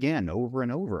born again over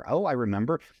and over. Oh, I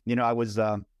remember. I was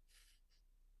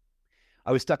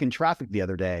stuck in traffic the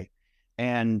other day,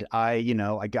 and I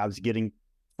was getting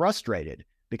frustrated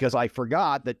because I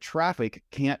forgot that traffic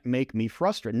can't make me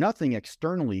frustrated. Nothing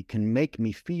externally can make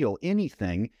me feel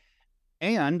anything.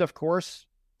 And of course,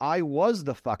 I was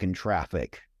the fucking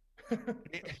traffic.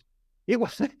 It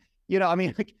was, I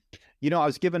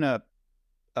was given a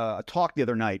talk the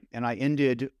other night, and I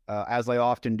ended, as I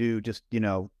often do, just,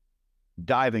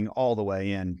 diving all the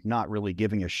way in, not really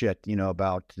giving a shit,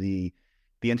 about the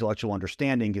intellectual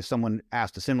understanding, because someone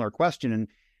asked a similar question.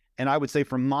 And I would say,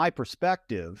 from my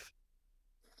perspective,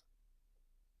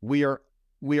 we are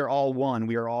all one.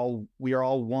 We are all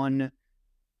one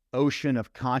ocean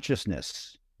of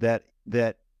consciousness that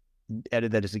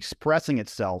is expressing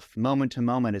itself moment to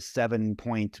moment as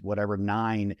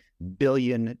 7.9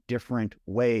 billion different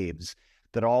waves.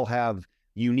 that all have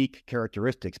unique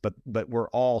characteristics, but we're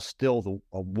all still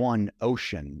one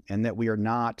ocean, and that we are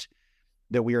not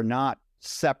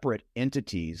separate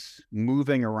entities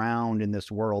moving around in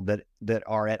this world that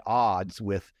are at odds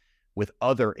with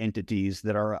other entities,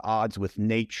 that are at odds with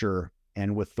nature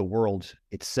and with the world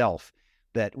itself.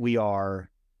 That we are,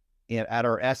 at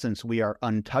our essence, we are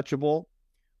untouchable,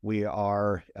 we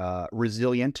are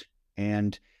resilient,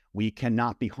 and we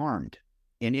cannot be harmed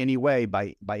in any way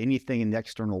by anything in the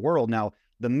external world. Now,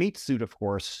 the meat suit, of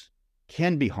course,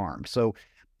 can be harmed,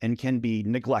 and can be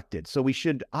neglected. So we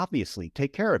should obviously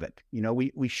take care of it.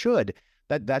 We should.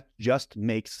 That just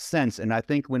makes sense. And I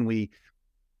think when we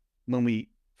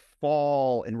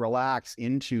fall and relax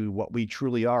into what we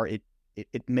truly are,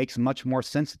 it makes much more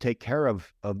sense to take care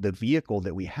of the vehicle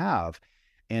that we have,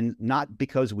 and not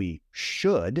because we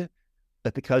should,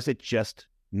 but because it just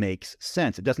makes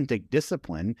sense. It doesn't take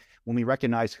discipline. When we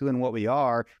recognize who and what we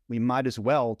are, we might as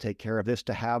well take care of this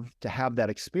to have that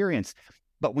experience.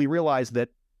 But we realize that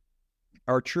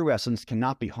our true essence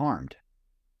cannot be harmed.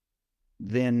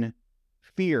 Then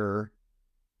fear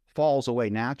falls away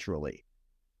naturally.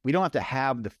 We don't have to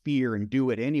have the fear and do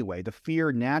it anyway. The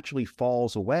fear naturally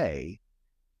falls away,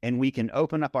 and we can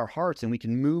open up our hearts and we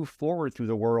can move forward through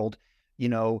the world,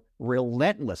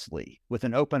 relentlessly with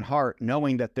an open heart,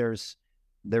 knowing that there's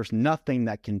nothing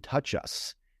that can touch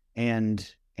us,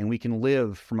 and we can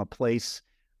live from a place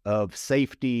of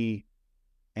safety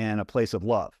and a place of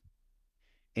love.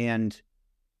 And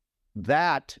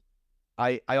that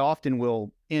I often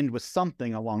will end with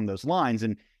something along those lines.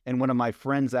 And one of my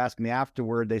friends asked me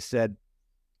afterward, they said,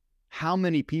 how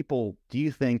many people do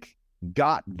you think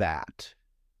got that?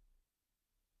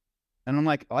 And I'm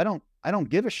like, I don't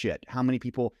give a shit how many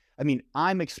people. I mean,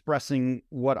 I'm expressing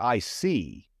what I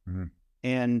see. Mm-hmm.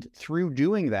 And through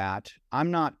doing that,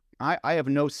 I have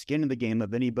no skin in the game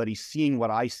of anybody seeing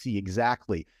what I see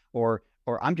exactly, or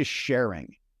I'm just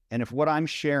sharing. And if what I'm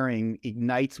sharing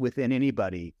ignites within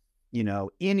anybody,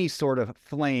 any sort of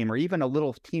flame, or even a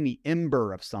little teeny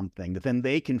ember of something that then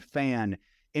they can fan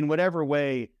in whatever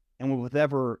way and with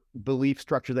whatever belief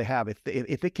structure they have,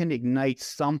 if it can ignite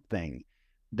something,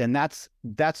 then that's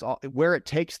all. Where it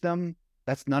takes them,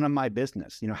 that's none of my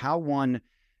business.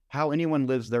 How anyone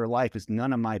lives their life is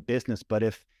none of my business. But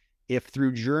if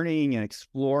through journeying and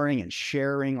exploring and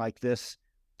sharing like this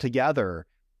together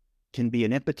can be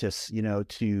an impetus,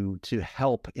 to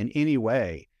help in any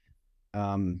way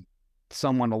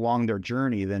someone along their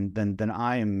journey, then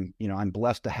I am, I'm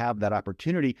blessed to have that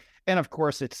opportunity. And of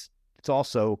course, it's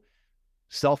also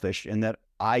selfish in that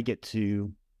I get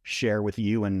to share with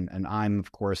you, and I'm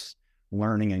of course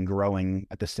learning and growing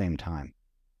at the same time.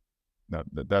 No,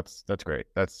 that's great.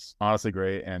 That's honestly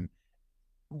great. And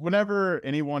whenever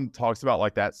anyone talks about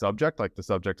like that subject, like the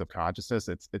subject of consciousness,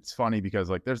 it's funny because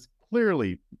like there's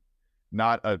clearly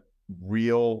not a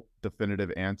real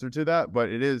definitive answer to that, but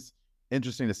it is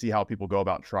interesting to see how people go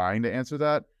about trying to answer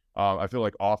that. I feel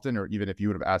like often, or even if you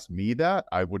would have asked me that,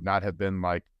 I would not have been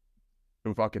like,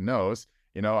 who fucking knows?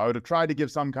 I would have tried to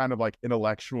give some kind of like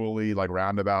intellectually like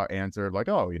roundabout answer, like,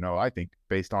 oh, I think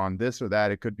based on this or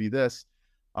that, it could be this.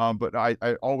 But I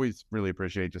always really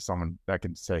appreciate just someone that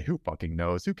can say, who fucking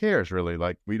knows? Who cares, really?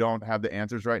 Like, we don't have the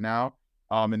answers right now.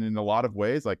 And in a lot of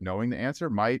ways, like knowing the answer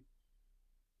might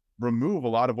remove a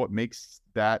lot of what makes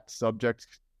that subject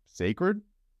sacred.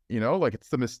 Like it's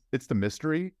the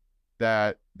mystery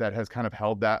that has kind of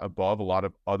held that above a lot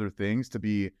of other things to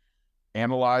be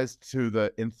analyzed to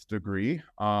the nth degree.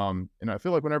 And I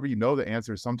feel like whenever you know the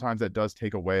answer, sometimes that does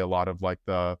take away a lot of like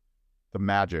the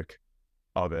magic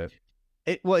of it.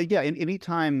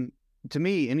 Anytime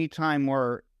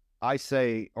where I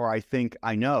say, or I think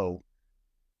I know,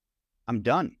 I'm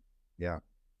done. Yeah.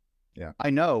 I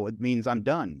know it means I'm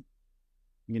done,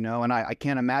 and I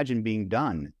can't imagine being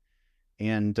done.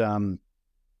 And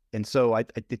so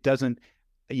it doesn't,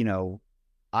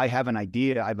 I have an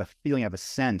idea, I have a feeling, I have a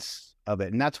sense of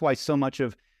it. And that's why so much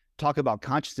of talk about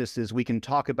consciousness is we can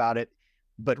talk about it,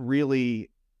 but really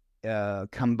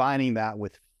combining that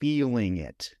with feeling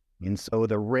it. And so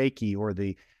the Reiki or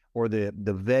the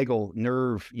vagal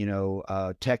nerve,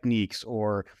 techniques,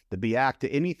 or the Biakta,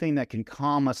 anything that can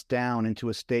calm us down into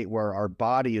a state where our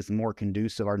body is more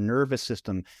conducive, our nervous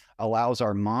system allows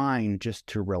our mind just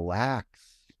to relax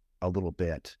a little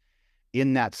bit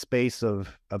in that space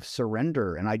of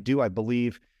surrender. And I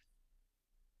believe,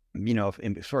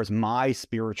 as far as my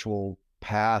spiritual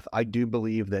path, I do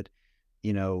believe that,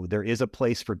 there is a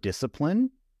place for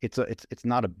discipline. It's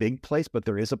not a big place, but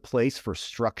there is a place for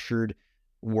structured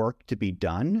work to be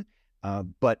done.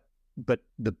 But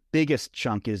the biggest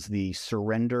chunk is the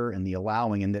surrender and the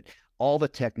allowing, and that all the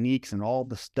techniques and all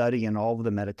the study and all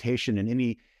the meditation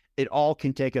and it all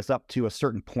can take us up to a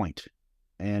certain point,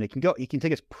 and it can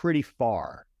take us pretty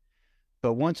far.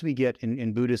 But once we get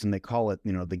in Buddhism, they call it,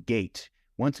 the gate.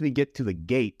 Once we get to the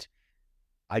gate,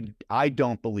 I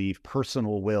don't believe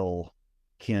personal will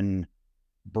can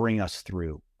bring us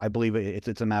through. I believe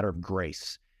it's a matter of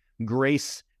grace,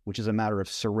 which is a matter of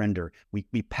surrender.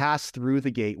 We pass through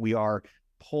the gate. We are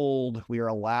pulled. We are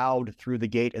allowed through the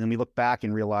gate, and then we look back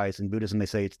and realize in Buddhism they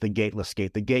say it's the gateless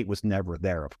gate. The gate was never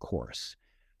there, of course.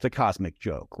 It's a cosmic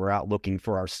joke. We're out looking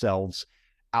for ourselves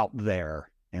out there.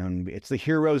 And it's the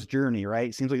hero's journey, right?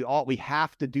 It seems like we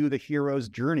have to do the hero's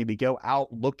journey. We go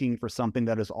out looking for something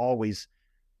that is always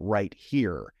right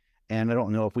here. And I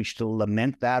don't know if we should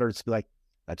lament that or just be like,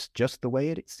 that's just the way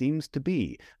it seems to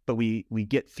be. But we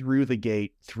get through the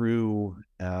gate through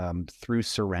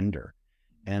surrender.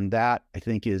 And that, I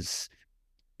think, is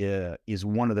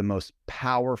one of the most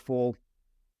powerful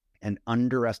and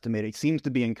underestimated. It seems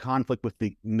to be in conflict with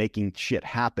the making shit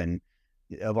happen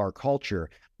of our culture.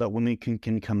 But when we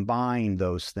can combine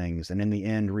those things and in the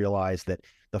end realize that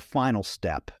the final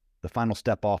step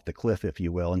off the cliff, if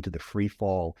you will, into the free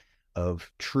fall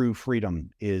of true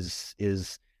freedom is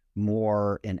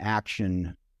more an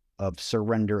action of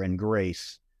surrender and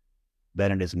grace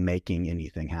than it is making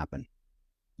anything happen.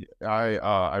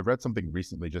 I read something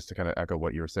recently, just to kind of echo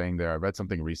what you were saying there. I read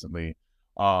something recently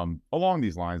along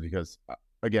these lines because,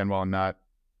 again, while I'm not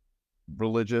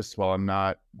religious, while I'm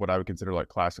not what I would consider like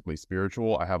classically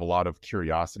spiritual, I have a lot of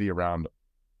curiosity around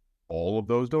all of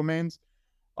those domains.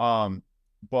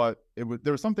 But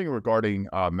there was something regarding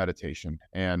meditation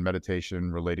and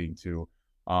meditation relating to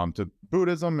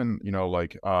Buddhism and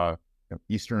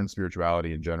Eastern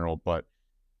spirituality in general. But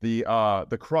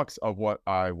the crux of what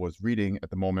I was reading at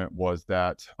the moment was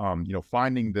that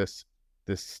finding this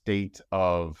state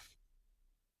of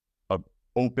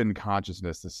open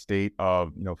consciousness, the state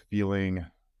of feeling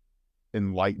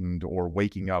enlightened or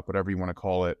waking up, whatever you want to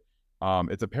call it.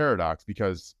 It's a paradox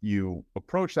because you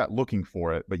approach that looking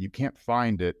for it, but you can't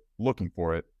find it looking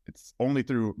for it. It's only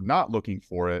through not looking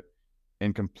for it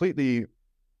and completely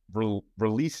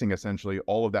releasing essentially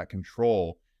all of that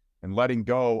control and letting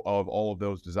go of all of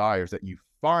those desires that you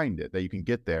find it, that you can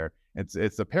get there.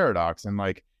 It's a paradox. And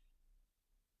like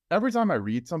every time I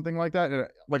read something like that, and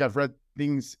like I've read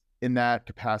things in that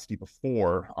capacity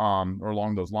before, or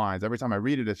along those lines, every time I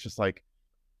read it, it's just like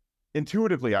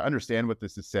intuitively I understand what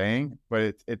this is saying,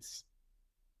 but it's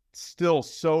still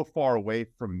so far away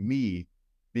from me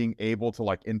being able to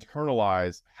like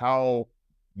internalize how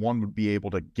one would be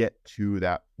able to get to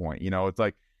that point. It's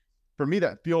like, for me,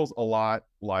 that feels a lot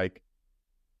like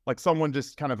someone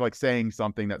just kind of like saying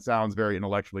something that sounds very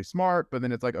intellectually smart, but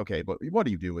then it's like, okay, but what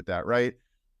do you do with that, right?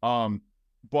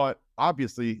 But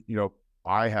obviously,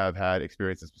 I have had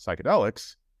experiences with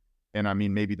psychedelics, and I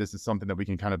mean, maybe this is something that we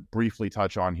can kind of briefly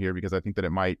touch on here because I think that it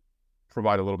might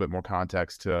provide a little bit more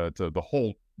context to the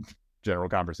whole general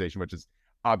conversation, which is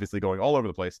obviously going all over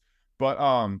the place. But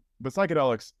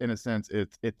psychedelics, in a sense,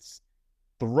 it's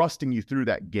thrusting you through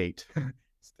that gate.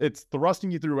 It's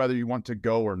thrusting you through whether you want to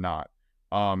go or not.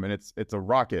 And it's a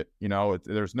rocket,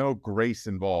 there's no grace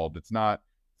involved. It's not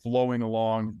flowing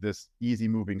along this easy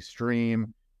moving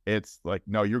stream. It's like,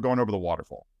 no, you're going over the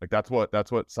waterfall. Like that's what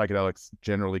psychedelics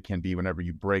generally can be whenever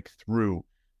you break through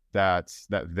that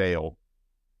veil.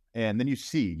 And then you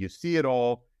see it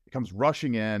all. It comes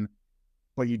rushing in,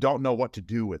 but you don't know what to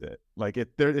do with it. Like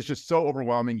it's just so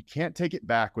overwhelming. You can't take it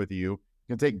back with you. You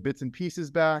can take bits and pieces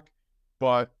back,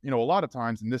 but a lot of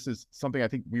times, and this is something I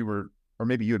think or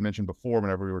maybe you had mentioned before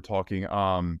whenever we were talking,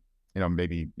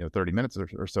 maybe 30 minutes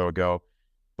or so ago,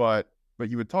 but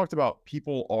you had talked about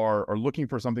people are looking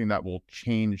for something that will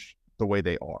change the way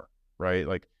they are, right?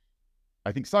 Like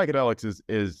I think psychedelics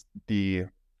is the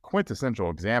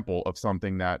quintessential example of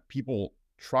something that people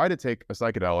try to take a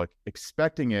psychedelic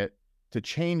expecting it to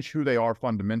change who they are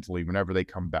fundamentally whenever they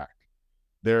come back.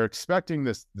 They're expecting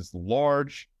this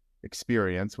large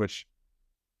experience, which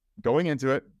going into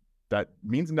it, that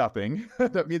means nothing.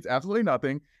 That means absolutely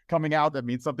nothing. Coming out, that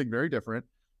means something very different.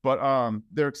 But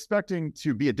they're expecting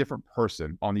to be a different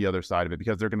person on the other side of it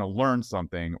because they're going to learn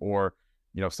something, or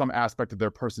some aspect of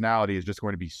their personality is just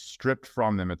going to be stripped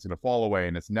from them. It's going to fall away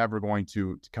and it's never going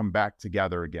to come back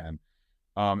together again.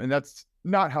 And that's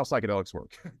not how psychedelics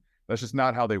work. That's just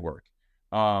not how they work.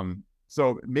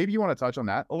 So maybe you want to touch on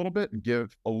that a little bit and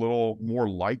give a little more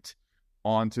light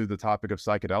onto the topic of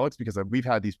psychedelics, because we've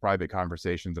had these private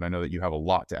conversations and I know that you have a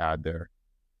lot to add there.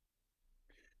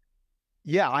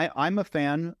 Yeah, I'm a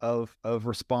fan of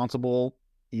responsible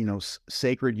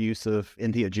sacred use of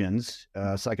entheogens,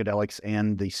 psychedelics,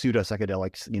 and the pseudo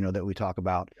psychedelics, that we talk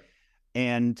about.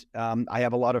 And I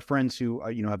have a lot of friends who,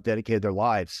 have dedicated their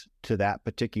lives to that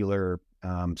particular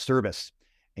service.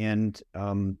 And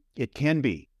it can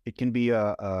be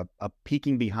a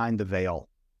peeking behind the veil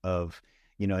of,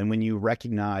 and when you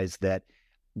recognize that,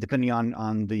 depending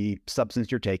on the substance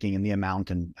you're taking and the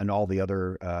amount and all the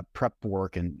other prep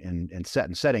work and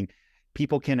setting,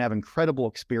 people can have incredible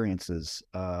experiences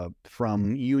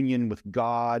from union with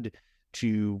God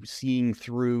to seeing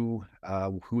through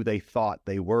who they thought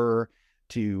they were,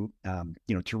 to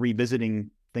to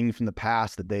revisiting things from the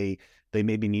past that they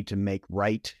maybe need to make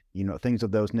right, things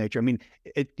of those nature. I mean,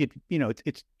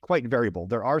 it's quite variable.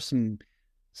 There are some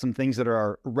things that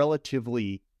are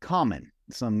relatively common,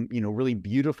 some really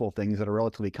beautiful things that are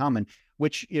relatively common,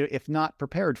 which, if not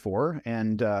prepared for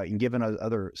and given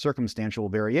other circumstantial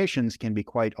variations, can be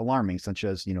quite alarming, such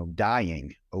as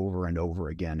dying over and over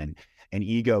again, and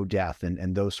ego death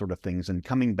and those sort of things, and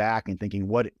coming back and thinking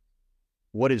what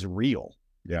is real.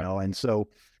 And so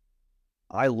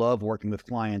I love working with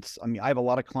clients. I mean, I have a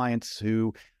lot of clients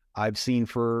who I've seen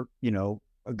for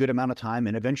a good amount of time,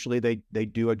 and eventually they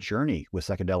do a journey with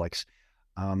psychedelics.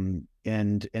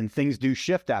 And things do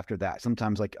shift after that.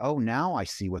 Sometimes, like, oh, now I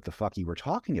see what the fuck you were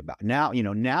talking about. Now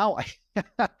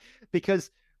I because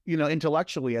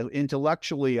intellectually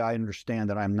I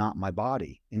understand that I'm not my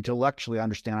body. Intellectually, I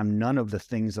understand I'm none of the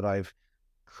things that I've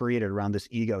created around this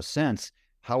ego sense.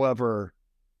 However,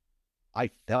 I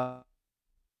felt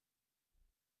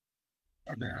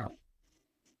now.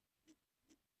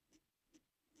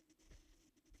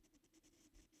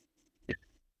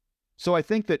 So I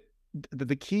think that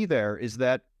the key there is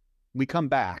that we come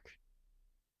back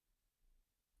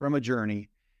from a journey,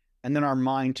 and then our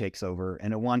mind takes over,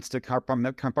 and it wants to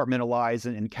compartmentalize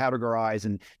and categorize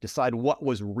and decide what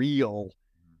was real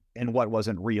and what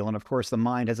wasn't real. And of course, the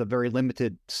mind has a very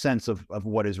limited sense of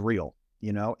what is real,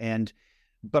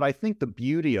 but I think the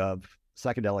beauty of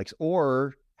psychedelics,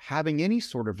 or having any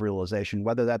sort of realization,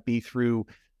 whether that be through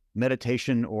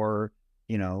meditation or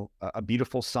a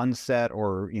beautiful sunset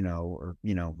or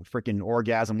freaking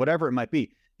orgasm, whatever it might be,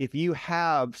 if you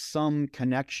have some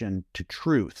connection to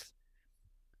truth,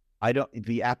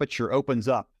 the aperture opens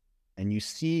up and you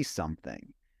see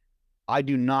something. I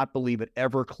do not believe it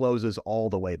ever closes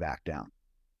all the way back down.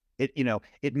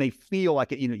 It may feel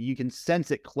like it, you can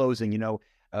sense it closing,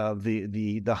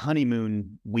 the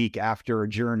honeymoon week after a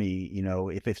journey,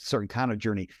 if it's a certain kind of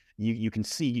journey, you can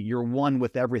see you're one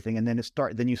with everything, and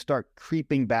then you start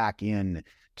creeping back in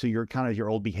to your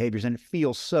old behaviors, and it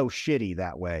feels so shitty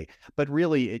that way. But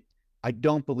really, I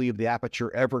don't believe the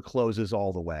aperture ever closes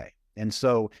all the way. And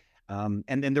so, and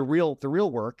then the real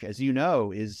work, as you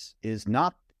know, is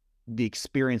not the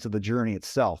experience of the journey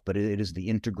itself, but it is the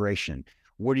integration.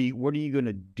 What are you going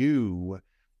to do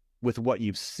with what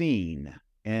you've seen?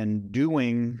 And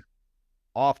doing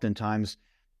oftentimes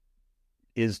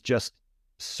is just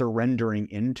surrendering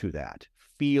into that,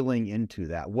 feeling into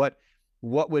that. What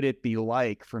would it be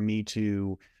like for me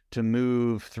to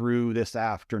move through this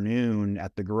afternoon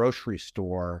at the grocery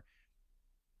store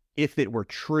if it were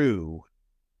true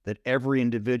that every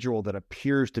individual that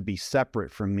appears to be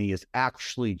separate from me is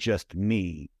actually just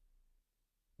me?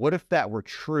 What if that were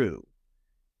true?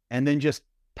 And then just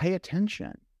pay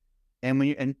attention. And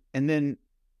when and then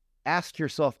ask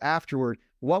yourself afterward,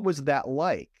 what was that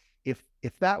like?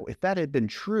 If that had been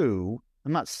true,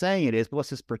 I'm not saying it is, but let's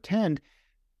just pretend.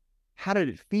 How did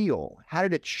it feel? How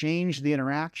did it change the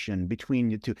interaction between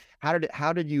you two? How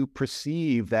did you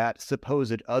perceive that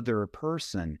supposed other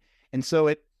person? And so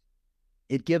it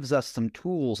gives us some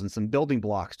tools and some building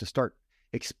blocks to start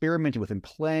experimenting with and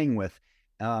playing with.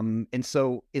 And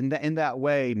so in that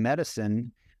way,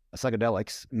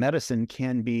 psychedelics medicine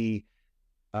can be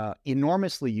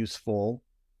enormously useful.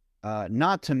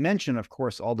 Not to mention, of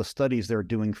course, all the studies they're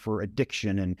doing for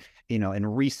addiction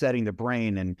and resetting the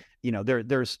brain. And,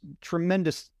 there's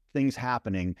tremendous things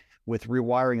happening with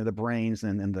rewiring of the brains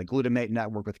and the glutamate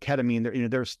network with ketamine.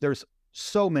 There's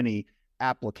so many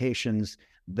applications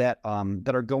that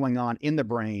are going on in the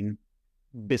brain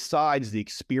besides the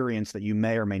experience that you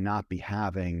may or may not be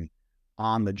having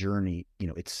on the journey,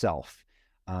 itself.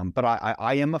 But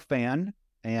I am a fan,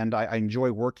 and I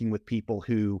enjoy working with people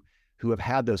who have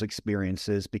had those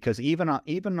experiences, because even on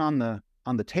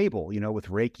the table, with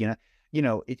Reiki,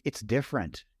 it's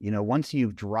different. Once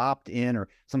you've dropped in, or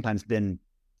sometimes been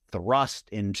thrust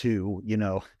into,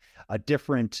 a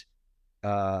different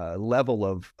level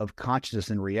of consciousness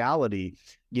and reality,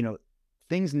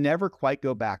 things never quite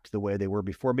go back to the way they were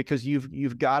before, because you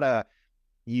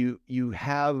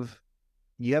have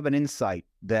you have an insight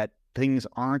that things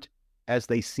aren't as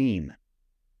they seem.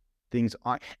 Things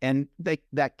aren't, and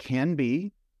that can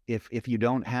be, if you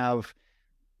don't have,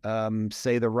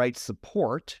 say, the right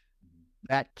support,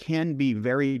 that can be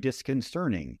very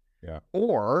disconcerting. Yeah.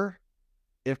 Or,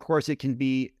 of course, it can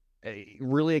be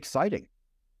really exciting,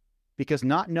 because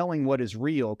not knowing what is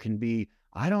real can be,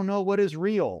 I don't know what is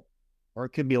real. Or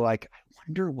it could be like, I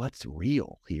wonder what's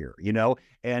real here,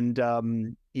 and,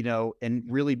 and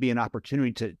really be an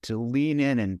opportunity to lean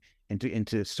in and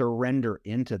to surrender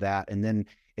into that, and then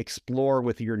explore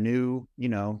with your new,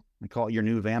 I call it your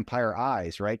new vampire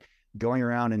eyes, right? Going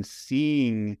around and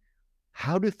seeing,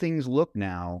 how do things look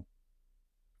now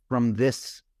from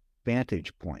this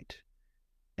vantage point?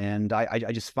 And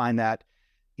I just find that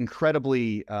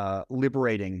incredibly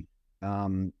liberating,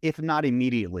 if not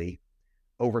immediately,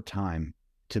 over time,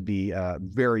 to be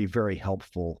very, very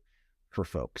helpful for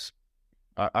folks.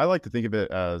 I like to think of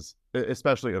it as,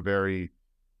 especially a very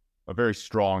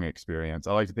strong experience.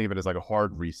 I like to think of it as like a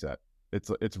hard reset.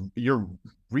 It's you're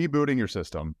rebooting your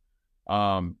system,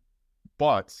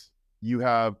 but you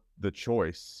have the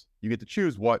choice. You get to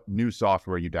choose what new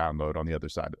software you download on the other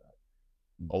side of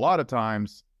that. A lot of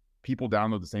times, people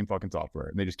download the same fucking software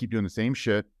and they just keep doing the same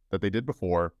shit that they did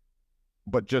before,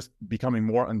 but just becoming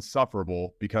more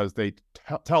insufferable because they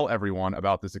tell everyone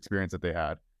about this experience that they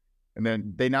had. And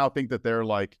then they now think that they're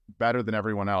like better than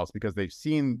everyone else because they've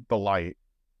seen the light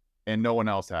and no one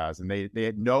else has. And they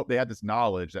had this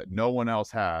knowledge that no one else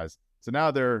has. So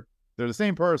now they're the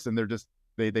same person. They're just,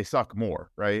 they suck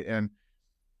more. Right. And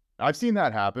I've seen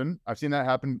that happen. I've seen that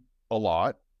happen a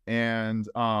lot. And,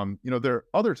 there are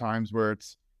other times where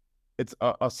it's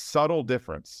a subtle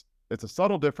difference. It's a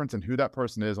subtle difference in who that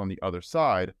person is on the other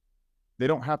side. They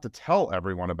don't have to tell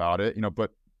everyone about it,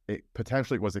 but it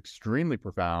potentially was extremely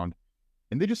profound,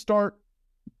 and they just start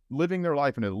living their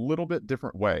life in a little bit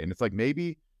different way. And it's like,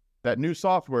 maybe that new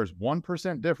software is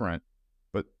 1% different,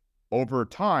 but over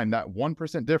time, that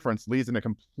 1% difference leads in a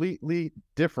completely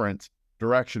different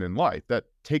direction in life that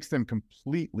takes them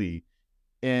completely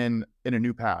in a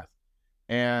new path.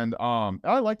 And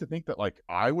I like to think that like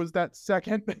I was that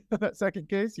second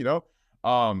case,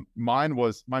 mine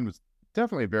was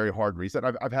definitely a very hard reset.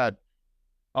 I've had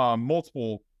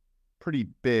multiple pretty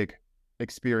big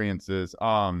experiences.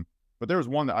 But there was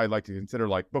one that I like to consider,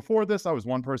 like, before this I was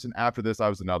one person, after this I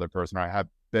was another person, or I have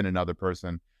been another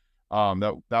person.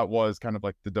 That was kind of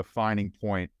like the defining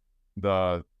point,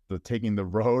 the taking the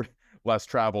road less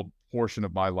traveled portion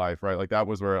of my life, right? Like, that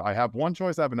was where I have one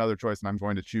choice, I have another choice, and I'm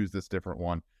going to choose this different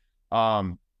one.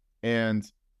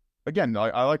 And again,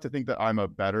 I like to think that I'm a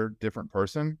better, different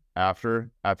person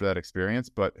after that experience,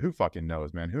 but who fucking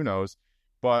knows, man? Who knows?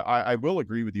 But I will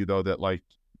agree with you, though, that like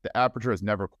the aperture is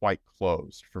never quite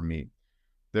closed for me.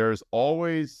 There's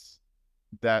always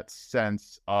that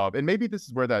sense of, and maybe this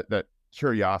is where that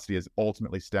curiosity is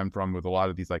ultimately stemmed from with a lot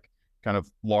of these like kind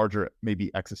of larger, maybe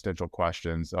existential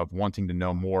questions of wanting to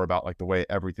know more about like the way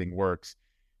everything works,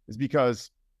 is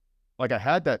because like I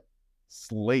had that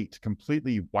slate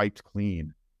completely wiped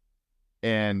clean.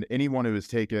 And anyone who has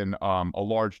taken a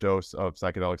large dose of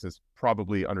psychedelics has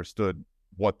probably understood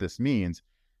what this means.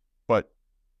 But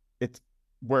it's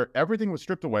where everything was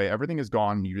stripped away, everything is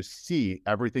gone, and you just see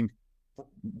everything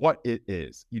what it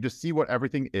is. You just see what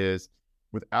everything is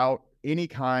without any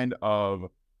kind of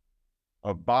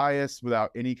bias, without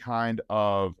any kind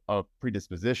of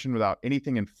predisposition, without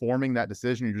anything informing that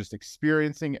decision. You're just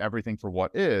experiencing everything for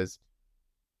what is.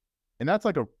 And that's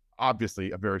like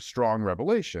obviously a very strong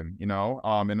revelation, and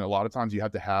a lot of times you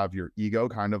have to have your ego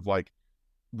kind of like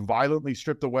violently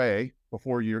stripped away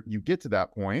before you get to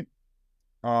that point.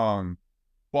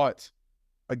 But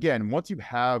again, once you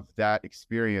have that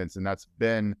experience and that's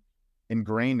been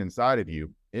ingrained inside of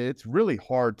you, it's really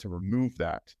hard to remove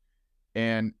that.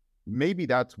 And maybe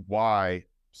that's why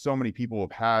so many people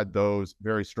have had those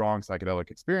very strong psychedelic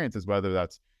experiences, whether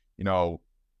that's,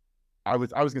 I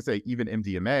was going to say even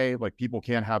MDMA, like people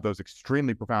can have those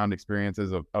extremely profound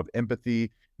experiences of empathy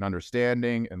and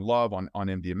understanding and love on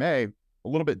MDMA, a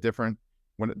little bit different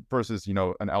versus, an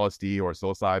LSD or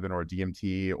psilocybin or a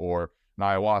DMT or an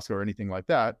ayahuasca or anything like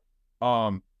that.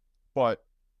 But,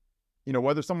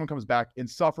 whether someone comes back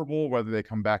insufferable, whether they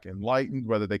come back enlightened,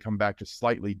 whether they come back just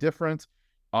slightly different,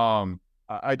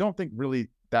 I don't think really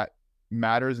that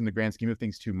matters in the grand scheme of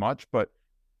things too much. But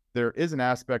there is an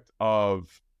aspect of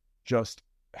just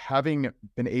having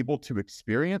been able to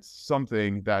experience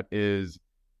something that is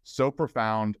so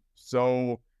profound,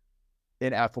 so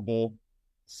ineffable,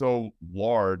 so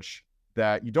large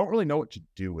that you don't really know what to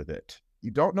do with it.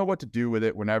 You don't know what to do with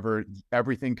it whenever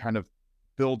everything kind of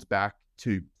builds back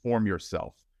to form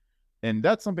yourself. And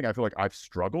that's something I feel like I've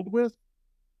struggled with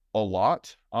a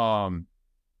lot. And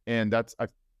that's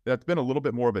been a little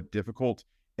bit more of a difficult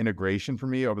integration for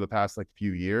me over the past like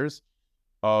few years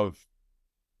of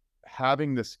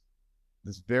having this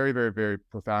very, very, very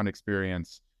profound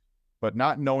experience, but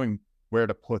not knowing where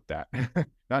to put that,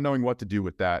 not knowing what to do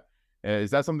with that.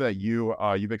 Is that something that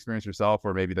you've experienced yourself,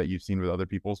 or maybe that you've seen with other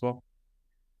people as well?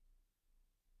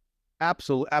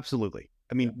 Absolutely.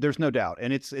 I mean, there's no doubt,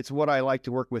 and it's what I like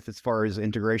to work with as far as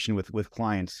integration with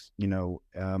clients.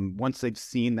 Once they've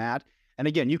seen that, and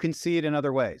again, you can see it in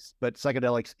other ways, but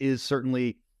psychedelics is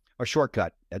certainly a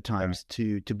shortcut at times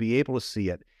to be able to see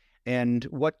it. And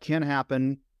what can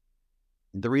happen?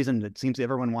 The reason it seems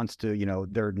everyone wants to,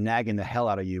 they're nagging the hell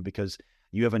out of you because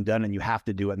you haven't done it and you have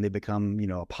to do it, and they become,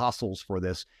 apostles for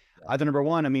this. Either number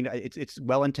one, I mean, it's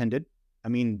well intended. I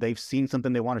mean, they've seen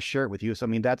something, they want to share it with you. So, I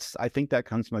mean, I think that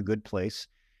comes from a good place.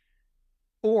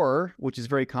 Or, which is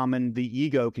very common, the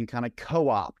ego can kind of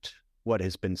co-opt what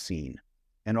has been seen.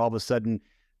 And all of a sudden,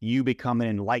 you become an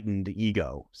enlightened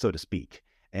ego, so to speak.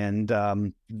 And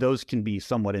those can be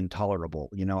somewhat intolerable.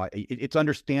 It's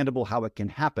understandable how it can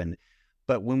happen.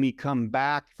 But when we come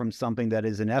back from something that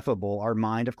is ineffable, our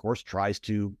mind, of course, tries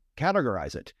to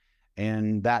categorize it.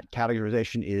 And that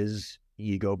categorization is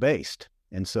ego-based.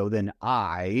 And so then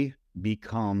I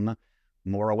become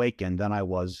more awakened than I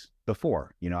was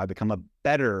before. I become a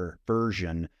better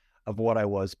version of what I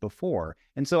was before.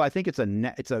 And so I think it's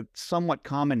a somewhat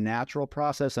common natural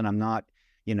process. And I'm not,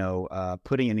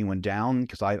 putting anyone down,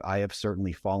 because I have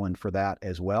certainly fallen for that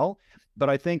as well. But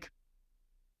I think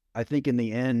in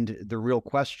the end, the real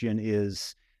question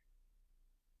is,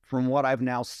 from what I've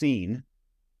now seen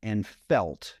and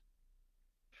felt,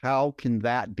 how can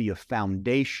that be a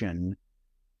foundation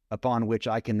upon which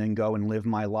I can then go and live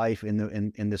my life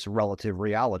in this relative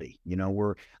reality?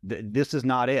 This is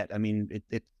not it. I mean,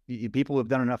 people who have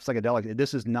done enough psychedelics,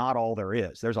 this is not all there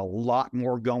is. There's a lot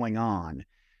more going on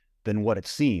than what it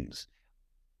seems.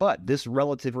 But this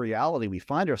relative reality we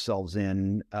find ourselves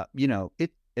in,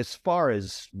 as far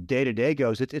as day to day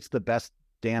goes, it's the best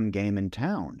damn game in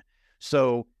town.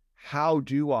 So how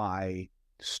do I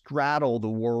straddle the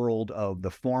world of the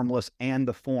formless and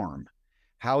the form?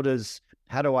 How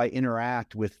do I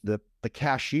interact with the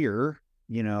cashier,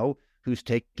 who's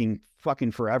taking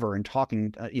fucking forever and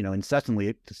talking,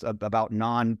 incessantly about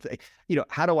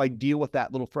how do I deal with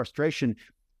that little frustration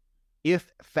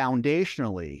if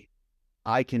foundationally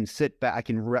I can sit back, I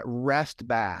can rest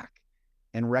back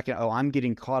and reckon, I'm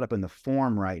getting caught up in the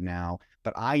form right now,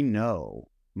 but I know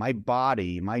my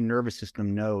body, my nervous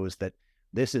system knows that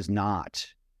this is not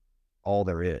all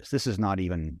there is. This is not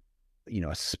even,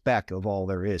 a speck of all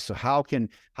there is. So how can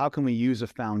we use a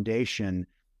foundation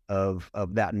of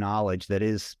that knowledge that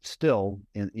is still,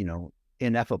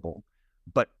 ineffable,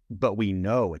 but we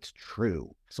know it's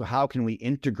true. So how can we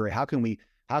integrate? How can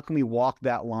we walk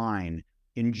that line,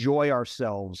 enjoy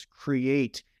ourselves,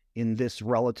 create in this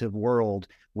relative world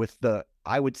with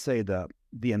I would say the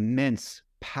immense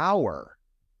power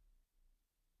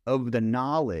of the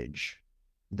knowledge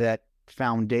that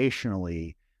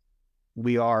foundationally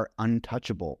we are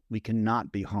untouchable. We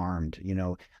cannot be harmed.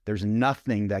 There's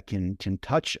nothing that can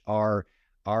touch our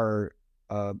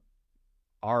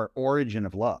origin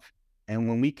of love. And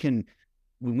when we can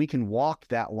walk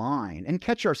that line and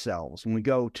catch ourselves when we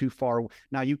go too far.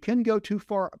 Now you can go too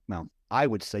far. Well, I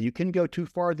would say you can go too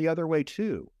far the other way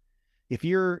too. If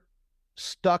you're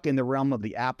stuck in the realm of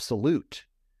the absolute,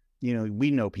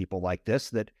 we know people like this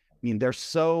that,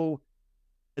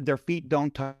 their feet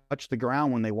don't touch the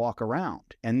ground when they walk around,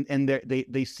 and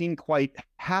they seem quite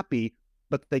happy,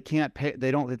 but they can't pay.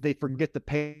 They forget to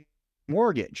pay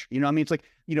mortgage. It's like,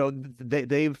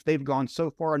 they've gone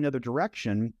so far in the other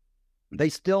direction. They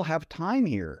still have time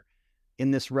here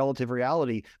in this relative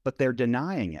reality, but they're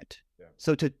denying it. Yeah.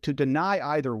 So to deny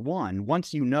either one,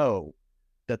 once you know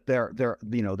that there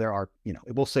are,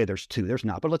 we'll say there's two, there's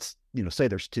not, but let's, say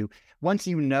there's two. Once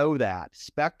you know that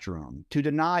spectrum, to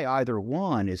deny either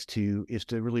one is to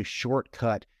really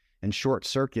shortcut and short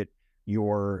circuit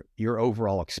your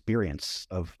overall experience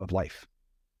of life.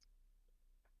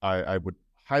 I would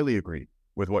highly agree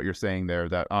with what you're saying there,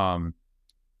 that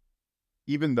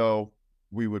even though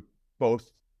we would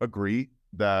both agree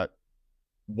that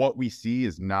what we see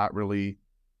is not really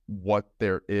what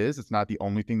there is, it's not the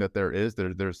only thing that there is,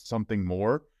 there's something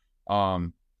more,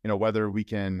 whether we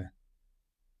can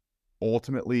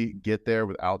ultimately get there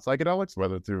without psychedelics,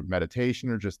 whether through meditation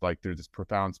or just like through this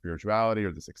profound spirituality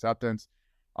or this acceptance,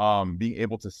 being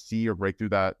able to see or break through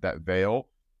that veil.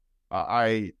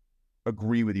 I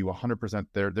agree with you 100%.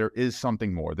 There is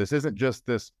something more. This isn't just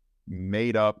this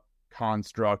made up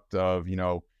construct of,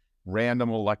 random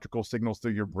electrical signals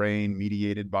through your brain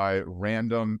mediated by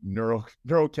random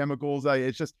neurochemicals.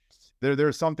 It's just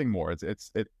there's something more.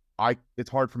 It's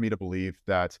hard for me to believe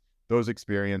that those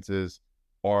experiences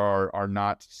are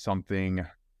not something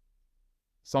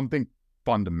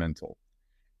fundamental.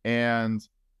 And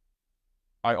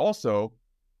I also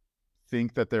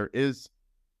think that there is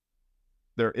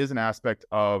an aspect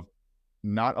of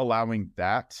not allowing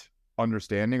that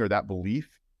understanding or that belief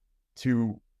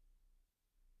to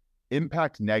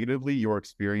impact negatively your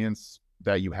experience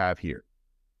that you have here.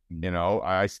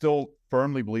 I still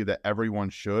firmly believe that everyone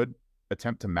should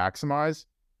attempt to maximize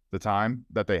the time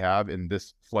that they have in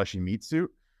this fleshy meat suit.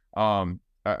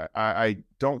 I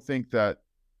don't think that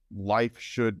life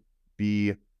should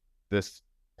be this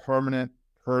permanent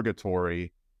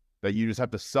purgatory that you just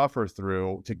have to suffer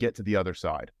through to get to the other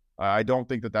side. I don't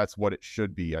think that that's what it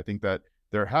should be. I think that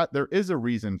there is a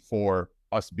reason for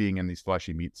us being in these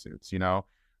fleshy meat suits,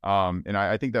 and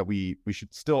I think that we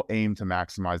should still aim to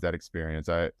maximize that experience.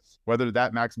 Whether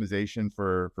that maximization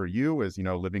for you is,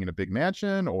 living in a big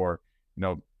mansion, or,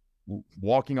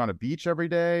 walking on a beach every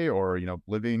day, or,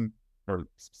 living or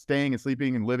staying and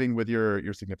sleeping and living with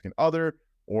your significant other,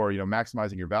 or,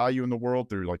 maximizing your value in the world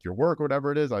through like your work or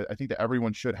whatever it is. I think that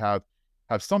everyone should have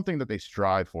something that they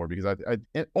strive for, because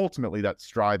ultimately that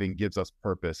striving gives us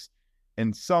purpose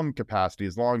in some capacity,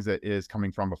 as long as it is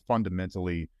coming from a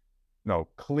fundamentally,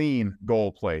 clean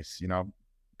goal place,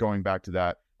 going back to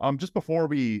that. Just before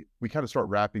we kind of start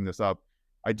wrapping this up,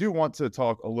 I do want to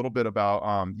talk a little bit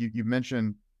about, you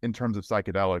mentioned in terms of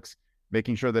psychedelics,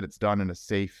 making sure that it's done in a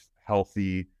safe,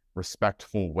 healthy,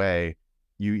 respectful way.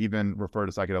 You even refer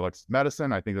to psychedelics as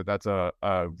medicine. I think that that's a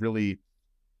really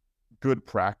good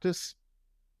practice,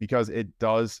 because it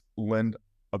does lend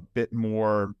a bit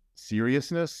more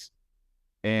seriousness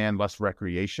and less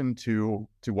recreation to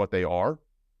what they are.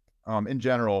 In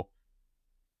general,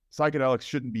 psychedelics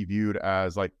shouldn't be viewed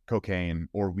as like cocaine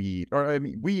or weed, or I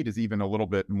mean, weed is even a little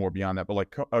bit more beyond that, but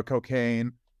like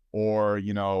cocaine, or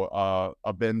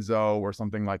a benzo or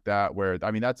something like that, where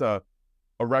I mean that's a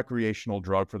recreational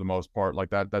drug for the most part, like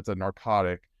that's a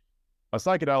narcotic. A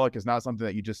psychedelic is not something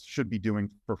that you just should be doing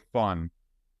for fun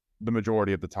the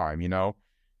majority of the time,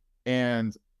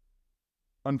 and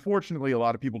unfortunately a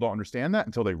lot of people don't understand that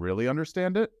until they really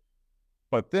understand it.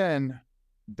 But then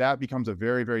that becomes a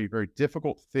very, very, very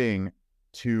difficult thing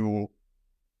to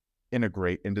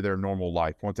integrate into their normal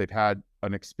life once they've had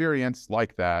an experience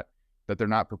like that they're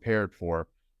not prepared for.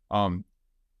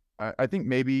 I think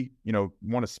maybe,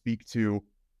 want to speak to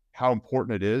how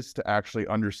important it is to actually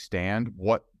understand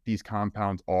what these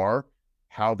compounds are,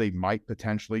 how they might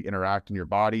potentially interact in your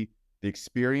body, the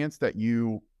experience that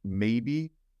you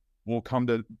maybe will come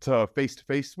to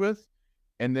face with,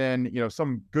 and then,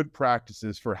 some good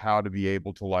practices for how to be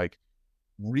able to like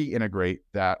reintegrate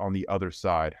that on the other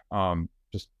side.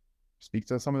 Just speak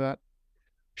to some of that.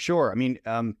 Sure. I mean,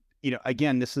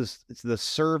 again, it's the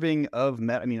serving of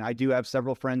I mean, I do have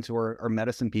several friends who are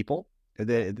medicine people.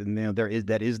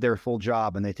 That is their full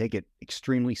job, and they take it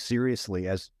extremely seriously,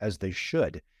 as they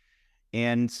should.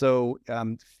 And so,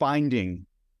 finding,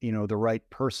 the right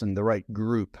person, the right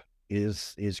group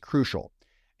is crucial,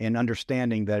 and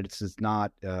understanding that it's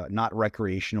not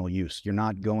recreational use. You're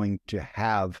not going to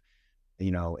have,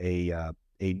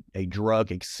 a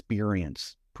drug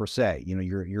experience per se.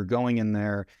 You're going in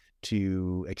there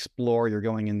to explore. You're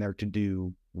going in there to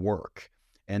do work.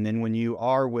 And then when you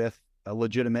are with a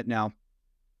legitimate, now,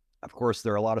 of course,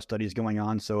 there are a lot of studies going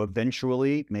on. So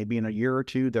eventually, maybe in a year or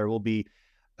two, there will be,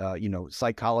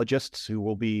 psychologists who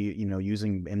will be,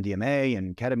 using MDMA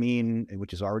and ketamine,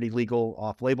 which is already legal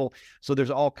off-label. So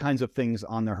there's all kinds of things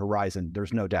on the horizon.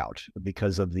 There's no doubt,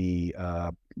 because of the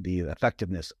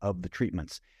effectiveness of the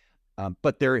treatments.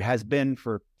 But there has been,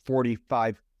 for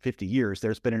 45, 50 years,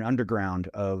 there's been an underground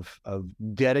of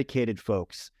dedicated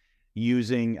folks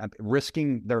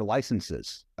risking their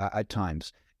licenses at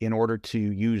times in order to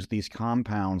use these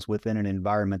compounds within an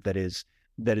environment that is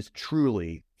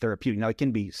truly therapeutic. Now, it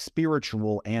can be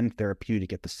spiritual and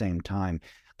therapeutic at the same time.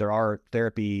 There are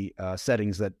therapy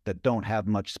settings that don't have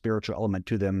much spiritual element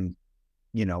to them,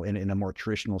 in a more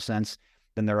traditional sense.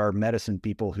 Then there are medicine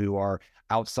people who are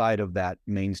outside of that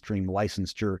mainstream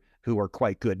licensure, who are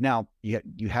quite good. Now,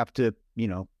 you have to,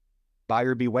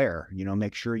 buyer beware,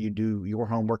 make sure you do your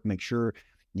homework, make sure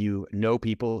you know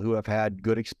people who have had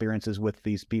good experiences with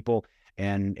these people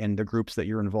and the groups that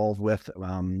you're involved with.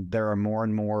 There are more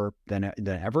and more than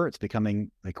ever. It's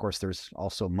becoming, of course, there's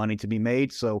also money to be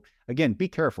made. So again, be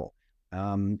careful,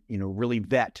 really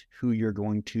vet who you're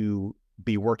going to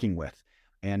be working with.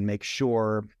 and make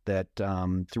sure that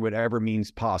through whatever means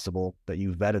possible that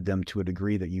you've vetted them to a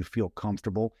degree that you feel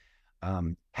comfortable.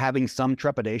 Having some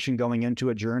trepidation going into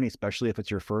a journey, especially if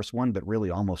it's your first one, but really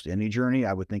almost any journey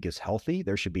I would think is healthy.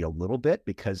 There should be a little bit,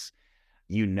 because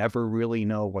you never really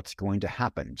know what's going to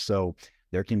happen. So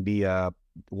there can be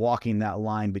walking that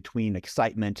line between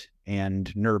excitement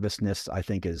and nervousness, I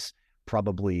think is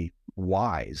probably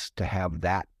wise to have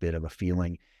that bit of a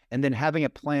feeling. And then having a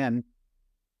plan.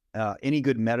 Any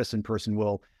good medicine person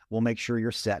will make sure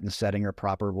your set and setting are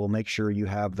proper. Will make sure you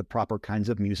have the proper kinds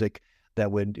of music that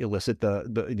would elicit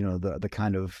the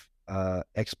kind of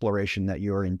exploration that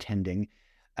you're intending.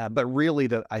 But really,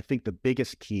 I think the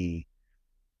biggest key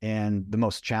and the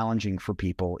most challenging for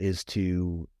people is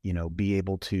to be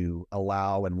able to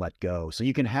allow and let go. So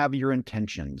you can have your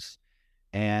intentions,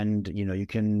 and you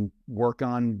can work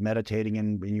on meditating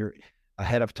in your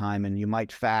ahead of time, and you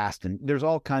might fast, and there's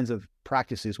all kinds of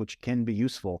practices which can be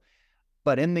useful.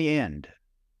 But in the end,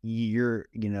 you're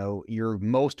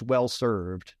most well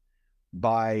served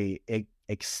by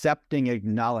accepting,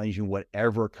 acknowledging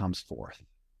whatever comes forth,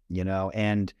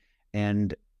 and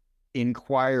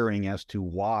inquiring as to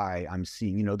why I'm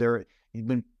seeing. There have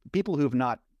been people who have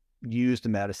not used the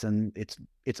medicine.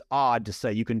 It's odd to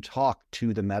say you can talk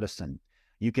to the medicine.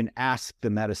 You can ask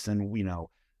the medicine,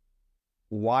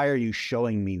 why are you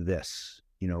showing me this?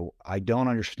 I don't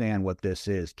understand what this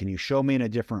is. Can you show me in a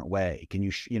different way? Can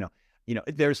you,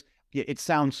 it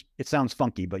sounds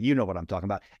funky, but you know what I'm talking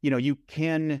about. You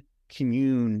can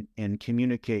commune and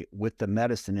communicate with the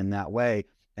medicine in that way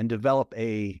and develop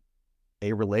a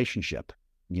relationship,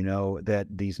 that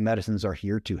these medicines are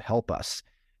here to help us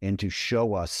and to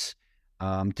show us,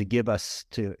 to give us,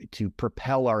 to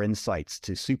propel our insights,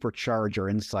 to supercharge our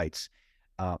insights.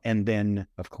 And then,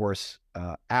 of course,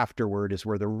 afterward is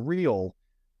where the real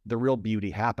beauty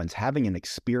happens. Having an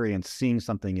experience, seeing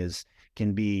something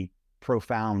can be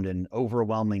profound and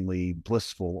overwhelmingly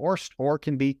blissful, or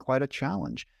can be quite a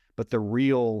challenge. But the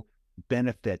real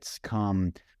benefits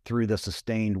come through the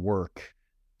sustained work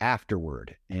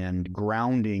afterward, and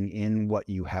grounding in what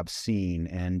you have seen,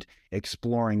 and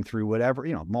exploring through whatever,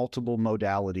 multiple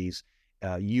modalities,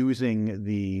 using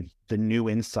the new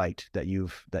insight that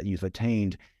you've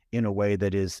attained in a way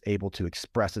that is able to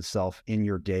express itself in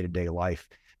your day-to-day life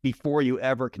before you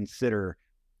ever consider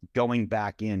going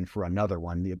back in for another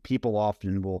one. The people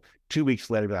often will 2 weeks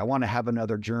later be like, I want to have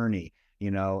another journey,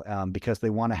 because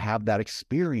they want to have that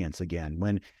experience again,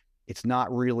 when it's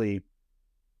not really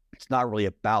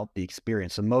about the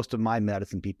experience. So most of my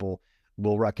medicine people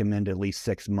will recommend at least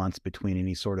 6 months between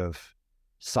any sort of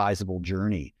sizable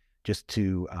journey, just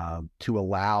to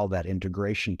allow that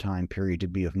integration time period to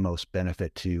be of most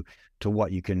benefit to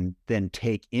what you can then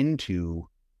take into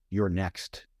your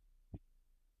next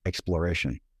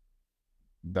exploration.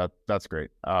 That's great.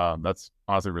 That's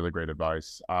honestly really great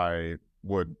advice. I'm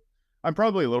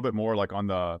probably a little bit more like on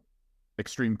the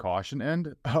extreme caution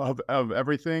end of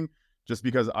everything, just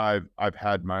because I've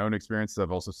had my own experiences.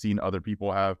 I've also seen other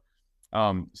people have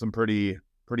some pretty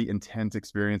intense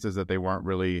experiences that they weren't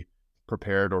really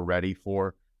prepared or ready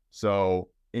for. So,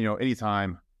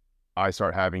 anytime I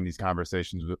start having these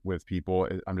conversations with people,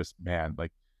 I'm just, man,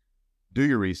 like, do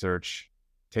your research,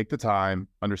 take the time,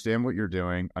 understand what you're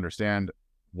doing, understand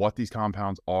what these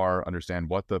compounds are, understand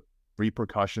what the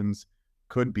repercussions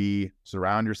could be,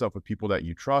 surround yourself with people that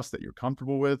you trust, that you're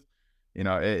comfortable with.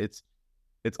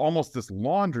 It's almost this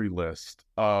laundry list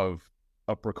of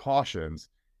precautions.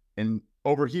 And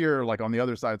over here, like on the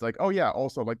other side, it's like, oh yeah,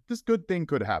 also like this good thing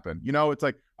could happen. It's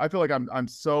like, I feel like I'm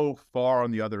so far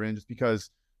on the other end, just because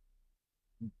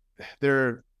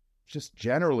they're just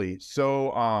generally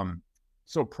so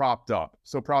propped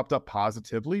up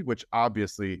positively, which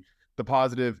obviously the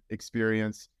positive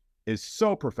experience is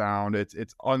so profound. It's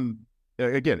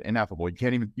again, ineffable. You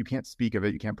can't speak of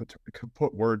it. You can't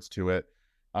put words to it.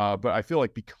 But I feel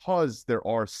like because there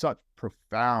are such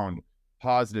profound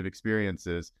positive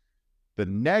experiences, the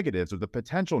negatives or the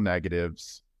potential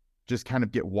negatives just kind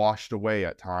of get washed away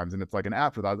at times. And it's like an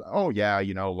afterthought. Oh yeah,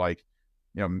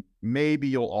 maybe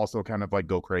you'll also kind of like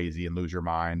go crazy and lose your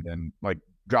mind and like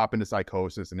drop into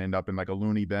psychosis and end up in like a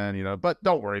loony bin, but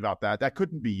don't worry about that. That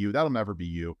couldn't be you. That'll never be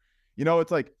you.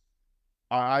 It's like,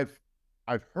 I've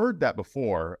heard that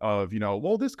before of,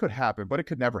 well, this could happen, but it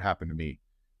could never happen to me.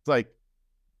 It's like,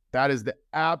 that is the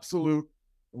absolute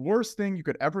worst thing you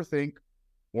could ever think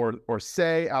or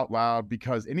say out loud,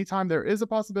 because anytime there is a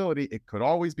possibility, it could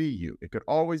always be you. It could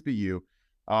always be you.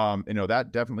 That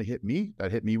definitely hit me.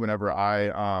 That hit me whenever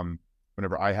I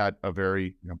had a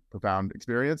very profound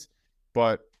experience.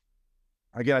 But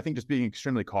again, I think just being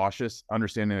extremely cautious,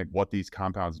 understanding like what these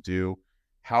compounds do,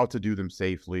 how to do them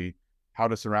safely, how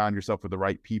to surround yourself with the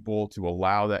right people to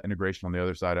allow that integration on the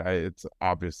other side. It's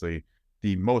obviously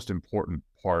the most important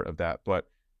part of that. But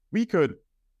we could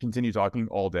continue talking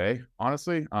all day,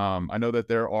 honestly. I know that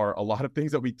there are a lot of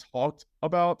things that we talked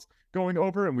about going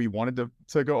over and we wanted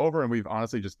to go over, and we've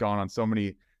honestly just gone on so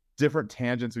many different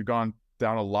tangents. We've gone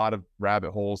down a lot of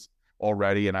rabbit holes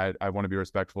already, and I want to be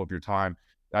respectful of your time.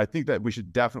 I think that we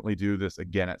should definitely do this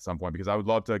again at some point, because I would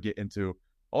love to get into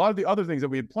a lot of the other things that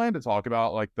we had planned to talk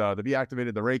about, like the Be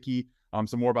Activated, the Reiki,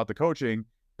 some more about the coaching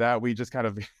that we just kind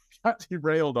of got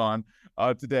derailed on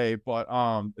today. But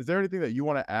is there anything that you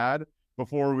want to add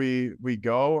before we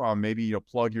go? Maybe, you know,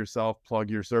 plug yourself, plug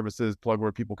your services, plug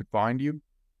where people could find you.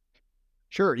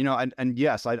 Sure. You know, and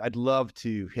yes, I'd love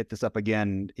to hit this up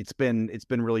again. It's been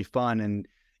really fun. And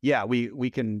yeah, we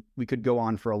could go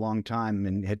on for a long time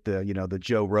and hit the, you know, the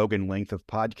Joe Rogan length of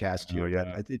podcast here.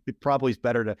 Yeah. It probably is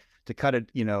better to cut it,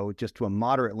 you know, just to a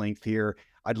moderate length here.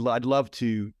 I'd love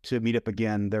to meet up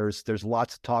again. There's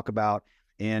lots to talk about.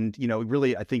 And, you know,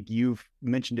 really, I think you've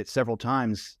mentioned it several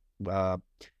times,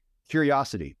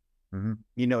 curiosity. Mm-hmm.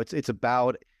 You know, it's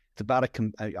about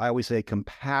I always say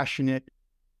compassionate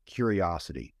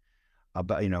curiosity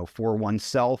about, you know, for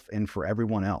oneself and for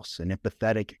everyone else, an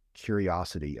empathetic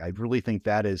curiosity. I really think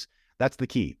that's the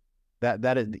key.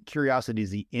 That is, curiosity is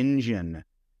the engine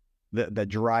that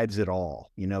drives it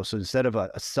all, you know. So instead of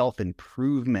a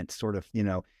self-improvement sort of, you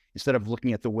know, instead of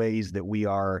looking at the ways that we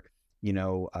are, you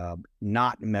know,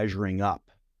 not measuring up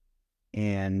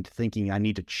and thinking I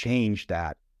need to change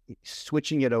that,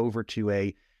 switching it over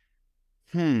to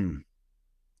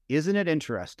isn't it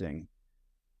interesting?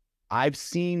 I've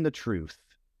seen the truth.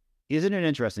 Isn't it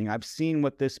interesting? I've seen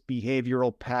what this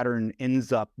behavioral pattern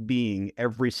ends up being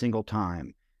every single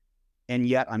time. And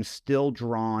yet I'm still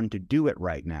drawn to do it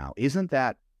right now. Isn't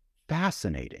that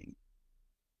fascinating?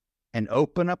 And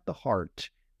open up the heart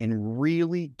and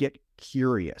really get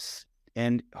curious.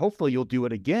 And hopefully you'll do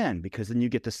it again, because then you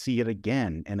get to see it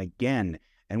again and again.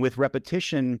 And with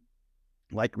repetition,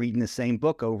 like reading the same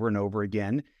book over and over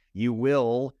again, you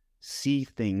will see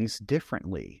things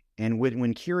differently. And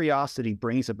when curiosity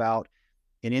brings about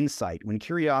an insight, when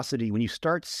you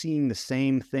start seeing the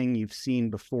same thing you've seen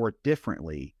before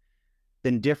differently,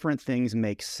 then different things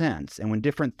make sense. And when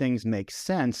different things make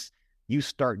sense, you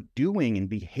start doing and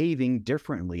behaving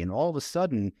differently. And all of a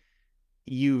sudden,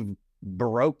 you've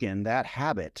broken that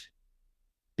habit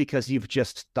because you've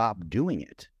just stopped doing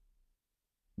it.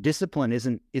 Discipline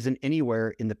isn't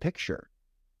anywhere in the picture.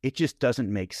 It just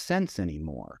doesn't make sense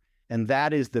anymore. And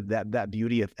that is that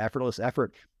beauty of effortless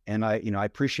effort. And I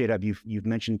appreciate you've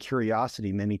mentioned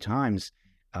curiosity many times.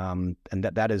 And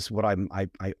that is what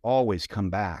I always come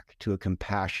back to, a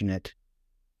compassionate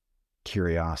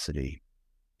curiosity.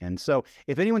 And so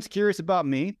if anyone's curious about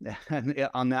me,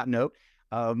 on that note,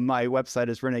 my website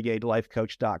is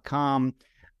renegadelifecoach.com.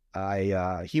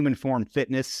 Human Form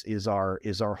Fitness is our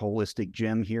holistic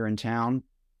gym here in town.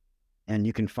 And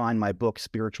you can find my book,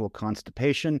 Spiritual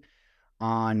Constipation,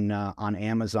 on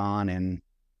Amazon, and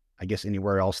I guess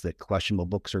anywhere else that questionable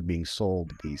books are being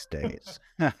sold these days.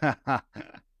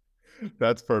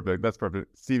 That's perfect.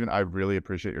 Stephen, I really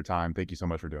appreciate your time. Thank you so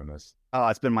much for doing this. Oh,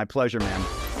 it's been my pleasure,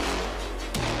 man.